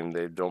live stream.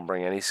 They don't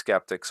bring any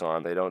skeptics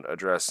on. They don't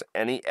address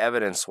any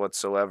evidence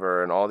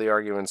whatsoever, and all the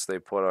arguments they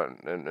put on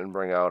and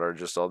bring out are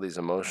just all these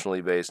emotionally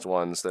based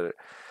ones that.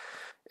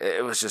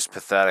 It was just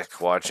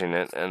pathetic watching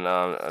it, and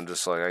I'm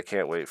just like, I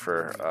can't wait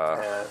for.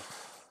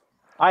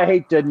 I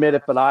hate to admit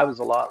it, but I was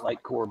a lot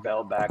like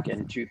Corbell back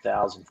in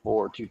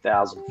 2004,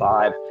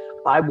 2005.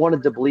 I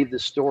wanted to believe the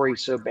story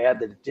so bad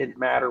that it didn't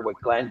matter what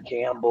Glenn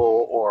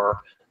Campbell or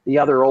the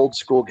other old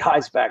school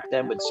guys back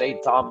then would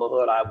say. Tom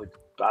LaHood,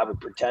 I would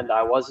pretend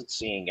I wasn't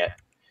seeing it.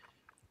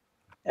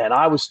 And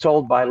I was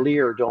told by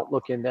Lear, don't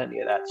look into any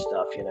of that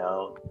stuff,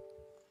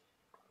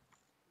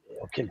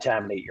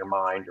 contaminate your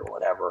mind or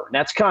whatever. And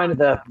that's kind of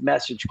the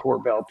message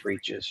Corbell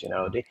preaches.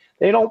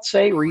 They don't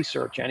say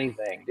research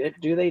anything.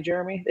 Do they,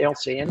 Jeremy? They don't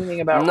say anything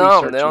about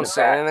research. No, they don't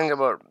say anything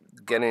about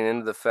getting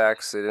into the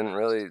facts. They didn't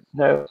really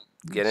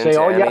get say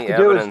into all you any have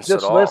to do is evidence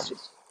just at all. listen.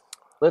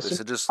 They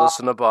said, just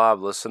listen to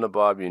Bob. Listen to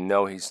Bob. You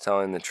know he's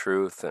telling the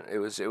truth. And it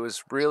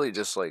was really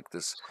just like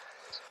this.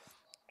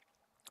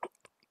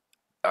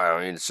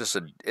 I mean,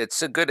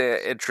 it's a good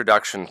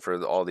introduction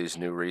for all these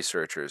new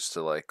researchers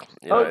to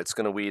it's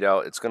gonna weed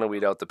out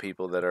the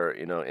people that are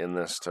in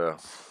this too.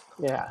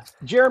 Yeah,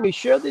 Jeremy,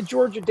 show the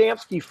George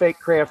Adamski fake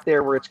craft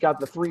there where it's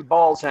got the 3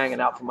 balls hanging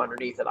out from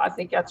underneath it. I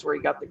think that's where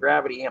he got the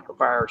gravity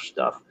amplifier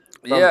stuff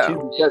from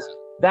too, because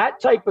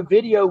that type of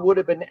video would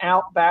have been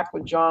out back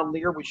when John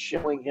Lear was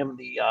showing him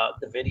the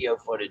video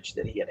footage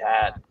that he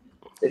had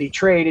that he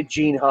traded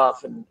Gene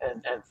Huff and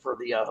for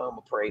the home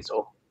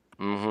appraisal.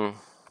 Mm-hmm.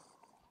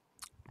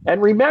 And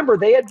remember,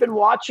 they had been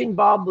watching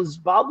Bob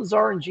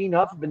Lazar and Gene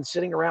Huff have been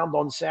sitting around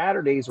on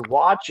Saturdays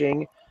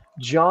watching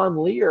John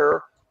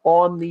Lear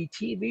on the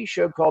TV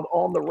show called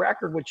On the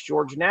Record, which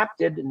George Knapp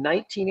did in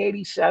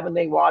 1987.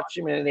 They watched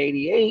him, and in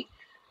 88,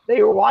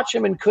 they were watching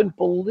him and couldn't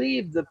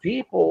believe the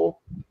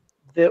people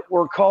that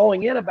were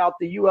calling in about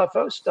the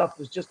UFO stuff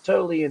was just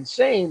totally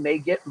insane. They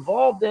get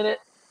involved in it,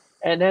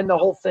 and then the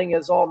whole thing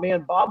is, oh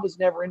man, Bob was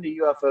never into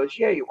UFOs.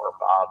 Yeah, you were,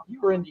 Bob.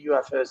 You were into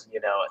UFOs, and you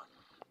know it.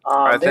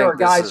 There are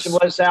guys from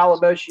Los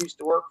Alamos she used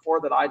to work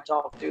for that I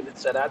talked to that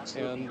said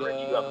absolutely were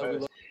into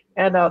UFOs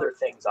and other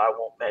things I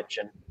won't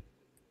mention.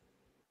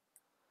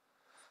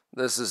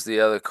 This is the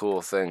other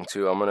cool thing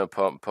too. I'm gonna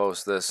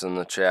post this in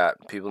the chat.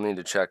 People need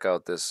to check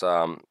out this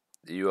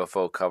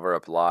UFO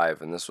cover-up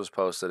live, and this was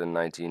posted in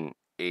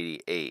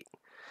 1988.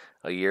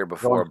 a year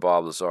before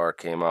Bob Lazar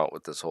came out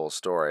with this whole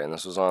story. And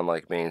this was on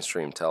like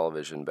mainstream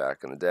television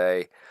back in the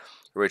day.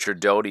 Richard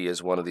Doty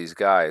is one of these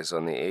guys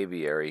on the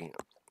aviary.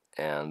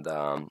 And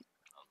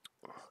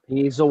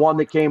he's the one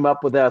that came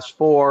up with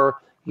S4.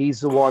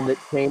 He's the one that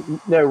came.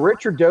 No,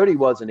 Richard Doty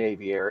was an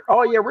aviary.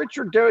 Oh yeah,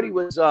 Richard Doty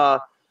was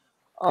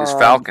he's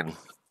Falcon.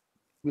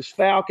 Was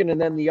Falcon, and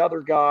then the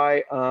other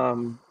guy.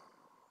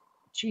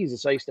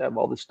 Jesus, I used to have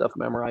all this stuff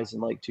memorized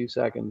in like 2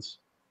 seconds.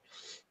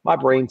 My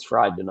brain's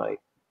fried tonight.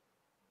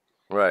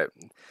 Right.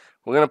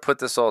 We're gonna put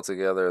this all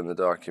together in the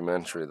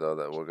documentary, though,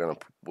 that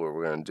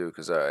we're gonna do,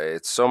 because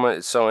it's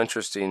so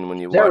interesting when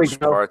you watch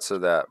parts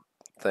of that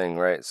thing,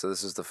 right? So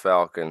this is the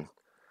Falcon.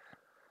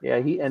 Yeah,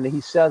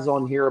 he says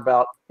on here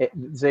about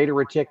Zeta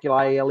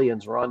Reticuli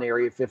aliens were on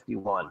Area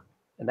 51,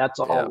 and that's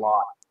a whole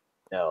lot.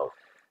 No.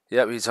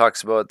 Yep, he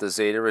talks about the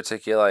Zeta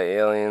Reticuli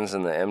aliens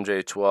and the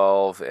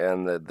MJ-12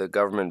 and the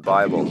government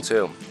Bible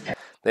too.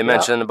 They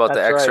mentioned about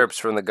the excerpts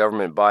from the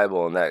government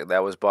Bible, and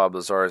that was Bob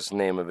Lazar's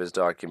name of his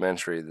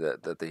documentary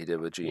that he did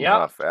with Gene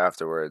Huff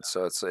afterwards.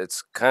 So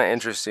it's kind of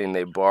interesting.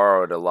 They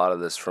borrowed a lot of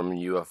this from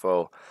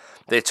UFO.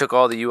 They took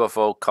all the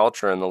UFO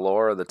culture and the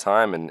lore of the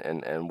time,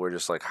 and we're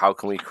just like, how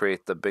can we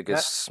create the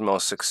biggest,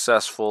 most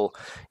successful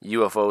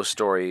UFO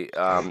story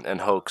and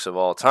hoax of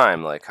all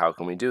time? Like, how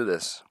can we do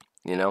this?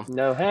 You know?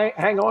 No,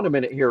 hang on a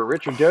minute here.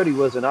 Richard Doty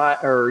was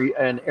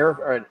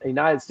a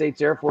United States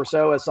Air Force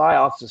OSI,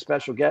 Office of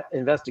Special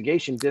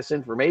Investigation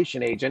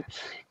disinformation agent,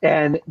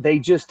 and they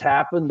just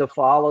happened to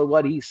follow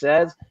what he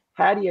says.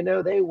 How do you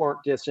know they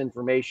weren't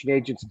disinformation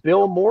agents?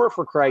 Bill Moore,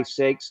 for Christ's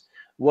sakes,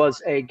 was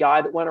a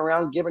guy that went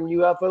around giving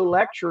UFO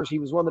lectures. He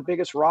was one of the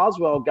biggest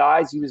Roswell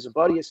guys. He was a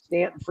buddy of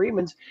Stanton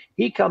Friedman's.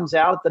 He comes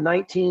out at the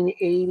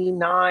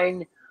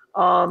 1989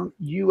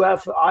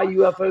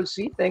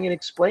 UFOC thing and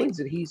explains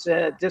that he's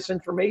a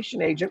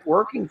disinformation agent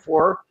working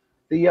for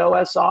the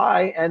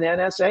OSI and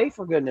NSA,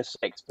 for goodness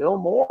sakes. Bill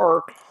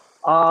Moore,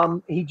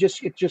 it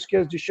just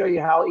goes to show you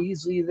how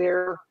easily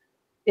they're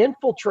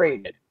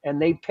infiltrated,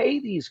 and they pay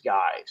these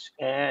guys.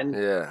 And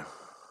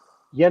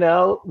you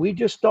know, we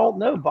just don't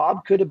know.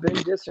 Bob could have been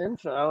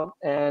disinfo,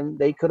 and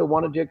they could have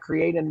wanted to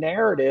create a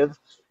narrative.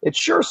 It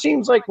sure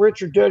seems like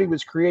Richard Doty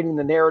was creating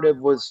the narrative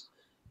was,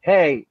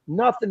 hey,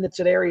 nothing that's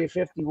at Area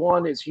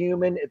 51 is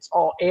human. It's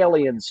all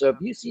aliens. So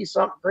if you see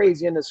something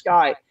crazy in the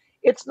sky,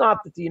 it's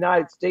not that the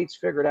United States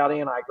figured out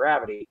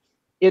anti-gravity.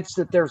 It's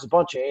that there's a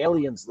bunch of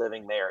aliens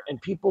living there, and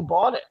people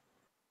bought it.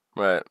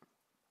 Right.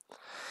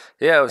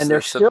 Yeah, it was and they're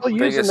still the using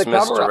biggest the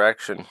cover-up.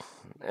 misdirection,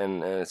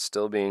 and it's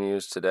still being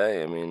used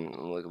today. I mean,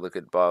 look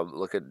at Bob.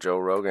 Look at Joe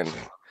Rogan.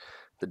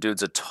 The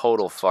dude's a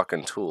total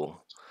fucking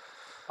tool.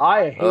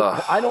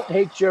 I don't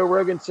hate Joe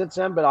Rogan since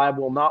then, but I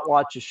will not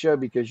watch his show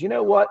because you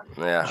know what?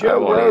 Yeah, Joe I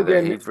won't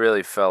Rogan, either. He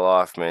really fell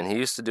off, man. He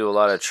used to do a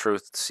lot of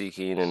truth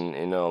seeking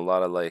and a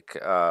lot of like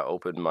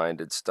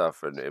open-minded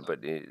stuff, but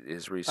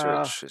his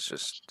research is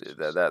just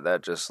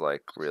that just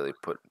like really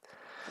put.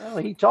 Well,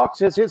 he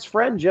talks as his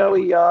friend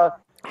Joey.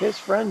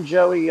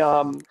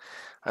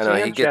 I know,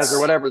 Sanchez or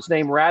whatever his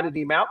name ratted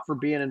him out for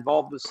being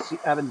involved with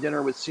having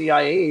dinner with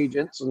CIA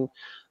agents, and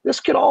this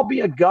could all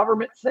be a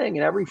government thing.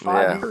 And every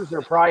 5 years,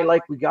 they're probably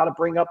like, we got to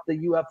bring up the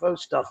UFO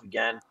stuff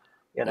again,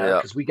 you know,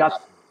 because we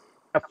got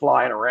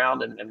flying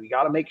around, and we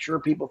got to make sure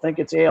people think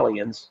it's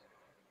aliens.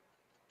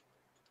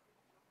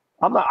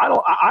 I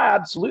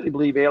absolutely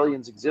believe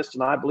aliens exist,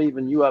 and I believe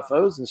in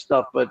UFOs and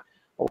stuff, but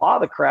a lot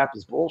of the crap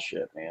is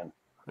bullshit, man.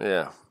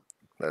 Yeah,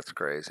 that's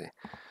crazy.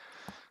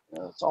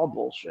 It's all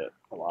bullshit.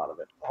 A lot of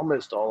it,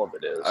 almost all of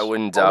it is. I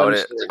wouldn't doubt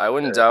it. I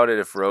wouldn't doubt it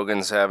if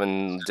Rogan's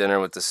having dinner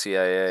with the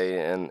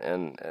CIA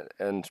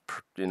and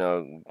you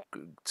know,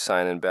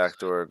 signing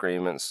backdoor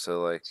agreements to,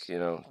 like, you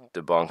know,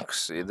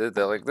 debunks.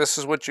 They're like, this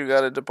is what you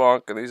got to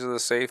debunk, and these are the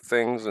safe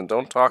things, and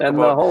don't talk and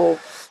about. The whole,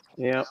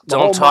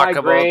 don't talk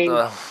migraine,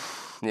 about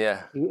the.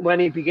 Yeah.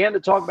 When he began to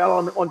talk about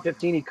on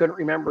 115, he couldn't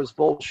remember his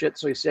bullshit,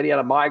 so he said he had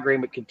a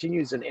migraine, but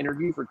continues an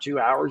interview for 2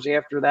 hours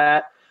after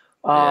that.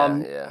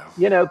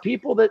 You know,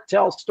 people that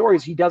tell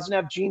stories, he doesn't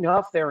have Gene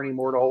Huff there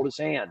anymore to hold his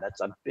hand. That's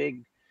a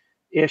big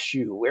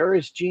issue. Where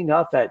is Gene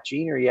Huff at?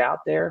 Gene, are you out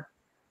there?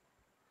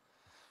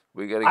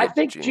 We got to get I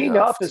think Gene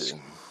Huff is.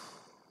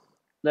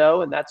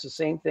 No, and that's the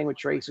same thing with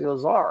Tracy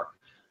Lazar.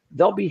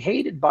 They'll be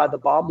hated by the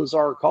Bob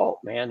Lazar cult,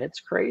 man. It's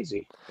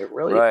crazy. It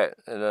really right.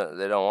 And,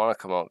 they don't want to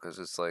come out because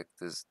it's like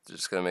they're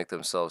just going to make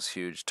themselves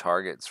huge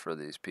targets for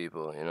these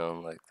people, you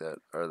know, like that.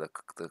 Or the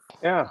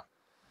yeah.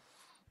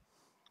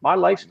 My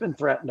life's been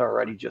threatened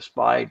already just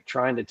by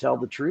trying to tell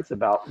the truth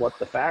about what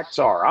the facts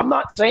are. I'm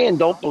not saying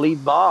don't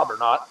believe Bob or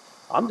not.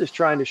 I'm just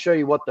trying to show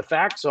you what the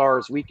facts are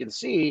as we can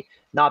see,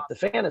 not the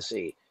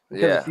fantasy.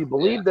 Because if you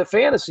believe the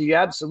fantasy, you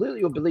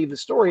absolutely will believe the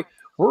story.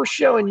 We're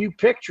showing you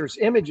pictures,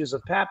 images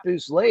of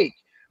Papoose Lake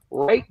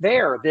right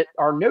there that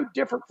are no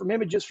different from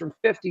images from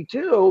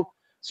 52.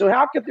 So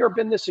how could there have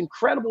been this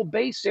incredible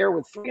base there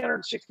with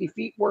 360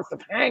 feet worth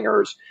of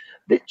hangars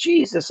that,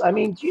 Jesus, I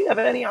mean, do you have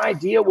any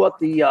idea what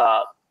the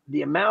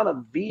amount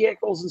of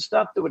vehicles and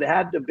stuff that would have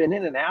had to have been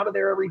in and out of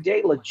there every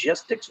day,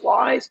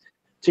 logistics-wise,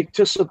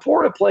 to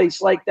support a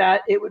place like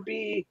that? It would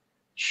be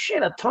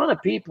shit, a ton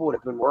of people would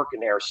have been working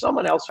there.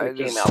 Someone else would have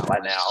came out by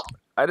now.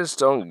 I just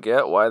don't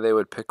get why they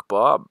would pick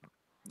Bob.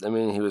 I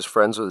mean, he was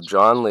friends with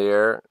John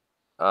Lear.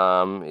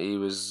 He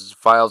was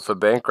filed for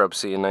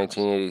bankruptcy in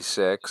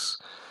 1986.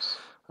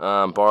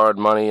 Borrowed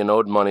money and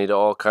owed money to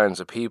all kinds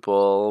of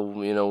people.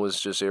 Was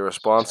just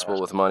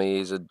irresponsible with money.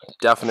 He's a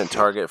definite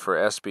target for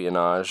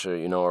espionage,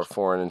 or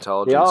foreign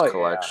intelligence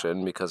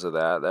collection because of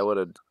that. That would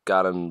have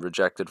got him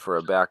rejected for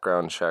a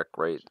background check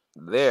right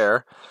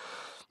there.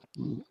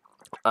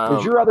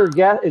 Is your other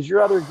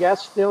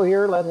guest still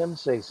here? Let him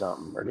say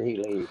something, or did he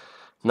leave?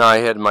 No,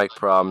 he had mic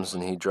problems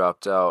and he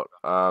dropped out.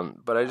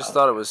 But I just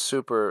thought it was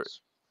super.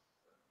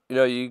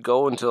 You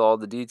go into all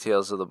the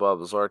details of the Bob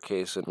Lazar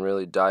case and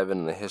really dive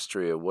into the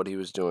history of what he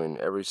was doing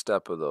every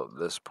step of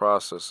this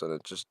process, and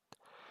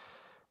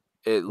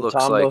it looks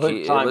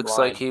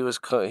like he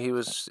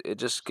was. It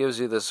just gives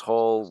you this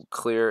whole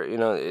clear.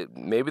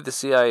 Maybe the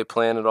CIA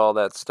planted all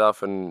that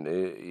stuff, and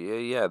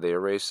they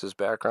erased his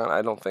background.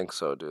 I don't think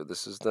so, dude.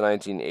 This is the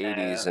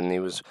 1980s, and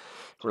he was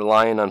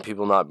relying on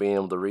people not being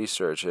able to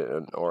research it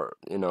or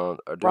do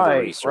the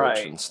research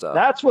and stuff.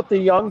 That's what the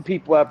young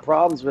people have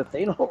problems with.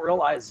 They don't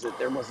realize that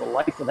there was a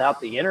life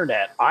without the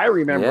internet. I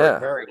remember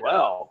it very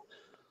well.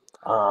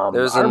 I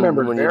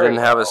remember when you didn't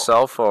have a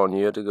cell phone,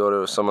 you had to go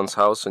to someone's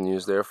house and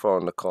use their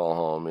phone to call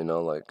home.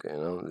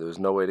 There was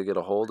no way to get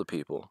a hold of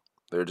people.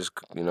 They're just,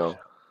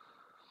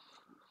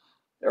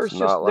 There's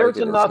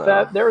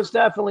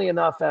definitely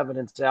enough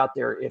evidence out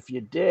there if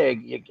you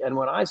dig. And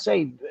when I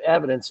say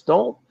evidence,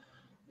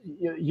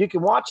 you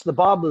can watch the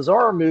Bob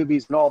Lazar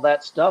movies and all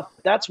that stuff.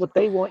 That's what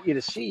they want you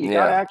to see. You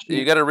got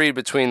to read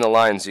between the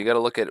lines. You got to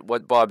look at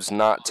what Bob's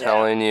not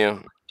telling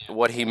you,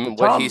 what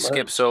he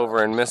skips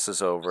over and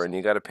misses over, and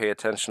you got to pay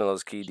attention to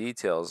those key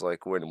details.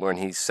 Like when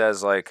he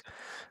says from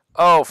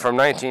early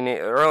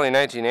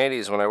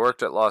 1980s when I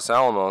worked at Los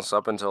Alamos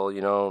up until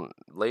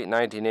late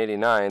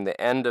 1989, the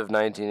end of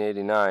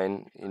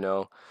 1989,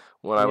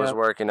 when I was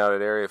working out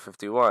at Area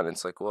 51.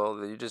 It's like,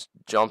 well, you just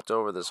jumped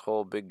over this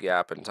whole big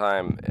gap in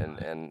time,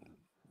 and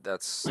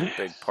that's a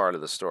big part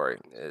of the story,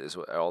 is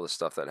all the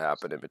stuff that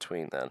happened in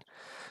between then.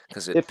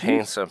 Because it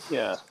paints a...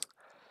 Yeah.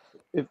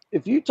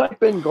 If you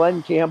type in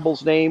Glenn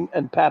Campbell's name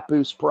and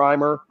Papoose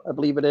Primer, I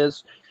believe it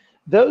is,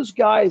 those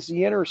guys,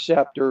 the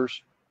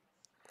Interceptors,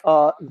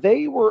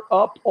 they were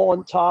up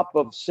on top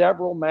of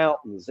several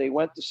mountains. They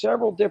went to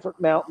several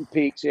different mountain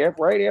peaks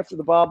right after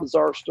the Bob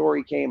Lazar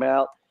story came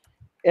out.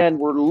 And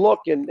we're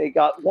looking, they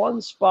got one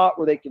spot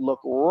where they could look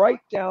right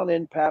down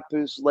in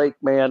Papoose Lake,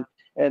 man.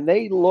 And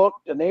they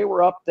looked and they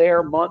were up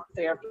there month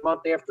after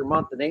month after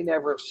month, and they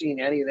never have seen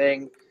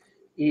anything,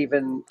 they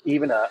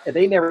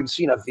never even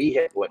seen a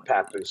vehicle at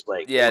Papoose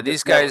Lake. Yeah,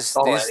 these guys,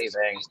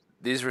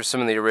 these were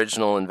some of the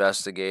original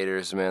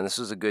investigators, man. This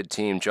was a good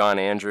team. John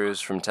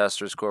Andrews from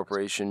Testers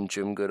Corporation,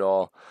 Jim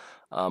Goodall.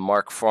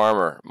 Mark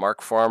Farmer.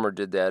 Mark Farmer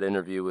did that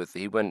interview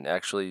he went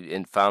actually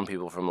and found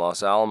people from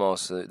Los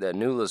Alamos that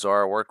knew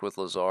Lazar, worked with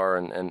Lazar,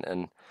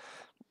 and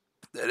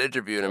that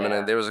interviewed him.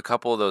 And there was a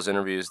couple of those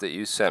interviews that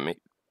you sent me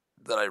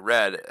that I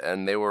read,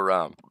 and they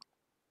were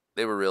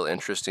real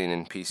interesting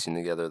in piecing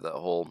together the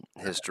whole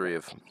history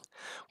of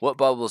what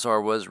Bob Lazar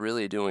was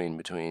really doing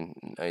between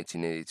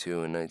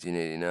 1982 and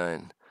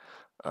 1989.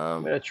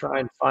 I'm going to try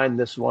and find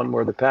this one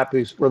where the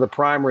Papoose, where the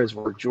primer is,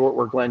 where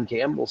Glenn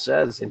Campbell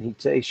says, and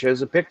he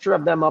shows a picture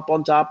of them up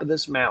on top of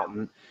this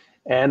mountain,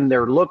 and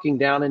they're looking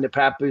down into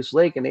Papoose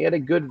Lake, and they had a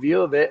good view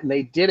of it, and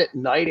they did it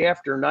night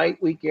after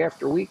night, week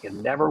after week,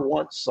 and never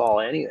once saw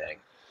anything.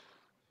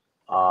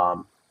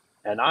 And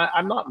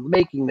I'm not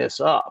making this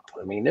up.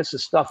 I mean, this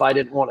is stuff I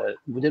didn't want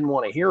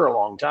to hear a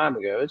long time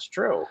ago. It's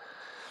true.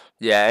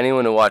 Yeah,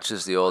 anyone who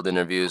watches the old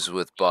interviews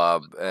with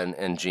Bob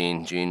and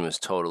Gene was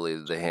totally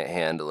the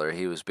handler.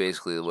 He was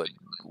basically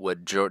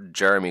what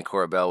Jeremy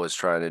Corbell was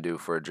trying to do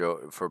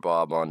for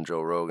Bob on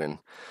Joe Rogan,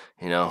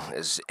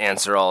 is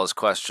answer all his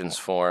questions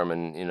for him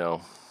and,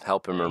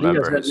 help him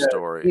remember his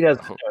story. He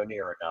doesn't know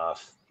near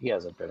enough. He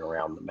hasn't been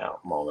around the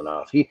mountain long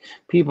enough.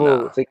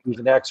 People think he's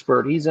an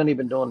expert. He's only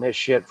been doing this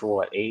shit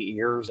for 8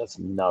 years? That's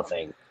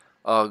nothing.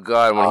 Oh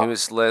God! When he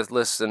was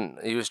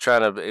he was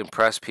trying to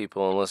impress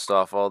people and list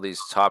off all these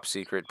top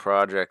secret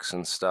projects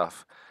and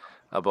stuff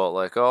about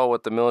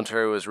what the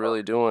military was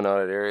really doing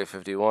out at Area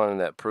 51, and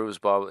that proves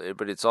Bob.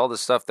 But it's all the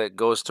stuff that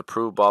goes to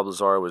prove Bob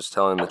Lazar was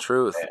telling the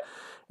truth,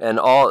 and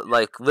all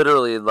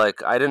literally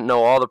I didn't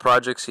know all the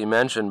projects he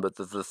mentioned, but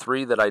the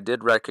three that I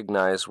did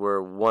recognize were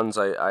ones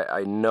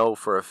I know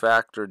for a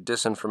fact are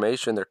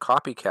disinformation. They're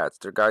copycats.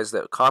 They're guys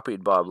that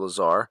copied Bob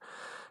Lazar.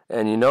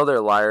 And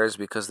they're liars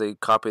because they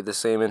copy the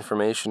same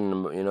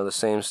information, the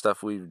same stuff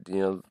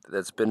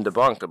that's been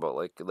debunked about,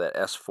 like that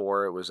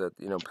S4, it was at,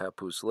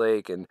 Papoose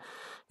Lake, and,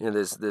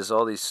 there's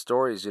all these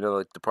stories,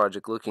 like the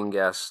Project Looking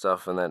Gas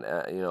stuff, and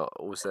that,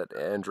 was that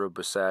Andrew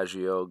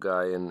Basaggio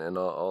guy, and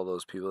all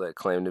those people that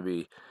claim to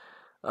be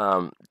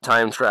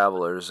time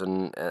travelers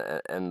and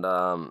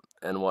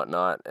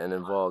whatnot, and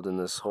involved in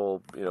this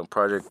whole,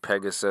 Project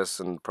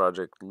Pegasus and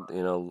Project,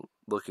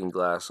 Looking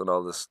Glass and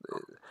all this.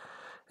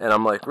 And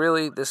I'm like,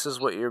 really? This is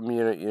what you're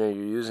you're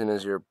using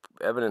as your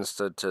evidence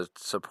to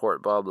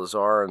support Bob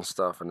Lazar and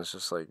stuff? And it's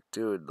just like,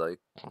 dude, like,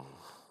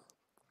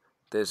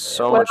 there's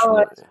so much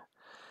more.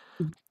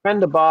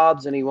 Friend of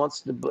Bob's, and he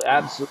wants to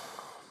absolutely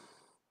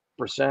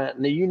percent.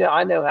 And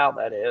I know how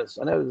that is.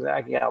 I know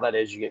exactly how that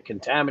is. You get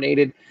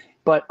contaminated,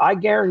 but I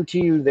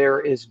guarantee you there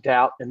is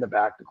doubt in the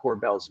back of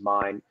Corbell's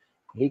mind.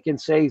 He can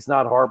say he's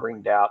not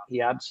harboring doubt.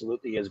 He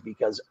absolutely is,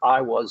 because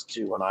I was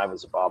too when I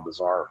was a Bob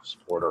Lazar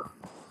supporter.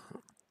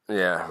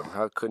 Yeah,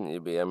 how couldn't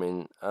you be? I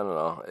mean, I don't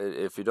know.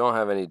 If you don't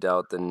have any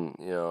doubt, then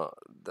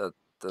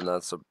then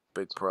that's a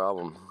big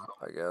problem,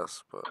 I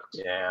guess. But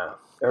yeah,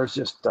 there's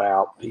just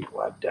doubt.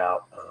 People have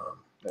doubt.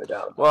 No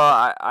doubt.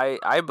 Well,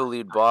 I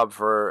believed Bob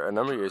for a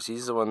number of years.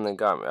 He's the one that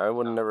got me. I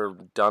would have never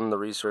done the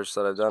research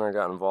that I've done or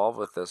got involved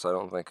with this, I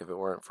don't think, if it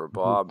weren't for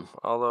Bob.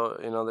 Although,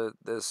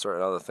 there's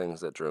certain other things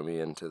that drew me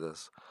into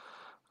this.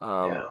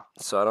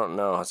 So I don't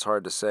know. It's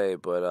hard to say,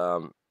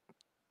 but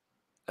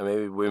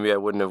maybe I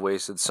wouldn't have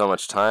wasted so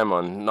much time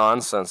on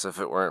nonsense if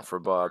it weren't for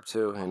Bob,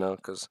 too,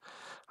 because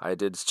I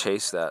did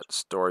chase that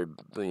story,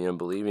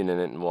 believing in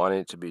it and wanting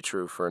it to be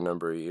true for a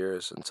number of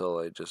years until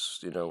I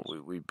just,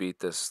 we beat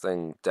this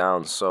thing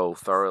down so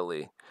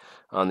thoroughly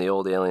on the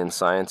old Alien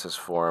Scientist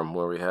Forum,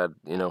 where we had,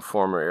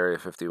 former Area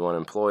 51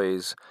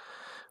 employees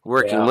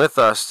working with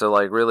us to,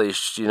 like, really,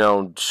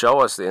 show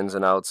us the ins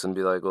and outs and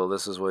be like, well,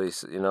 this is what he's,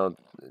 to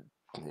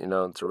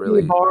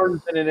really...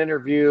 Barnes in an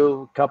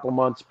interview a couple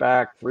months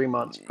back, 3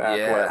 months back,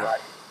 whatever.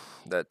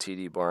 That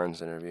T.D.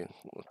 Barnes interview.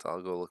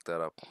 I'll go look that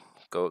up.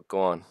 Go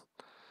on.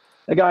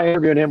 The guy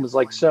interviewing him was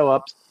like so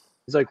upset.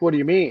 He's like, "What do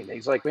you mean?"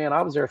 He's like, "Man,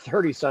 I was there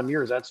 30-some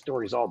years. That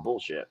story's all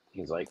bullshit."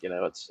 He's like,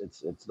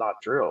 it's not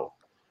true.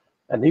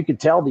 And you could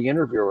tell the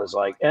interviewer was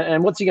like,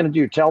 and what's he going to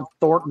do? Tell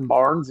Thornton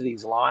Barnes that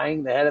he's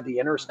lying? The head of the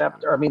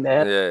Interceptor? I mean, the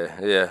head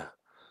Yeah.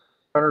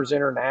 Runners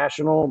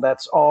International.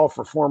 That's all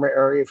for former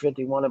Area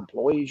 51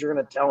 employees. You're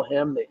going to tell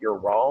him that you're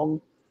wrong,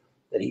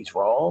 that he's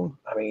wrong?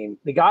 I mean,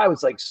 the guy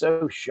was like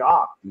so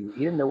shocked. He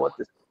didn't know what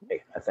to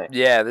say, I think.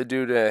 Yeah, they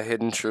do the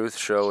Hidden Truth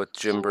show with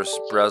Jim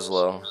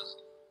Breslow.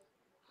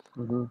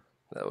 Mm-hmm.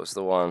 That was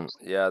the one.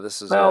 Yeah,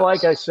 this is. Well,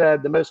 like I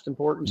said, the most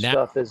important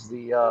stuff is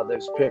the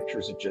those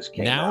pictures that just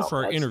came out. Now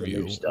for our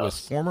interview with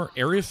former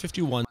Area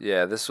 51.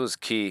 Yeah, this was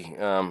key.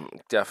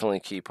 Definitely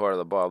key part of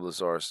the Bob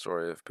Lazar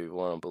story, if people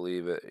want to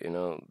believe it.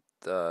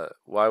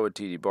 Why would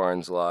T.D.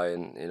 Barnes lie?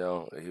 And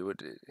he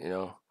would.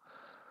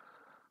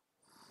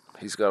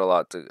 He's got a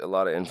lot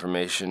of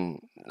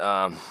information.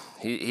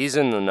 He's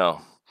in the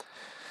know,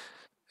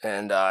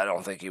 and I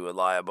don't think he would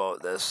lie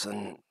about this.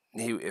 And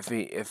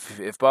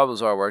if Bob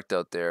Lazar worked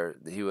out there,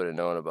 he would have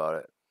known about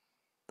it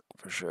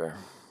for sure.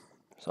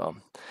 So,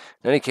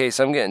 in any case,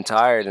 I'm getting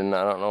tired, and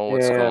I don't know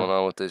what's going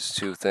on with these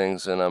two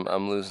things, and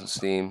I'm losing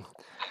steam.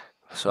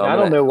 So I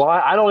don't know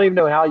why. I don't even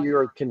know how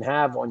you can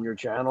have on your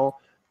channel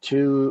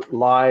 2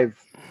 live.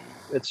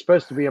 It's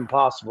supposed to be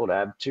impossible to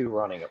have 2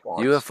 running at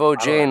once. UFO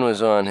Jane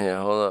was on here.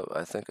 Hold up,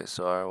 I think I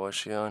saw her. Was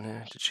she on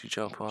here? Did she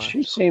jump on?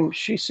 She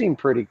seemed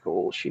pretty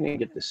cool. She didn't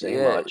get to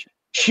say much.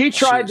 She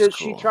tried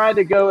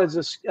to go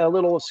as a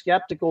little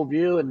skeptical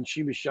view, and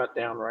she was shut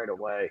down right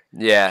away.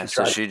 Yeah,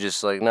 she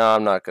just like, no,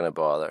 I'm not gonna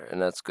bother,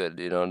 and that's good.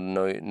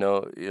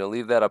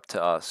 Leave that up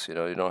to us. You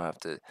don't have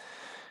to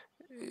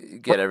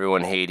get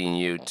everyone hating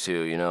you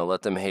too.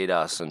 Let them hate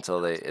us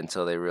until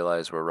they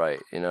realize we're right.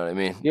 You know what I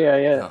mean?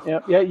 Yeah.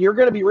 You're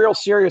going to be real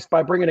serious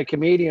by bringing a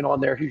comedian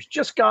on there who's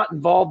just got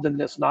involved in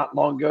this not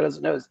long ago,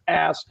 doesn't know his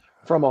ass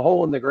from a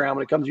hole in the ground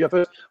when it comes to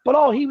UFOs.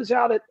 But he was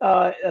out at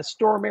a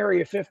Storm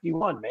Area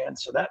 51, man.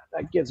 So that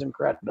gives him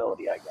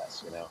credibility, I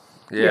guess.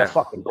 Yeah,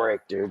 fucking break,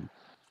 dude.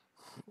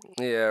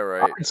 Yeah,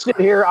 right. I'd sit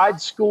here, I'd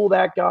school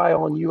that guy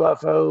on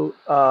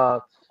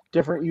UFO.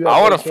 Different UFO. I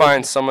want to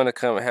find someone to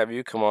have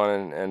you come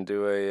on and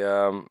do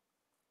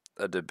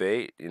a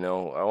debate. I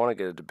want to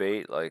get a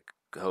debate like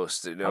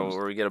hosted.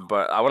 Where we get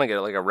I want to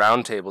get like a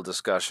roundtable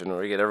discussion where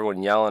we get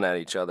everyone yelling at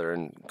each other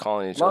and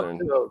calling each other.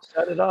 And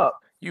set it up.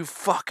 You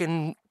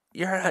fucking,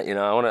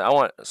 I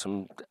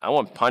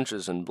want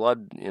punches and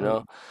blood.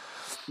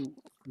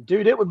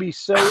 Dude, it would be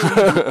so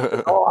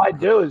easy. All I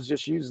do is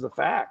just use the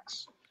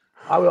facts.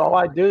 All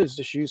I do is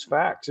just use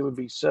facts. It would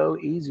be so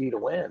easy to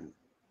win.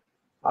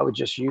 I would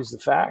just use the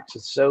facts.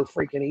 It's so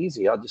freaking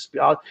easy.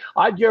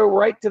 I'd go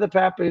right to the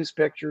Papoose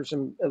pictures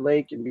and a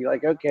lake and be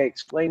like, okay,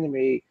 explain to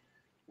me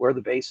where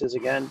the base is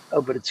again.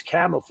 Oh, but it's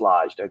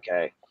camouflaged.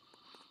 Okay.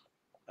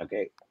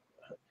 It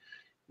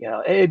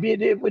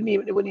wouldn't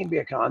even be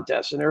a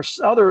contest. And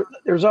there's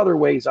other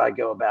ways I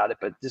go about it,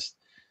 but just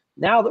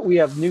now that we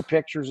have new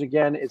pictures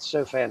again, it's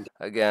so fantastic.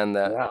 Again,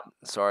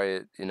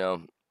 sorry,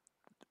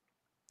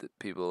 that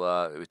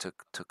people we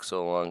took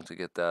so long to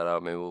get that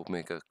out. Maybe we'll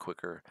make a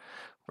quicker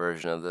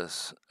version of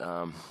this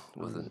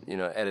with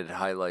edited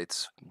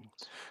highlights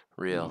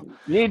reel.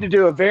 You need to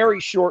do a very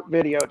short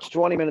video. It's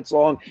 20 minutes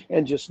long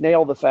and just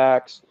nail the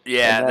facts.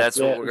 Yeah, that's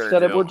what we're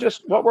gonna do.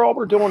 All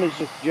we're doing is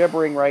just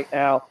gibbering right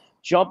now.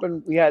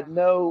 Jumping. We had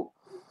no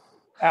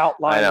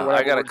outline or I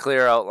whatever. got a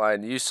clear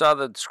outline. You saw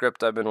the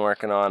script I've been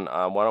working on.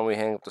 Why don't we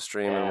hang up the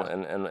stream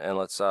and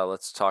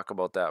let's talk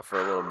about that for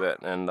a little bit.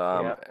 And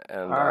All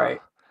right.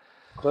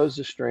 Close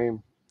the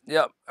stream.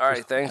 Yep. All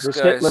right. Thanks,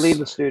 Just guys. leave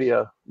the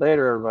studio.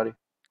 Later, everybody.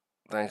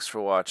 Thanks for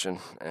watching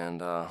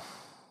and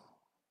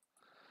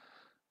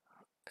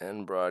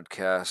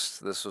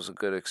broadcast. This was a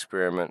good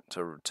experiment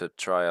to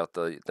try out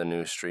the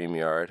new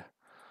StreamYard.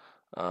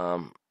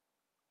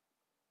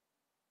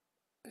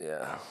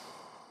 Yeah.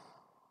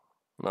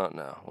 Not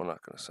now. We're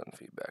not going to send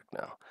feedback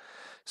now.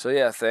 So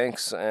yeah,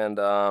 thanks and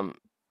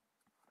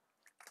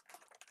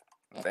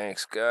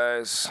thanks,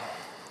 guys.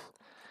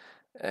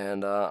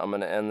 And I'm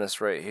going to end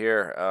this right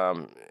here.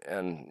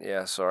 And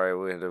yeah, sorry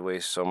we had to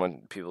waste so much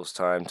people's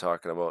time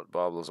talking about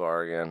Bob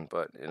Lazar again,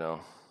 but you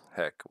know,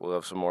 heck, we'll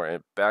have some more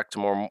back to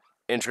more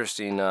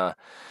interesting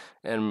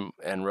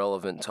and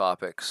relevant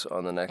topics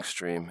on the next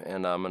stream.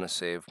 And I'm going to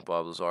save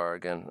Bob Lazar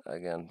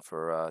again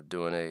for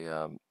doing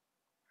a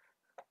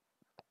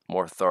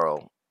more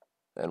thorough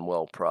and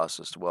well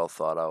processed, well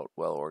thought out,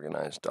 well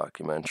organized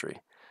documentary.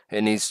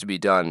 It needs to be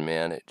done,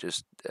 man. It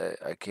just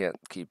I can't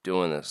keep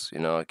doing this, you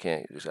know. I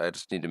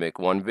just need to make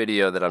one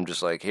video that I'm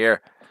just like,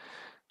 here,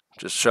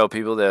 just show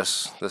people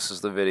this is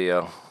the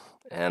video,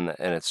 and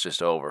it's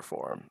just over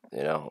for them,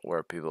 you know,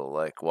 where people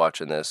like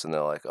watching this and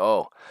they're like,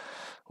 oh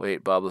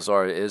wait, Bob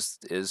Lazar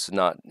is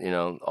not, you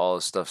know, all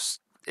this stuff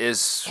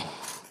is,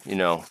 you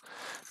know,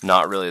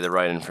 not really the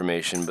right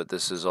information, but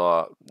this is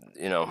all,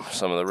 you know,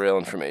 some of the real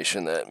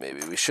information that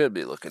maybe we should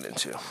be looking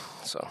into.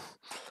 So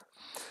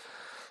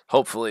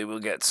hopefully we'll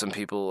get some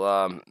people,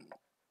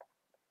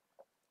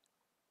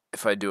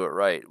 if I do it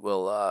right,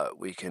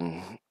 we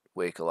can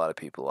wake a lot of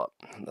people up.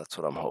 That's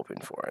what I'm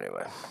hoping for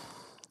anyway.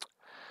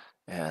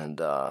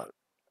 And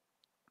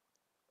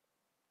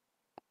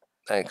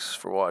thanks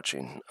for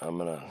watching. I'm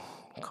going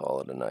to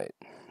call it a night.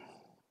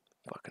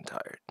 Fucking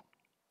tired.